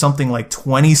think there's something like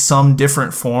 20 some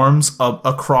different forms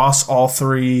across all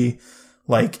three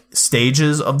like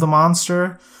stages of the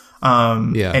monster.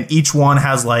 And each one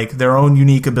has like their own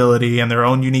unique ability and their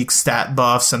own unique stat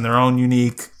buffs and their own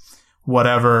unique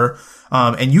whatever.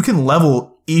 And you can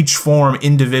level each form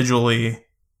individually.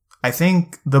 I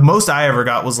think the most I ever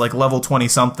got was like level 20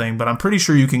 something, but I'm pretty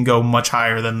sure you can go much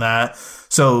higher than that.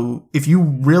 So if you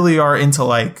really are into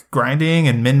like grinding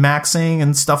and min-maxing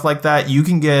and stuff like that, you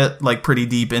can get like pretty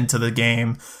deep into the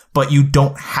game, but you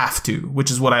don't have to, which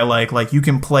is what I like. Like you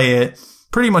can play it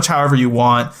pretty much however you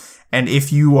want. And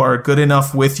if you are good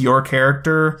enough with your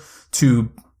character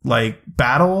to like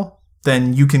battle,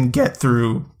 then you can get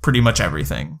through pretty much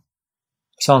everything.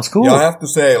 Sounds cool. Yeah, I have to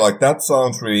say, like, that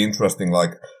sounds really interesting.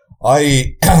 Like,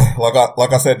 like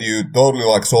I said, you totally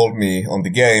like sold me on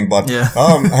the game, but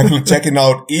I'm actually checking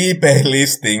out eBay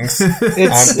listings. It's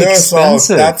and turns out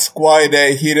expensive. that's quite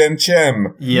a hidden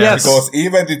gem. Yes. Because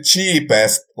even the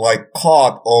cheapest, like,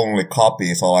 cart-only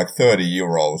copies are like 30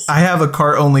 euros. I have a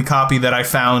cart-only copy that I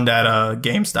found at a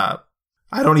GameStop.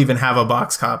 I don't even have a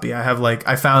box copy.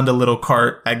 I found a little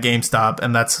cart at GameStop,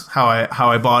 and that's how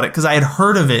I bought it, because I had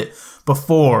heard of it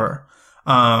before,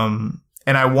 and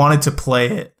I wanted to play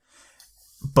it.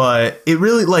 But it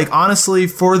really, like, honestly,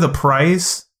 for the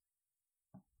price,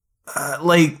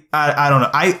 like, I don't know.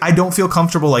 I don't feel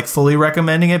comfortable, like, fully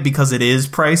recommending it because it is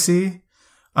pricey.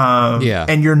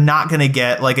 And you're not going to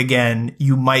get, like, again,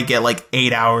 you might get, like,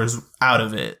 8 hours out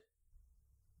of it.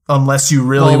 Unless you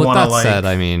really want to, like, said,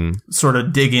 I mean, sort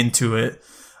of dig into it.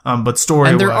 But story,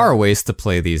 and there are ways to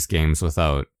play these games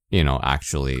without, you know,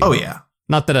 actually. Oh yeah.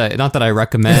 Not that I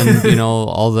recommend, you know,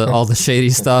 all the shady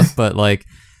stuff, but like,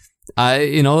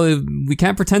 we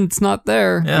can't pretend it's not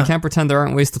there. Yeah. We can't pretend there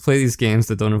aren't ways to play these games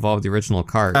that don't involve the original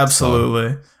card.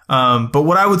 Absolutely. So. But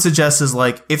what I would suggest is,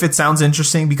 like, if it sounds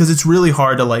interesting, because it's really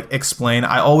hard to, like, explain.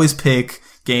 I always pick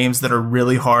games that are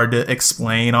really hard to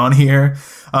explain on here.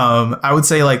 I would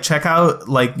say, like, check out,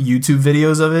 like, YouTube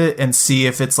videos of it and see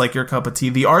if it's, like, your cup of tea.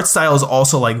 The art style is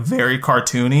also, like, very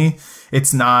cartoony.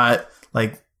 It's not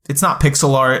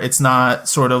pixel art. It's not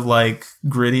sort of like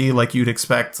gritty like you'd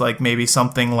expect, like maybe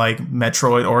something like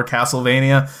Metroid or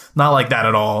Castlevania. Not like that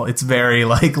at all. It's very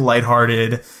like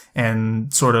lighthearted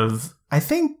and sort of, I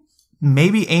think,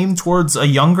 maybe aimed towards a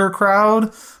younger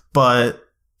crowd, but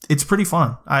it's pretty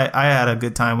fun. I had a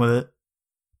good time with it.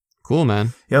 Cool,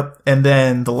 man. Yep. And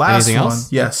then the last Anything one.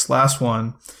 else? Yes, last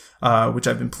one. Which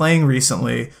I've been playing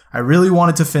recently. I really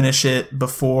wanted to finish it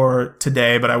before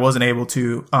today, but I wasn't able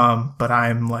to. But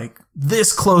I'm like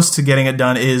this close to getting it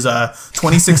done. Is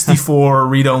 2064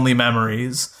 Read-Only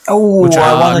Memories. Oh, which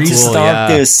I wanted to really- start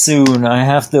this soon. I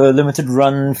have the limited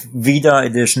run Vita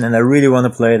edition, and I really want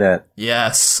to play that.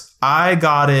 Yes, I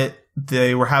got it.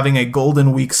 They were having a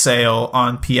Golden Week sale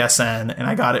on PSN, and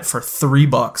I got it for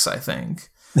 $3, I think.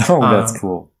 Oh, that's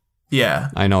cool. Yeah,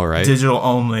 I know, right? Digital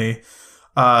only.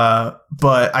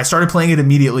 But I started playing it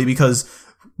immediately because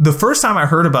the first time I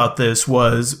heard about this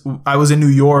was I was in New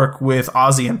York with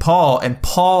Ozzy and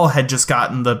Paul had just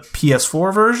gotten the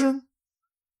PS4 version.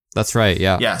 That's right,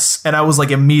 yeah. Yes. And I was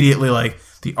like immediately like,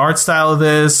 the art style of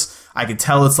this, I could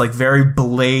tell it's like very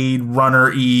Blade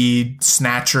Runner-y,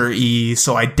 Snatcher-y,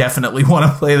 so I definitely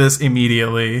want to play this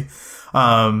immediately.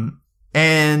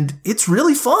 And it's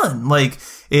really fun. Like,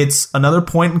 it's another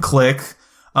point and click,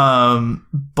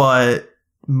 but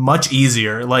much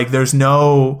easier. Like, you're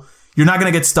not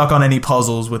going to get stuck on any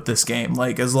puzzles with this game.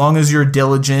 Like, as long as you're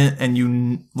diligent and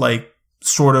you, like,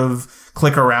 sort of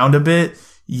click around a bit,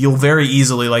 you'll very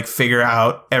easily like figure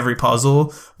out every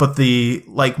puzzle. But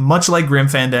much like Grim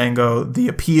Fandango, the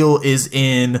appeal is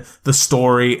in the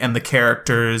story and the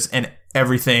characters and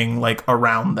everything like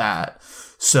around that.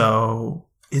 So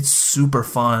it's super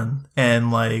fun.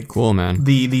 And like, cool, man.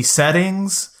 The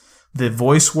settings, the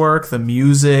voice work, the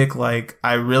music, like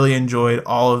I really enjoyed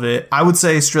all of it. I would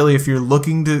say, Strilly, if you're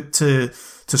looking to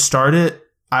start it,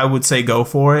 I would say go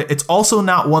for it. It's also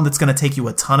not one that's going to take you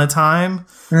a ton of time.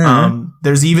 Mm-hmm.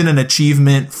 There's even an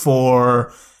achievement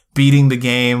for beating the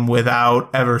game without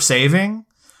ever saving.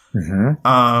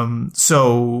 Mm-hmm.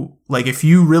 So like if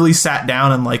you really sat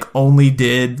down and like only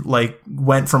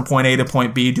went from point A to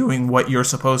point B doing what you're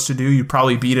supposed to do, you'd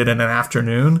probably beat it in an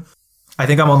afternoon. I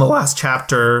think I'm on the last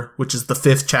chapter, which is the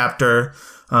 5th chapter.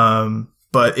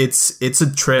 But it's a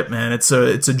trip, man. It's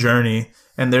a journey.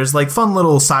 And there's like fun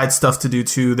little side stuff to do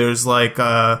too. There's like,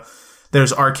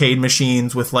 there's arcade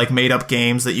machines with like made up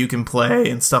games that you can play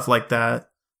and stuff like that.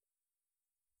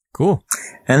 Cool.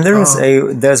 And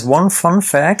there's one fun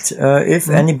fact. If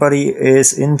anybody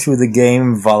is into the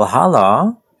game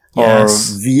Valhalla or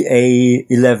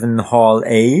VA11 Hall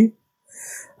A,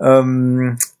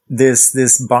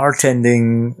 this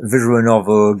bartending visual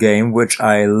novel game, which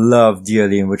I love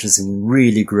dearly and which is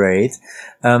really great.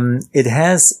 It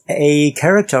has a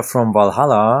character from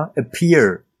Valhalla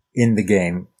appear in the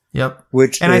game. Yep.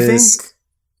 I think,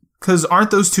 cause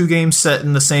aren't those two games set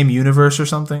in the same universe or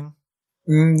something?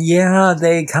 Yeah,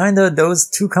 those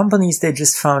two companies, they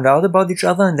just found out about each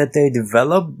other and that they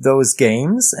developed those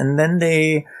games. And then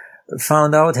they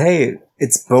found out, hey,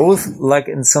 it's both like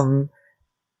in some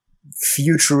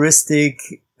futuristic,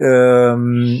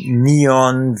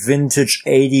 neon vintage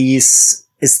 80s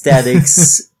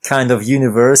aesthetics kind of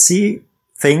university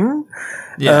thing.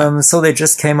 Yeah. So they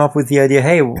just came up with the idea,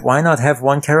 hey, why not have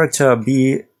one character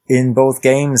be in both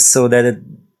games so that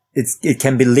it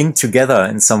can be linked together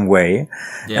in some way.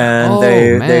 Yeah. And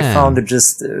they found it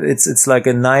just, it's like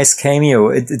a nice cameo.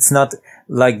 It's not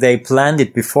like they planned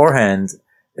it beforehand.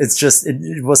 It's just,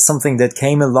 it was something that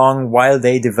came along while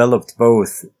they developed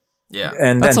both. Yeah.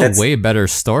 And that's a way better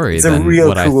story than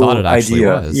what I thought it actually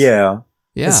was. Yeah.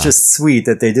 It's just sweet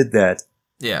that they did that.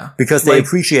 Yeah. Because they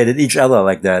appreciated each other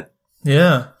like that.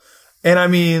 Yeah. And I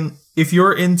mean, if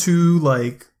you're into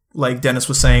like Dennis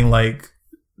was saying, like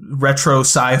retro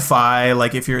sci-fi,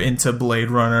 like if you're into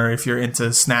Blade Runner, if you're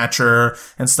into Snatcher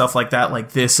and stuff like that,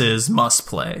 like this is must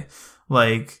play.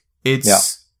 Like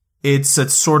it's a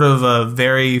sort of a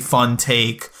very fun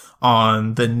take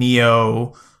on the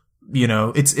Neo,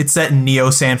 it's set in Neo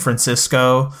San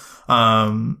Francisco.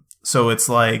 So it's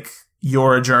like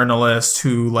you're a journalist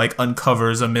who like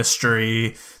uncovers a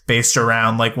mystery based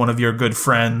around like one of your good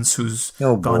friends who's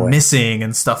gone missing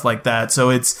and stuff like that.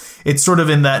 So it's sort of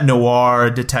in that noir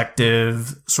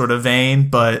detective sort of vein,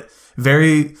 but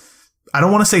very, I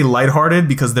don't want to say lighthearted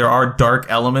because there are dark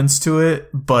elements to it,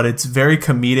 but it's very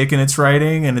comedic in its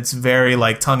writing and it's very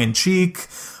like tongue in cheek.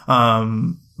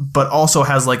 But also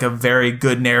has like a very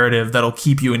good narrative that'll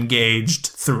keep you engaged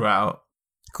throughout.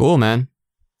 Cool, man.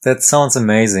 That sounds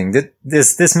amazing.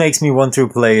 This makes me want to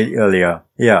play it earlier.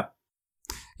 Yeah.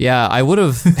 Yeah, I would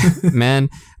have, man,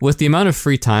 with the amount of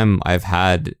free time I've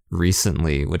had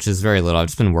recently, which is very little, I've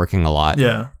just been working a lot.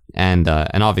 Yeah. And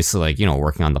obviously like,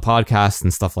 working on the podcast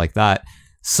and stuff like that.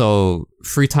 So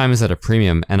free time is at a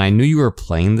premium. And I knew you were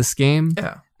playing this game.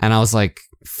 Yeah. And I was like,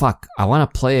 fuck, I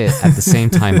want to play it at the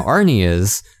same time Arnie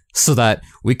is so that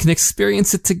we can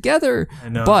experience it together. I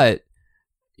know. But,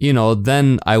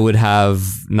 then I would have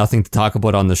nothing to talk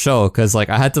about on the show because like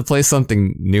I had to play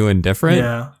something new and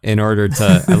different in order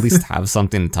to at least have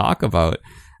something to talk about.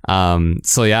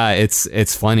 So yeah,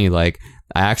 it's funny. Like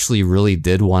I actually really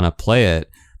did want to play it.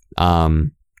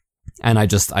 And I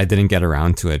didn't get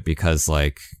around to it because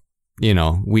like,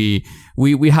 we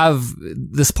have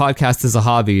this podcast as a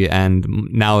hobby and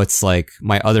now it's like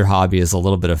my other hobby is a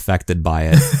little bit affected by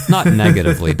it. Not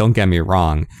negatively, don't get me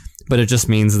wrong, but it just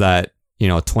means that,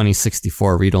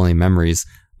 2064 read-only memories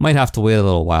might have to wait a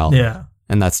little while. Yeah.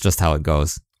 And that's just how it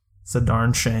goes. It's a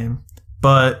darn shame.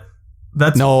 But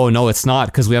that's... No, it's not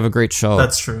because we have a great show.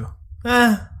 That's true.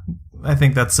 I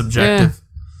think that's subjective.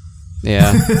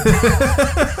 Yeah.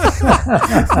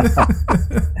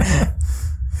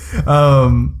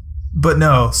 But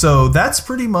no, so that's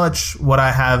pretty much what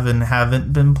I have and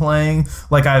haven't been playing.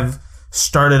 Like I've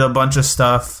started a bunch of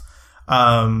stuff.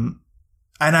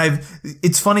 And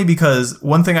it's funny because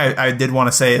one thing I did want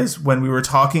to say is when we were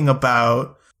talking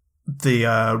about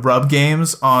the rub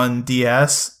games on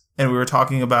DS and we were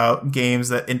talking about games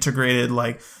that integrated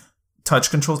like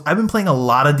touch controls, I've been playing a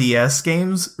lot of DS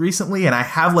games recently and I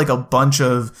have like a bunch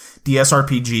of DS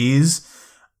RPGs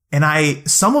and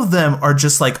some of them are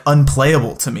just like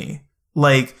unplayable to me.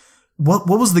 Like, what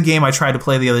was the game I tried to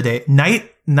play the other day?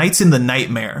 Nights in the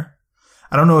Nightmare.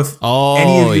 I don't know if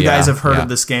any of you guys have heard of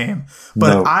this game,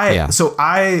 but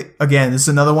again, this is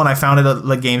another one I found it at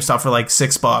like GameStop for like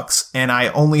 $6, and I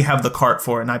only have the cart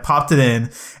for it, and I popped it in,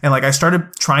 and like I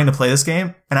started trying to play this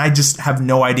game, and I just have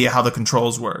no idea how the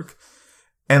controls work,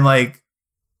 and like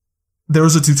there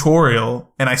was a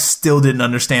tutorial, and I still didn't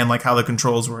understand like how the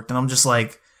controls worked, and I'm just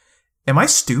like, am I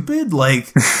stupid?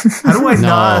 Like, how do I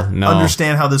not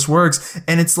understand how this works?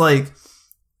 And it's like,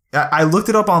 I looked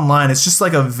it up online. It's just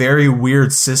like a very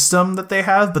weird system that they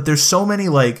have, but there's so many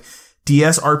like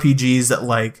DS RPGs that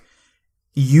like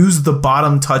use the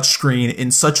bottom touchscreen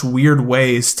in such weird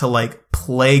ways to like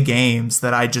play games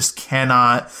that I just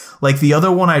cannot. Like the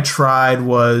other one I tried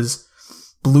was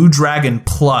Blue Dragon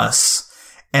Plus,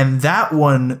 and that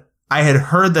one I had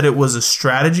heard that it was a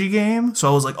strategy game. So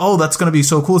I was like, oh, that's going to be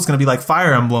so cool. It's going to be like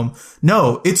Fire Emblem.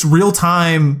 No, it's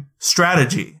real-time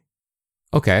strategy.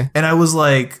 Okay. And I was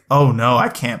like, oh no, I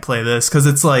can't play this. Cause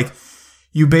it's like,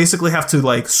 you basically have to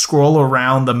like scroll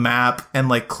around the map and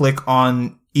like click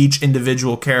on each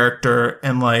individual character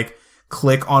and like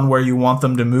click on where you want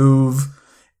them to move.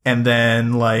 And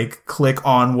then like click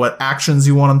on what actions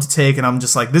you want them to take. And I'm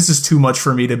just like, this is too much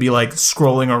for me to be like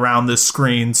scrolling around this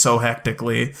screen so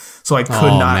hectically. So I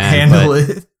could not handle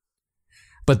it.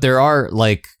 But there are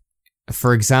like,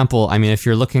 for example, I mean, if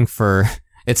you're looking for,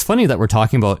 it's funny that we're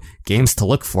talking about games to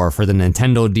look for the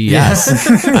Nintendo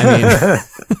DS.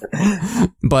 I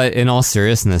mean, but in all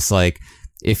seriousness, like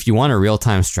if you want a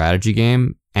real-time strategy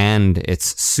game and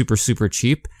it's super, super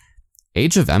cheap,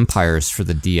 Age of Empires for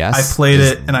the DS. I played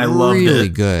it and I loved it. Really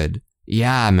good.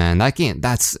 Yeah, man, that game,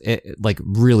 that's like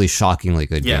really shockingly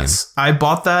good game. Yes, I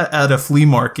bought that at a flea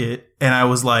market and I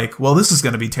was like, well, this is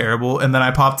going to be terrible. And then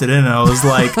I popped it in and I was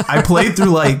like, I played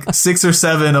through like 6 or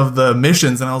 7 of the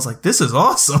missions and I was like, this is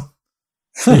awesome.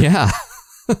 Yeah.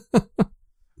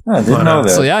 I didn't know that.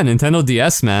 So yeah, Nintendo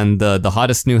DS, man, the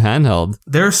hottest new handheld.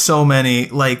 There's so many,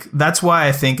 like, that's why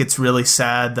I think it's really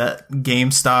sad that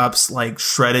GameStop's like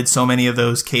shredded so many of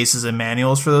those cases and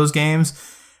manuals for those games,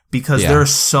 because there are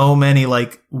so many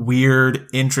like weird,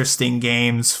 interesting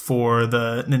games for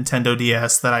the Nintendo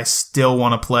DS that I still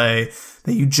want to play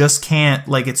that you just can't,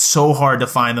 like, it's so hard to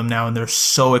find them now and they're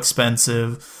so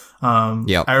expensive.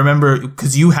 I remember,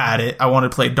 because you had it, I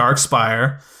wanted to play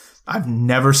Darkspire. I've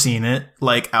never seen it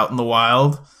like out in the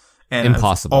wild, and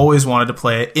impossible. I've always wanted to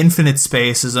play it. Infinite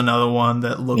Space is another one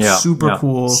that looks super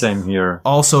cool. Same here.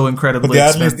 Also incredibly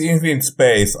expensive. expensive. But at least Infinite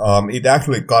Space, it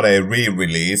actually got a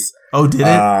re-release. Oh, did it?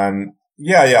 And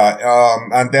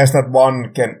and there's that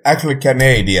one actually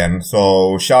Canadian.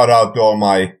 So shout out to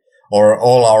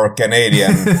all our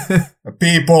Canadian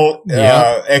people,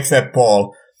 except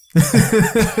Paul.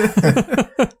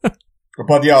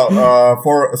 But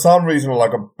for some reason,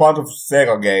 like a bunch of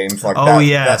Sega games, like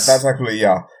that's actually,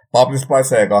 published by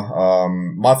Sega,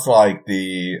 much like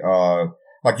the,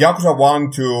 like Yakuza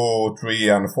 1, 2, 3,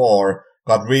 and 4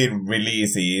 got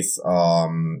re-releases,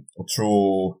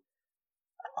 through,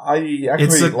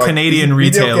 it's a like, Canadian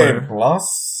retailer. Video Game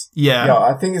Plus? Yeah,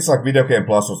 I think it's like Video Game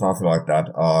Plus or something like that.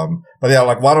 But yeah,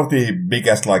 like one of the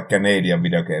biggest, like, Canadian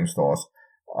video game stores,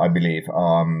 I believe.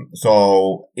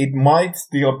 So it might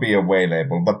still be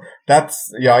available, but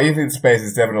that's, Infinite Space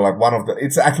is definitely like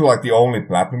it's actually like the only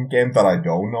Platinum game that I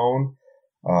don't own.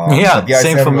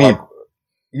 Same for me.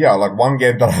 Like one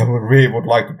game that I really would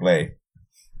like to play.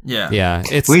 Yeah,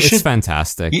 it's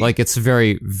fantastic. Like, it's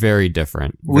very, very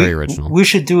different, very original. We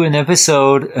should do an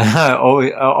episode. I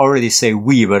already say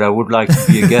we, but I would like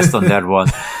to be a guest on that one,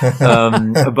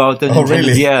 about the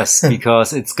Nintendo DS,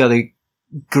 because it's got a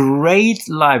great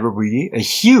library, a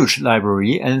huge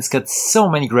library, and it's got so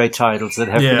many great titles that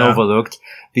have been overlooked,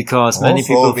 because many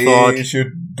people thought we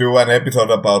should do an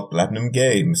episode about Platinum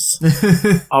games.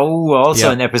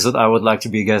 An episode I would like to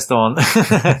be a guest on.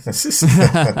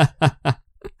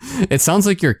 It sounds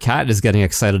like your cat is getting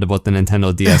excited about the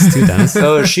Nintendo DS too, Dennis.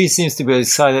 Oh, she seems to be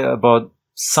excited about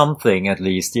something, at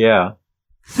least. Yeah,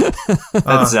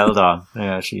 that's Zelda.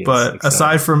 Yeah, she is. But excited.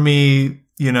 Aside from me,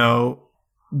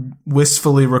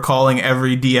 wistfully recalling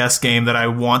every DS game that I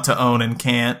want to own and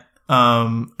can't,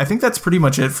 I think that's pretty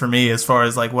much it for me as far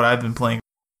as like what I've been playing.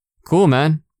 Cool,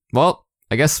 man. Well,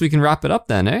 I guess we can wrap it up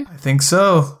then, eh? I think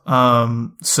so.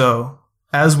 So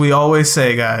as we always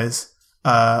say, guys,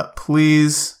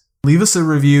 please leave us a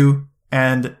review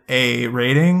and a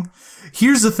rating.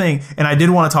 Here's the thing, and I did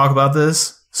want to talk about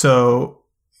this. So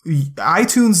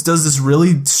iTunes does this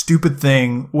really stupid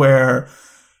thing where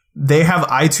they have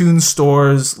iTunes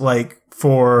stores like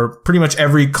for pretty much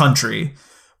every country,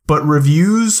 but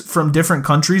reviews from different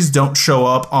countries don't show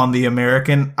up on the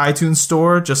American iTunes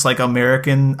store, just like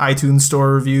American iTunes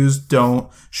store reviews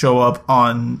don't show up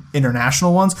on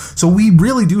international ones. So we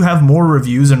really do have more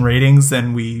reviews and ratings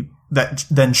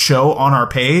than show on our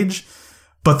page,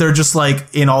 but they're just like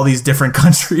in all these different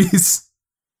countries.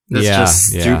 That's just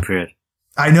stupid.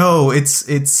 I know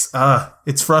it's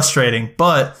frustrating,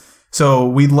 but so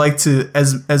we'd like to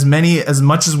as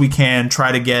much as we can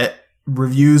try to get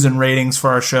reviews and ratings for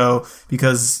our show,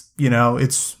 because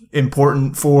it's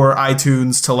important for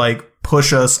iTunes to like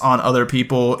push us on other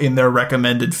people in their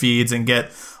recommended feeds and get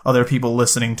other people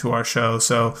listening to our show.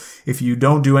 So if you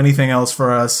don't do anything else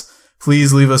for us,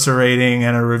 please leave us a rating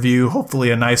and a review,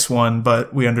 hopefully a nice one,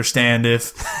 but we understand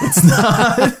if it's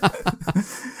not.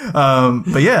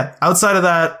 But yeah, outside of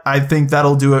that, I think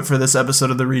that'll do it for this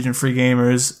episode of the Region Free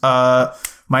Gamers.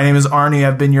 My name is Arnie.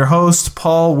 I've been your host.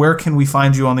 Paul, where can we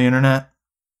find you on the internet?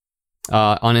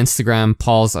 On Instagram,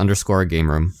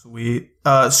 Pauls_GameRoom. Sweet.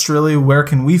 Strilly, where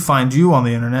can we find you on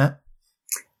the internet?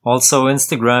 Also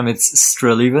Instagram, it's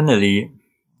Strilly Vanilli.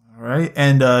 All right.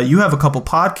 And you have a couple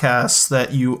podcasts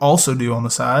that you also do on the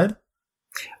side.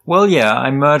 Well, yeah,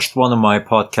 I merged one of my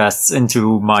podcasts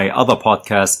into my other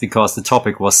podcast because the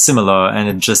topic was similar and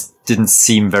it just didn't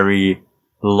seem very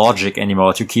logic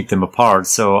anymore to keep them apart.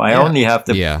 So I only have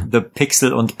the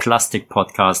Pixel und Plastik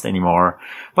podcast anymore,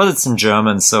 but it's in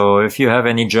German. So if you have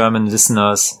any German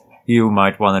listeners, you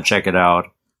might want to check it out.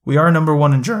 We are number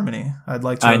one in Germany. I'd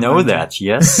like to. I know that.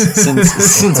 Yes, since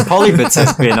Polybits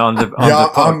has been on the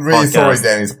I'm really podcast. sorry,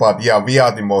 Dennis, but yeah, we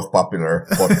are the most popular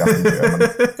podcast in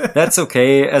Germany. That's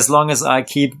okay, as long as I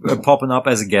keep popping up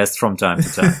as a guest from time to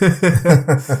time.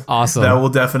 Awesome. That will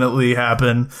definitely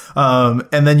happen.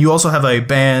 And then you also have a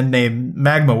band named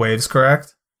Magma Waves,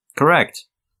 correct? Correct.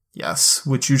 Yes,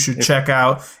 which you should check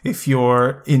out if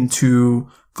you're into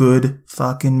good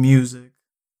fucking music.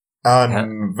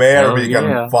 And where we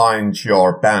can find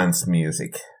your band's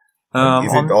music? Is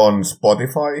it on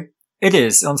Spotify? It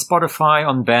is on Spotify,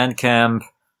 on Bandcamp.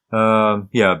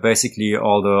 Basically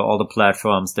all the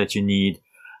platforms that you need.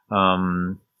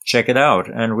 Check it out.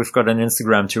 And we've got an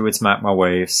Instagram too. It's Magma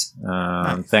Waves.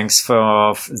 Nice. Thanks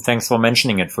for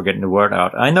mentioning it, for getting the word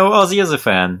out. I know Ozzy is a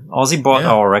fan. Ozzy bought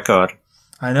our record.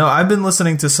 I know. I've been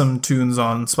listening to some tunes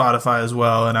on Spotify as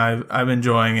well, and I'm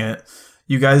enjoying it.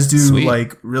 You guys do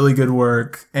like really good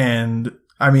work, and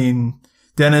I mean,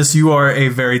 Dennis, you are a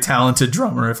very talented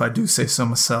drummer, if I do say so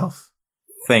myself.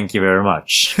 Thank you very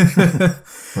much.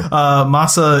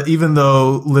 Masa, even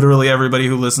though literally everybody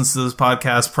who listens to this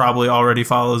podcast probably already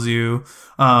follows you,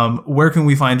 where can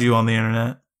we find you on the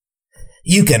internet?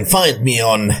 You can find me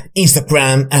on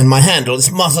Instagram, and my handle is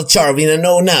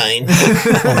MasaCharvin09.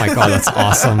 Oh my god, that's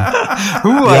awesome.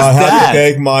 Who was I that? have to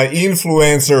take my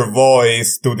influencer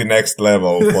voice to the next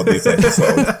level for this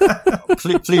episode.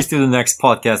 Please do the next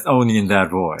podcast only in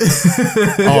that voice.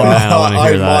 Man, I want to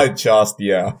hear that. Might just,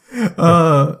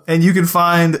 And you can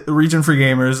find Region Free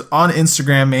Gamers on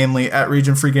Instagram, mainly at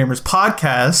Region Free Gamers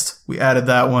Podcast. We added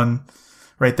that one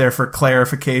right there for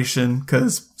clarification,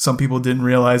 because some people didn't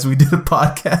realize we did a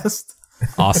podcast.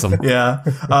 Awesome. Yeah.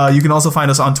 You can also find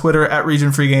us on Twitter at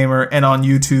Region Free Gamer, and on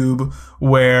YouTube,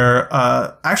 where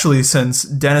actually, since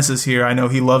Dennis is here, I know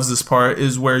he loves this part,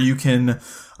 is where you can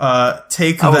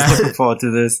take I was looking forward to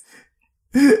this.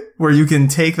 where you can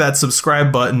take that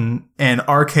subscribe button and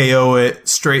RKO it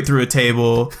straight through a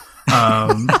table.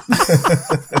 I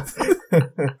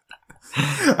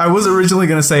was originally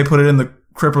going to say put it in the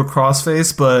Cripple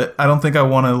Crossface, but I don't think I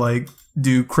want to like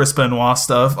do Chris Benoit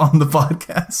stuff on the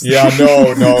podcast. Yeah,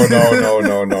 no.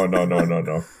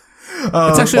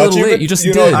 It's actually a little late. You just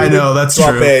did. I know, that's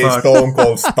drop true. a Fuck. Stone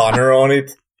Cold Stunner on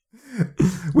it.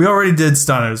 We already did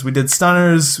stunners. We did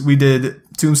stunners. We did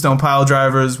tombstone pile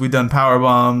drivers. We done power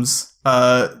bombs.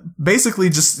 Basically,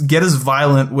 just get as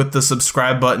violent with the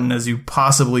subscribe button as you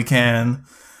possibly can,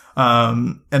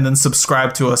 and then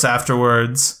subscribe to us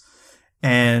afterwards.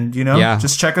 And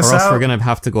just check us out. We're gonna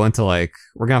have to go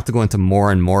into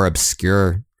more and more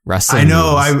obscure wrestling. I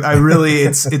know. moves. I really,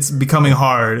 it's becoming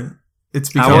hard. It's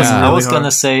becoming. I was really gonna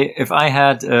hard. say, if I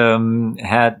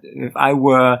if I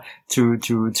were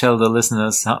to tell the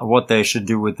listeners what they should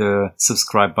do with the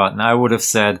subscribe button, I would have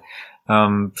said,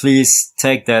 please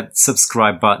take that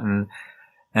subscribe button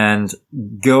and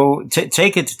go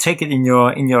take it in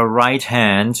your right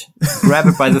hand, grab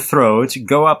it by the throat,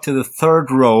 go up to the third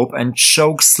rope and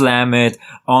choke slam it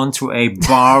onto a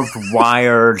barbed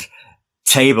wired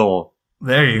table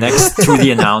There you next to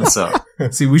the announcer. go.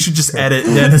 See, we should just edit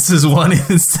Dennis's one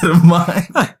instead of mine.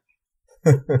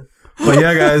 But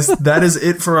yeah, guys, that is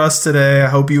it for us today. I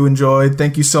hope you enjoyed.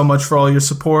 Thank you so much for all your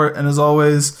support. And as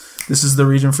always, this is the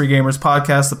Region Free Gamers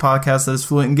podcast, the podcast that is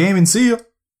fluent in gaming. See you.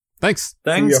 Thanks.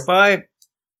 Thanks. Bye.